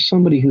 it's just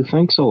somebody who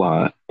thinks a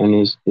lot and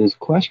is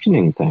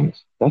questioning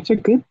things. That's a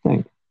good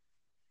thing.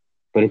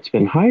 But it's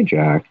been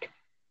hijacked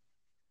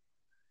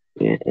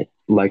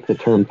like the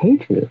term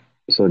patriot.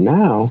 So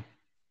now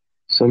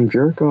some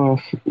jerk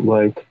off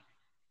like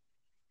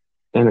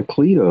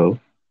Anacleto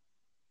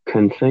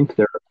can think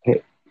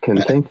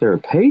they're a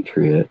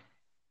patriot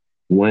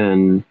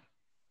when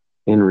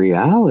in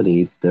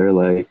reality they're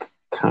like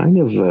kind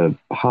of a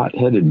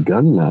hot-headed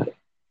gun nut.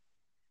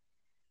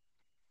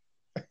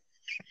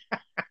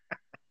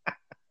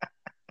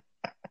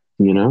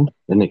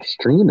 an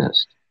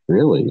extremist,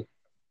 really,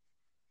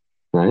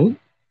 right?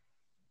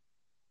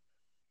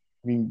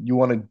 I mean, you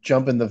want to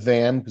jump in the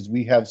van because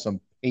we have some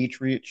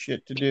patriot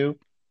shit to do?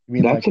 You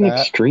mean That's like an that?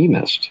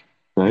 extremist,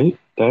 right?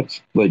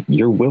 That's like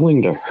you're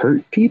willing to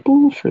hurt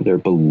people for their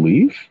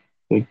belief.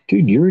 Like,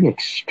 dude, you're an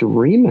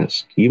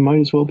extremist. You might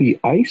as well be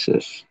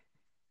ISIS.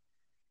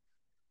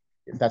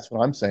 That's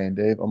what I'm saying,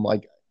 Dave. I'm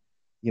like,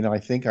 I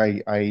think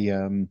I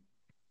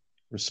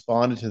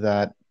responded to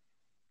that.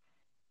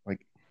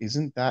 Like,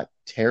 isn't that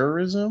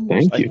terrorism?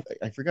 Thank you.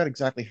 I forgot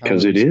exactly how I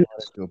Because it is.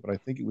 responded to it, but I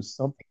think it was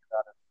something to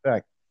that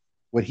effect.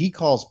 What he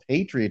calls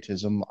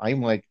patriotism,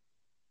 I'm like,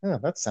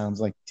 that sounds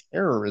like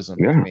terrorism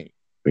to Yeah, me.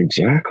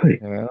 exactly.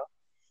 You know?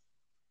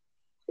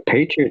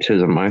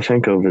 Patriotism, I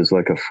think of as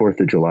like a 4th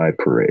of July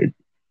parade,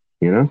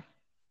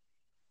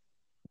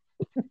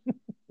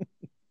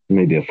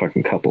 Maybe a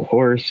fucking couple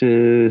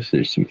horses,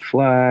 there's some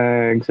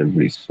flags,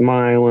 everybody's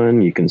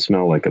smiling, you can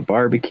smell like a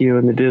barbecue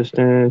in the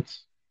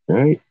distance,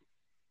 right?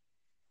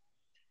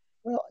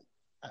 Well,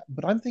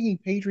 but I'm thinking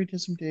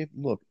patriotism, Dave.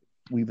 Look,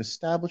 we've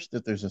established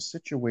that there's a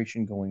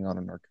situation going on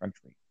in our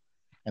country,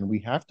 and we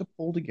have to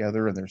pull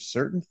together, and there's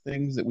certain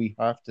things that we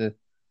have to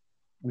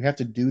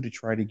do to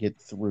try to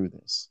get through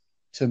this.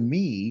 To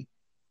me,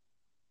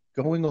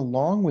 going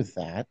along with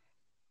that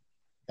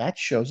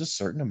shows a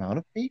certain amount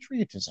of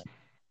patriotism.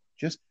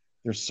 Just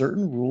there's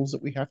certain rules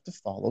that we have to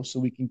follow so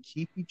we can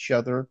keep each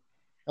other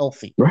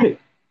healthy. Right.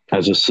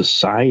 As a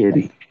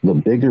society, the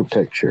bigger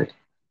picture.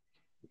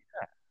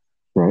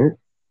 Right?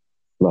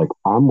 Like,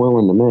 I'm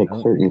willing to make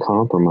certain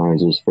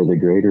compromises for the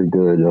greater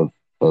good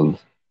of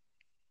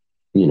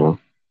the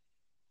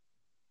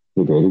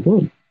greater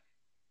good.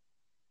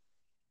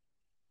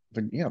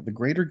 The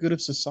greater good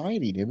of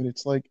society, David.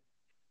 It's like,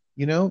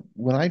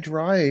 when I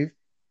drive,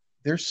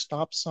 there's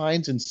stop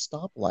signs and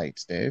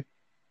stoplights, Dave.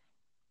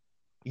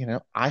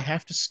 I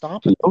have to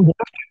stop at them.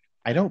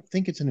 I don't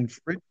think it's an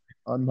infringement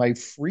on my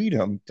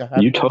freedom to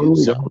have You to totally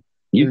do so. don't.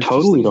 You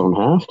totally don't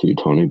have to,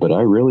 Tony, but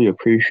I really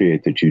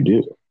appreciate that you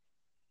do.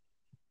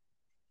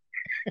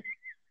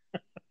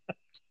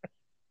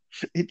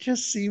 It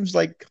just seems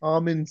like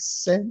common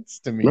sense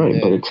to me. Right,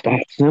 Dave. but it's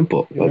that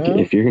simple. Like,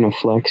 if you're going to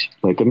flex,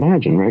 like,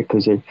 imagine, right?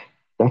 Because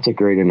that's a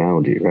great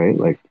analogy, right?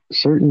 Like,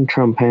 certain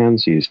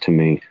Trumpansies to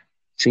me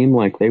seem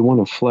like they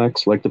want to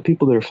flex, like the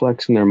people that are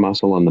flexing their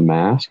muscle on the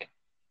mask.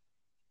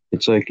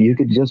 It's like you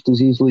could just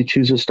as easily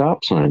choose a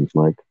stop sign.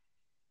 Like,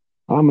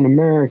 I'm an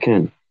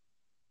American.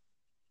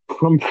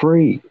 I'm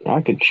free.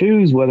 I could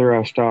choose whether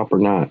I stop or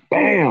not.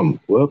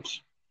 Bam!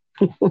 Whoops.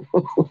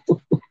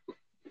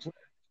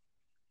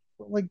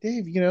 Like,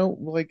 Dave,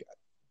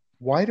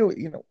 why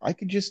do, I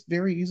could just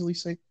very easily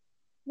say,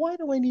 why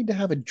do I need to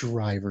have a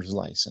driver's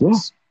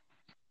license?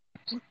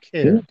 Yeah. Who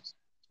cares? Yeah. It's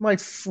my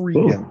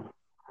freedom. Yeah.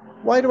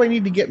 Why do I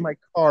need to get my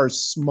car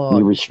smog?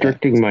 You're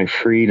restricting my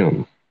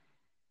freedom.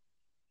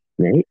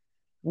 Right?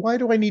 Why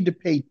do I need to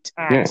pay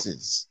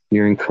taxes? Yeah.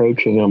 You're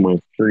encroaching on my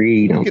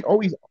freedom.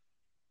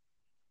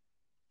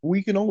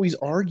 We can always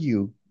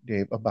argue,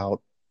 Dave,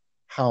 about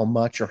how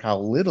much or how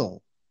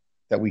little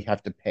that we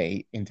have to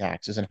pay in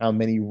taxes and how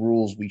many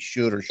rules we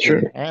should or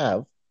shouldn't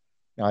have.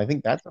 Now, I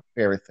think that's a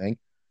fair thing.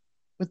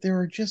 But there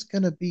are just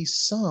going to be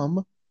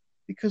some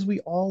because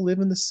we all live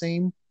in the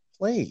same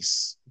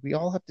place. We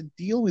all have to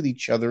deal with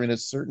each other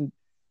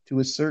to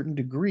a certain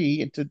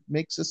degree and to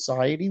make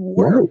society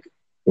work. Right.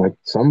 Like,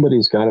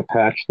 somebody's got to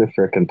patch the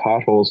frickin'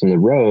 potholes in the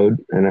road,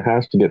 and it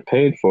has to get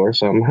paid for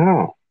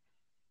somehow.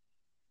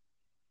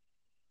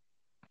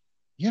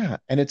 Yeah,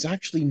 and it's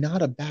actually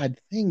not a bad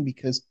thing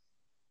because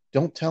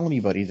don't tell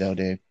anybody, though,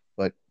 Dave,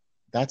 but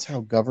that's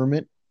how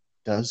government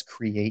does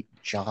create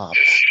jobs.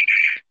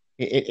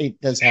 It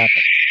does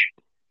happen.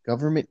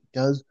 Government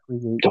does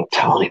create Don't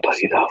tell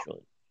anybody,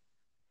 though.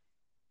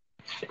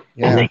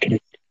 Yeah.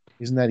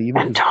 Isn't that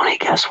even? And Tony,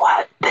 guess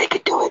what? They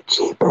could do it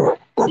cheaper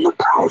than the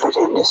private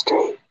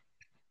industry.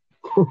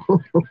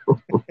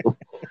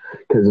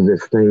 Because of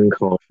this thing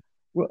called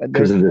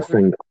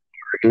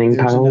bargaining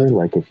power.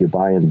 Like, if you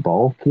buy in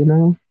bulk,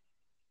 Well,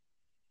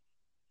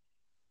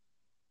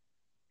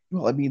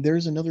 I mean,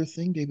 there's another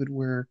thing, David,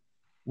 where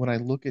when I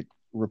look at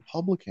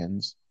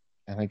Republicans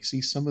and I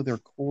see some of their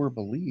core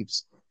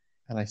beliefs,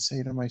 and I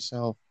say to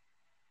myself,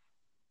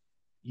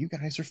 you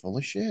guys are full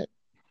of shit.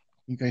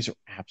 You guys are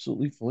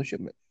absolutely full of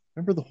shit.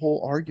 Remember the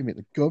whole argument,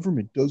 the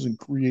government doesn't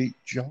create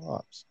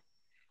jobs.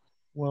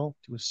 Well,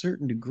 to a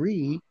certain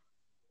degree,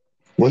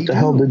 what the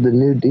hell did the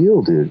New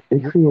Deal do?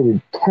 It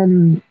created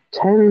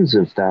tens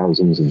of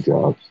thousands of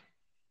jobs.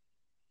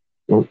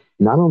 Well,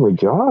 not only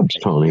jobs,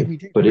 Tony,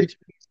 but a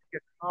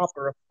cop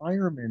or a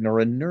fireman or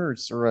a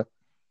nurse or a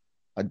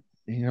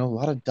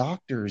lot of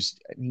doctors.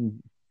 I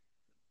mean,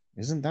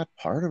 isn't that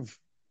part of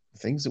the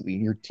things that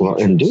your teachers?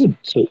 Well, and dude,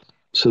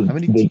 so how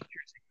many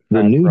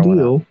the New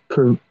Deal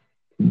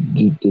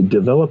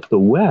developed the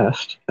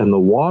West, and the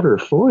water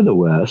for the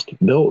West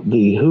built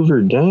the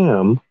Hoover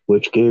Dam,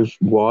 which gave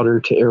water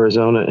to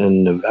Arizona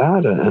and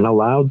Nevada and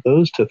allowed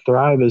those to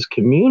thrive as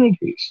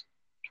communities.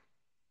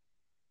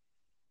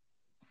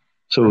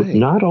 So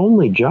not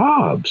only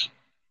jobs,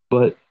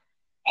 but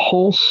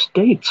whole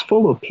states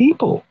full of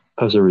people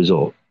as a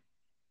result,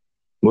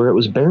 where it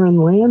was barren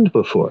land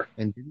before.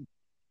 And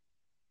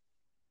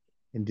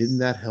didn't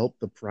that help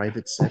the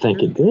private I sector?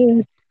 think it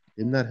did.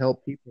 Didn't that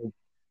help people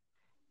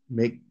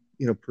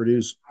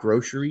produce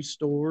grocery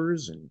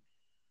stores and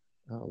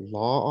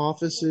law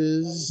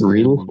offices,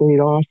 real and estate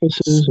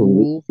offices,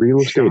 and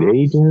real estate shops?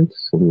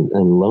 agents,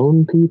 and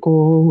loan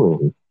people,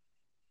 and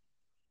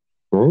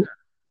right?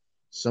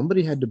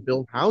 Somebody had to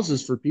build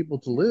houses for people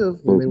to live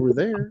when they were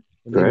there.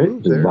 When they Right?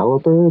 moved there.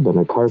 Developer, then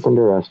a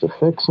carpenter has to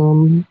fix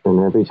them, and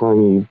every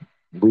time you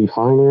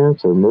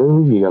refinance or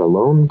move, you got a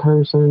loan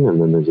person,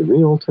 and then there's a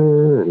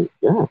realtor, and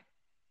yeah.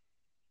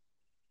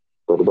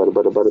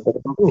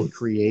 It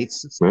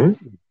creates society.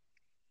 Right?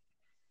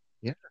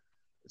 Yeah.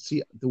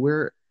 See,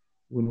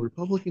 when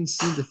Republicans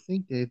seem to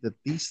think, Dave, that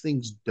these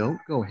things don't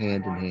go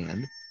hand in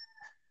hand,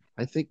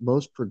 I think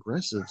most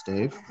progressives,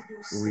 Dave,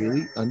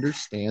 really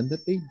understand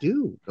that they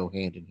do go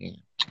hand in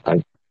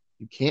hand.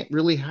 You can't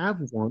really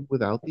have one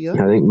without the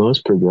other. I think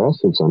most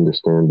progressives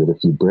understand that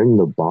if you bring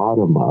the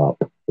bottom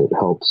up, it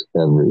helps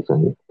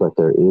everything. But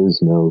there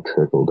is no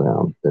trickle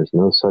down. There's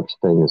no such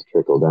thing as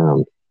trickle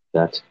down.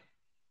 That's,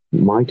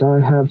 might I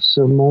have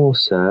some more,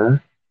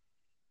 sir?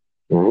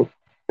 Right?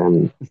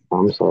 And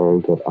I'm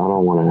sorry, but I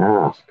don't want to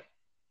ask.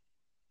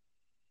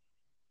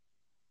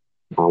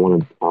 I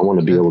want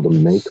to be able to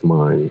make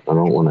mine. I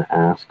don't want to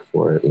ask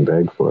for it and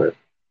beg for it.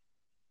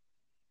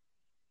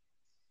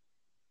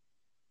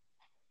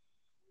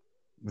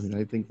 I mean,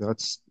 I think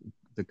that's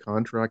the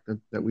contract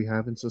that we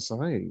have in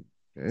society.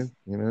 Okay,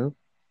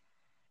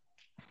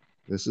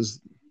 this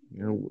is,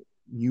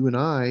 you and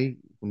I,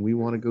 when we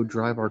want to go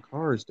drive our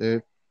cars,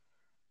 Dave,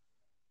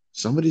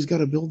 somebody's got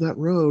to build that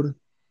road.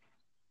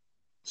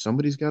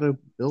 Somebody's got to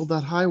build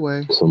that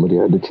highway. Somebody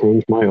had to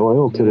change my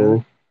oil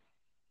today.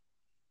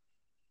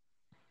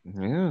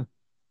 Yeah.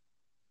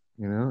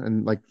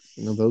 And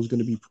those going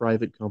to be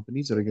private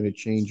companies that are going to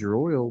change your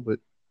oil, but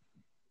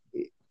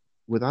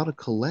without a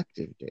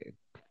collective, Dave,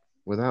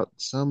 without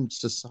some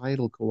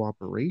societal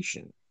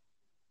cooperation,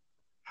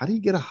 how do you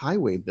get a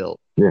highway built?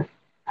 Yeah.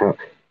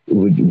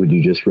 Would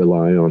you just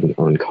rely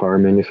on car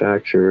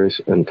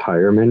manufacturers and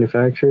tire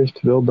manufacturers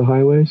to build the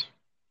highways?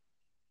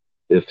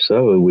 If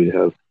so, we'd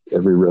have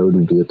every road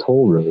would be a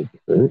toll road,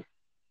 right?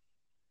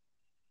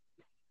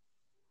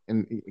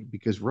 And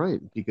because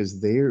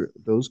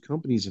those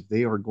companies, if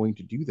they are going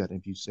to do that,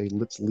 if you say,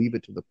 let's leave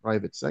it to the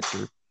private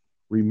sector,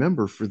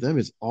 remember, for them,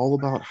 it's all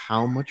about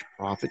how much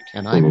profit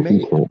can I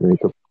make?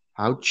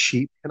 How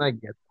cheap can I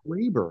get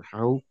labor?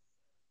 How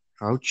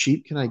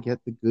cheap can I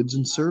get the goods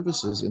and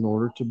services in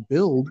order to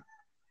build,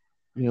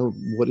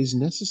 what is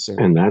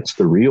necessary? And that's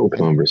the real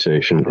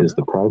conversation, is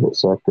the private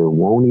sector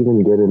won't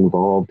even get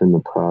involved in the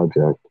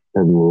project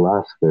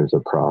unless there's a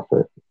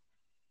profit.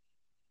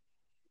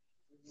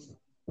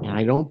 And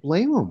I don't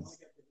blame them.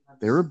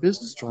 They're a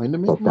business trying to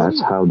make money. But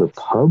that's how the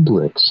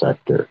public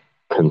sector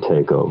can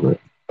take over,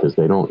 because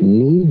they don't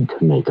need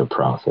to make a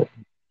profit.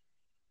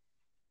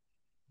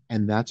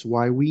 And that's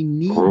why we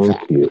need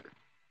Thank you.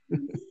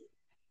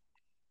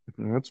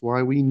 That's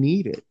why we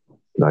need it.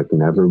 Like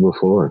never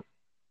before.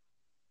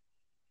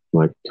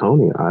 Like,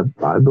 Tony,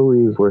 I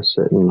believe we're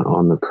sitting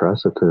on the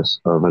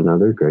precipice of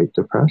another Great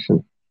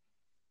Depression.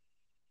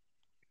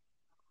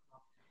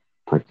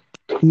 Like,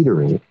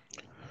 teetering.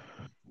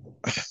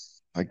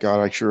 My God,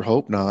 I sure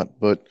hope not.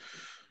 But,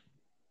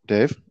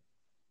 Dave?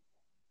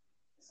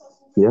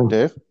 Yeah.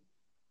 Dave?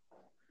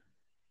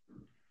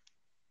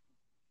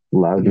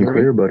 Loud and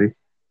clear, buddy.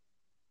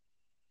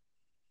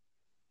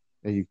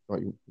 Hey, you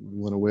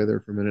went away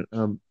there for a minute.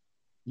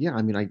 Yeah,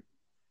 I mean,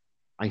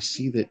 I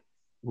see that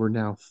we're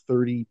now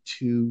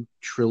 $32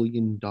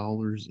 trillion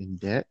in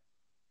debt.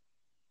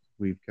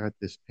 We've got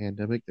this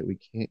pandemic that we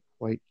can't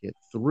quite get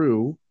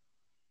through.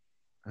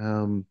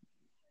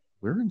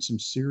 We're in some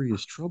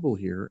serious trouble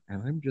here,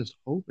 and I'm just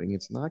hoping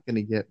it's not going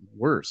to get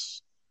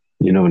worse.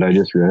 You know what I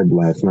just read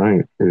last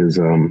night is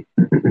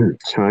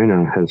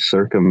China has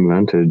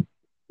circumvented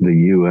the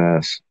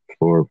U.S.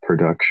 for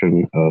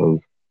production of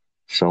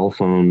cell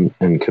phone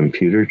and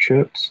computer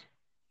chips.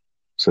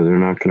 So they're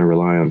not going to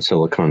rely on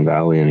Silicon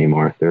Valley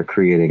anymore. They're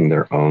creating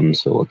their own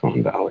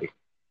Silicon Valley.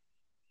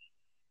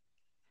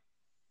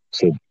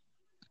 So,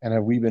 and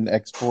have we been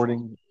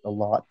exporting a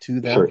lot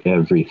to them? For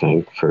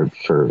everything, for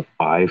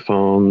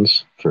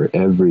iPhones, for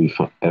every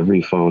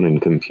phone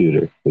and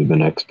computer, we've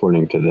been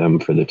exporting to them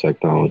for the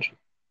technology.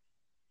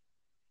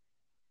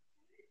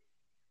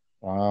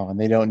 Wow, and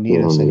they don't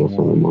need us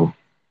anymore.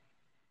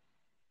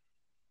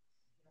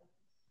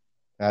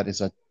 That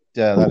is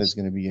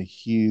going to be a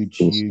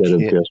huge Instead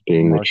of just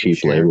being the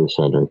cheap labor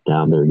center,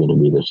 now they're going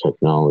to be the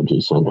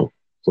technology center.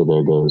 So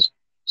there goes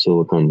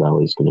Silicon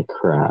Valley's going to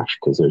crash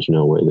because there's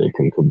no way they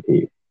can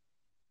compete.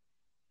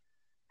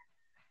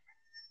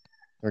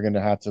 They're going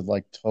to have to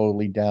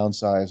totally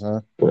downsize,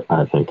 huh? But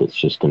I think it's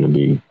just going to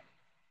be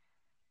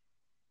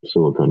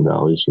Silicon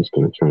Valley's just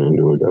going to turn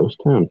into a ghost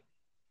town.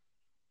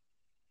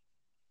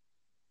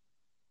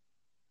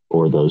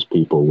 Or those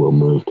people will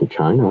move to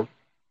China.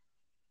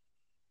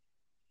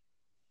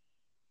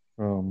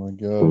 Oh my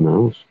my God. Who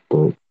knows?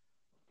 But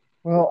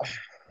well,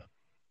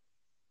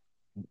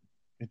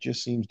 it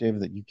just seems,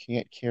 David, that you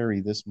can't carry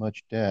this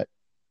much debt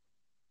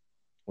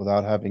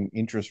without having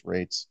interest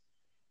rates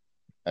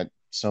at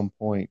some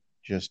point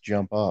just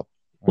jump up.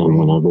 and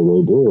whenever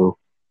they do,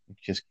 it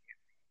just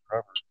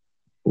can't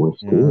we're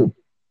screwed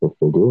if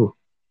they do.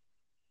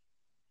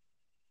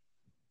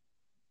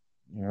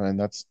 And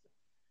that's,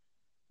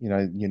 you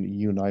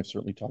and I have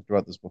certainly talked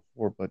about this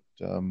before, but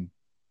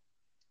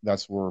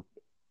that's where,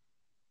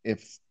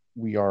 if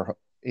we are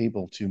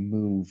able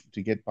to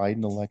get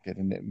Biden elected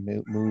and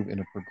move in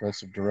a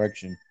progressive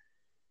direction,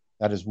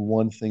 that is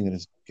one thing that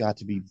has got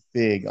to be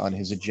big on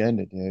his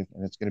agenda, Dave,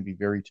 and it's going to be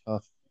very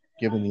tough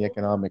given the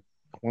economic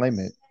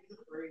climate.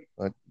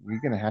 But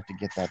we're going to have to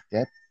get that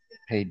debt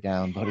paid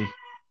down, buddy.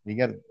 We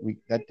got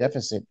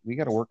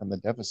to work on the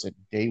deficit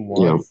day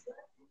one.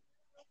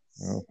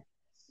 Yeah.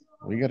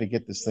 We got to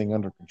get this thing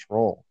under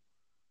control,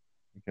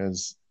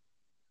 because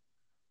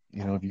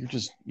if you're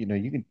just you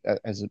can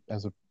as a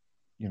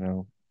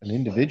an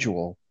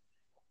individual,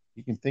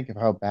 you can think of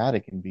how bad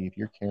it can be if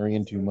you're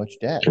carrying too much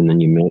debt. And then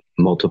you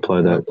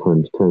multiply that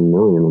times 10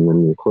 million, and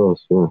then you're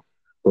close. Yeah.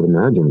 But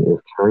imagine if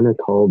China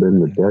called in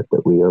the debt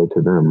that we owe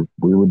to them,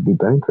 we would be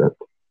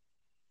bankrupt.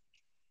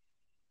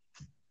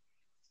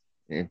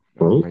 Yeah.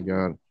 Oh my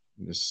God,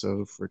 it's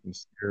so freaking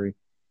scary.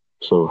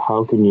 So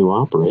how can you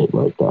operate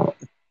like that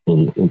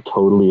and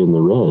totally in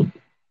the red?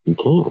 You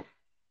can't.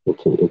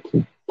 It's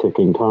a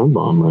ticking time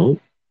bomb,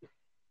 right?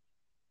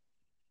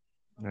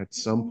 At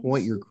some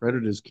point, your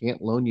creditors can't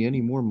loan you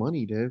any more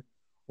money, Dave.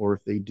 Or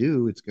if they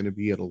do, it's going to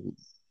be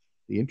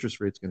the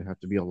interest rate's going to have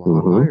to be a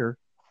lot higher.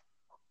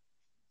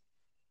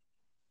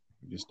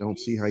 I just don't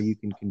see how you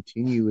can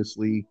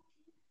continuously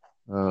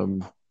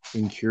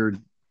incur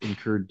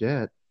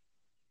debt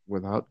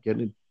without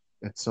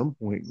at some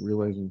point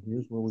realizing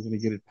here's where we're going to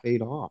get it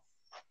paid off.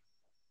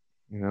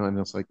 And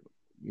it's like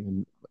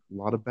a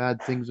lot of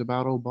bad things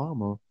about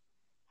Obama,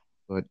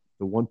 but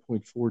the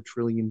 $1.4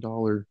 trillion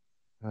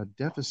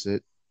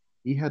deficit,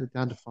 he had it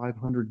down to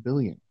 500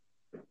 billion.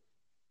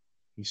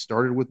 He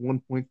started with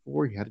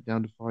 1.4, he had it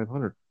down to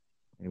 500.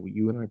 And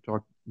you and I have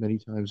talked many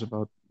times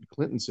about the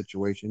Clinton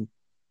situation.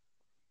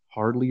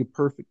 Hardly a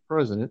perfect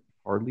president,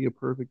 hardly a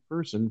perfect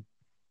person,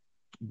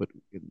 but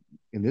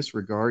in this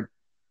regard,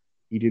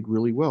 he did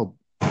really well.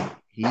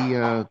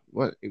 The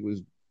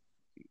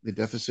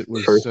deficit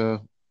was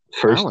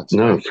balanced,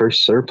 right?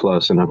 First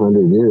surplus in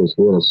 100 years.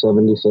 We had a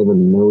 $77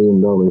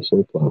 million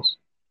surplus.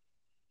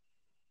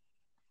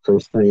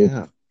 First thing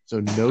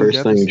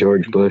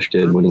George Bush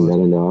did when he got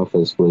into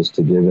office was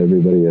to give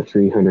everybody a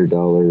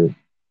 $300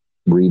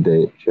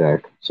 rebate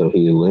check. So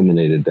he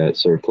eliminated that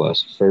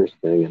surplus first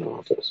thing in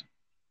office.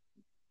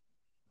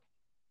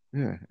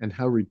 Yeah, and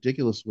how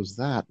ridiculous was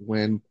that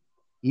when,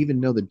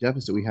 even though the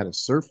deficit, we had a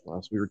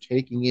surplus, we were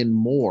taking in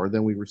more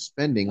than we were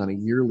spending on a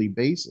yearly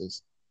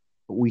basis,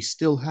 but we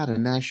still had a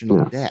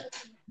national debt.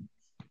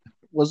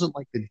 It wasn't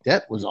like the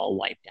debt was all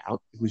wiped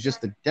out. It was just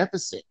the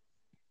deficit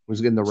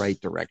was in the right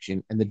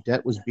direction and the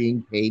debt was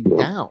being paid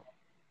down.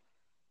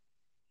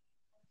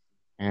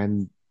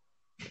 And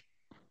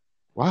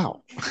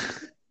wow.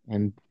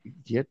 And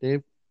yet,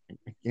 Dave,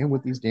 again,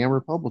 with these damn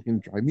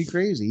Republicans, drive me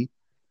crazy.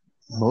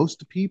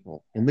 Most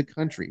people in the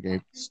country,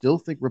 Dave, still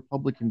think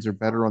Republicans are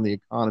better on the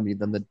economy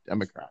than the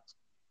Democrats.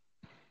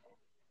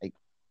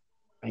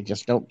 I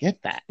just don't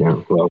get that.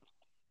 Yeah, well,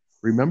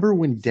 remember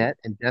when debt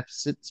and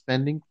deficit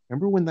spending?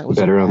 Remember when that was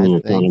better a bad on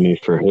the thing?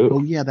 economy for who?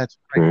 Oh yeah, that's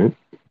right.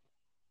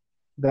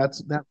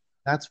 Right.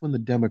 That's when the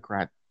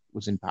Democrat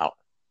was in power.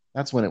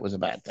 That's when it was a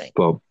bad thing.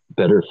 Well,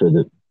 better for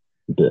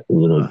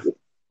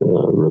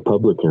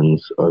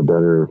Republicans are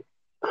better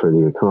for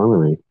the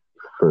economy,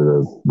 for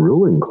the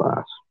ruling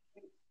class.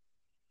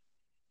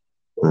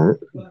 Right?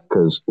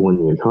 Because when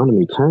the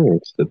economy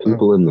tanks, the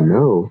people in the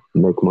know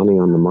make money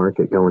on the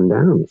market going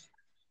down.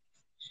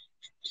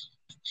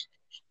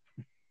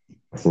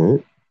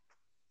 Right?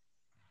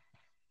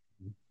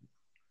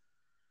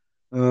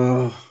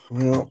 Well,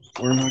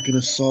 we're not going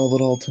to solve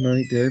it all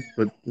tonight, Dave,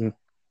 but I'm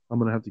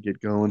going to have to get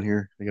going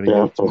here. I think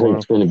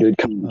it's been a good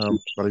conversation.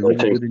 But I really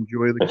did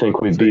enjoy the I think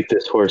we beat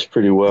this horse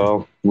pretty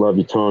well. Love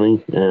you,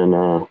 Tony,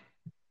 and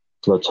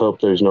let's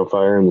hope there's no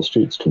fire in the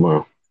streets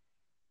tomorrow.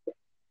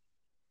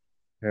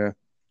 Yeah.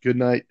 Good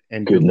night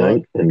and good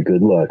night and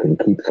good luck, and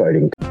keep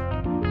fighting.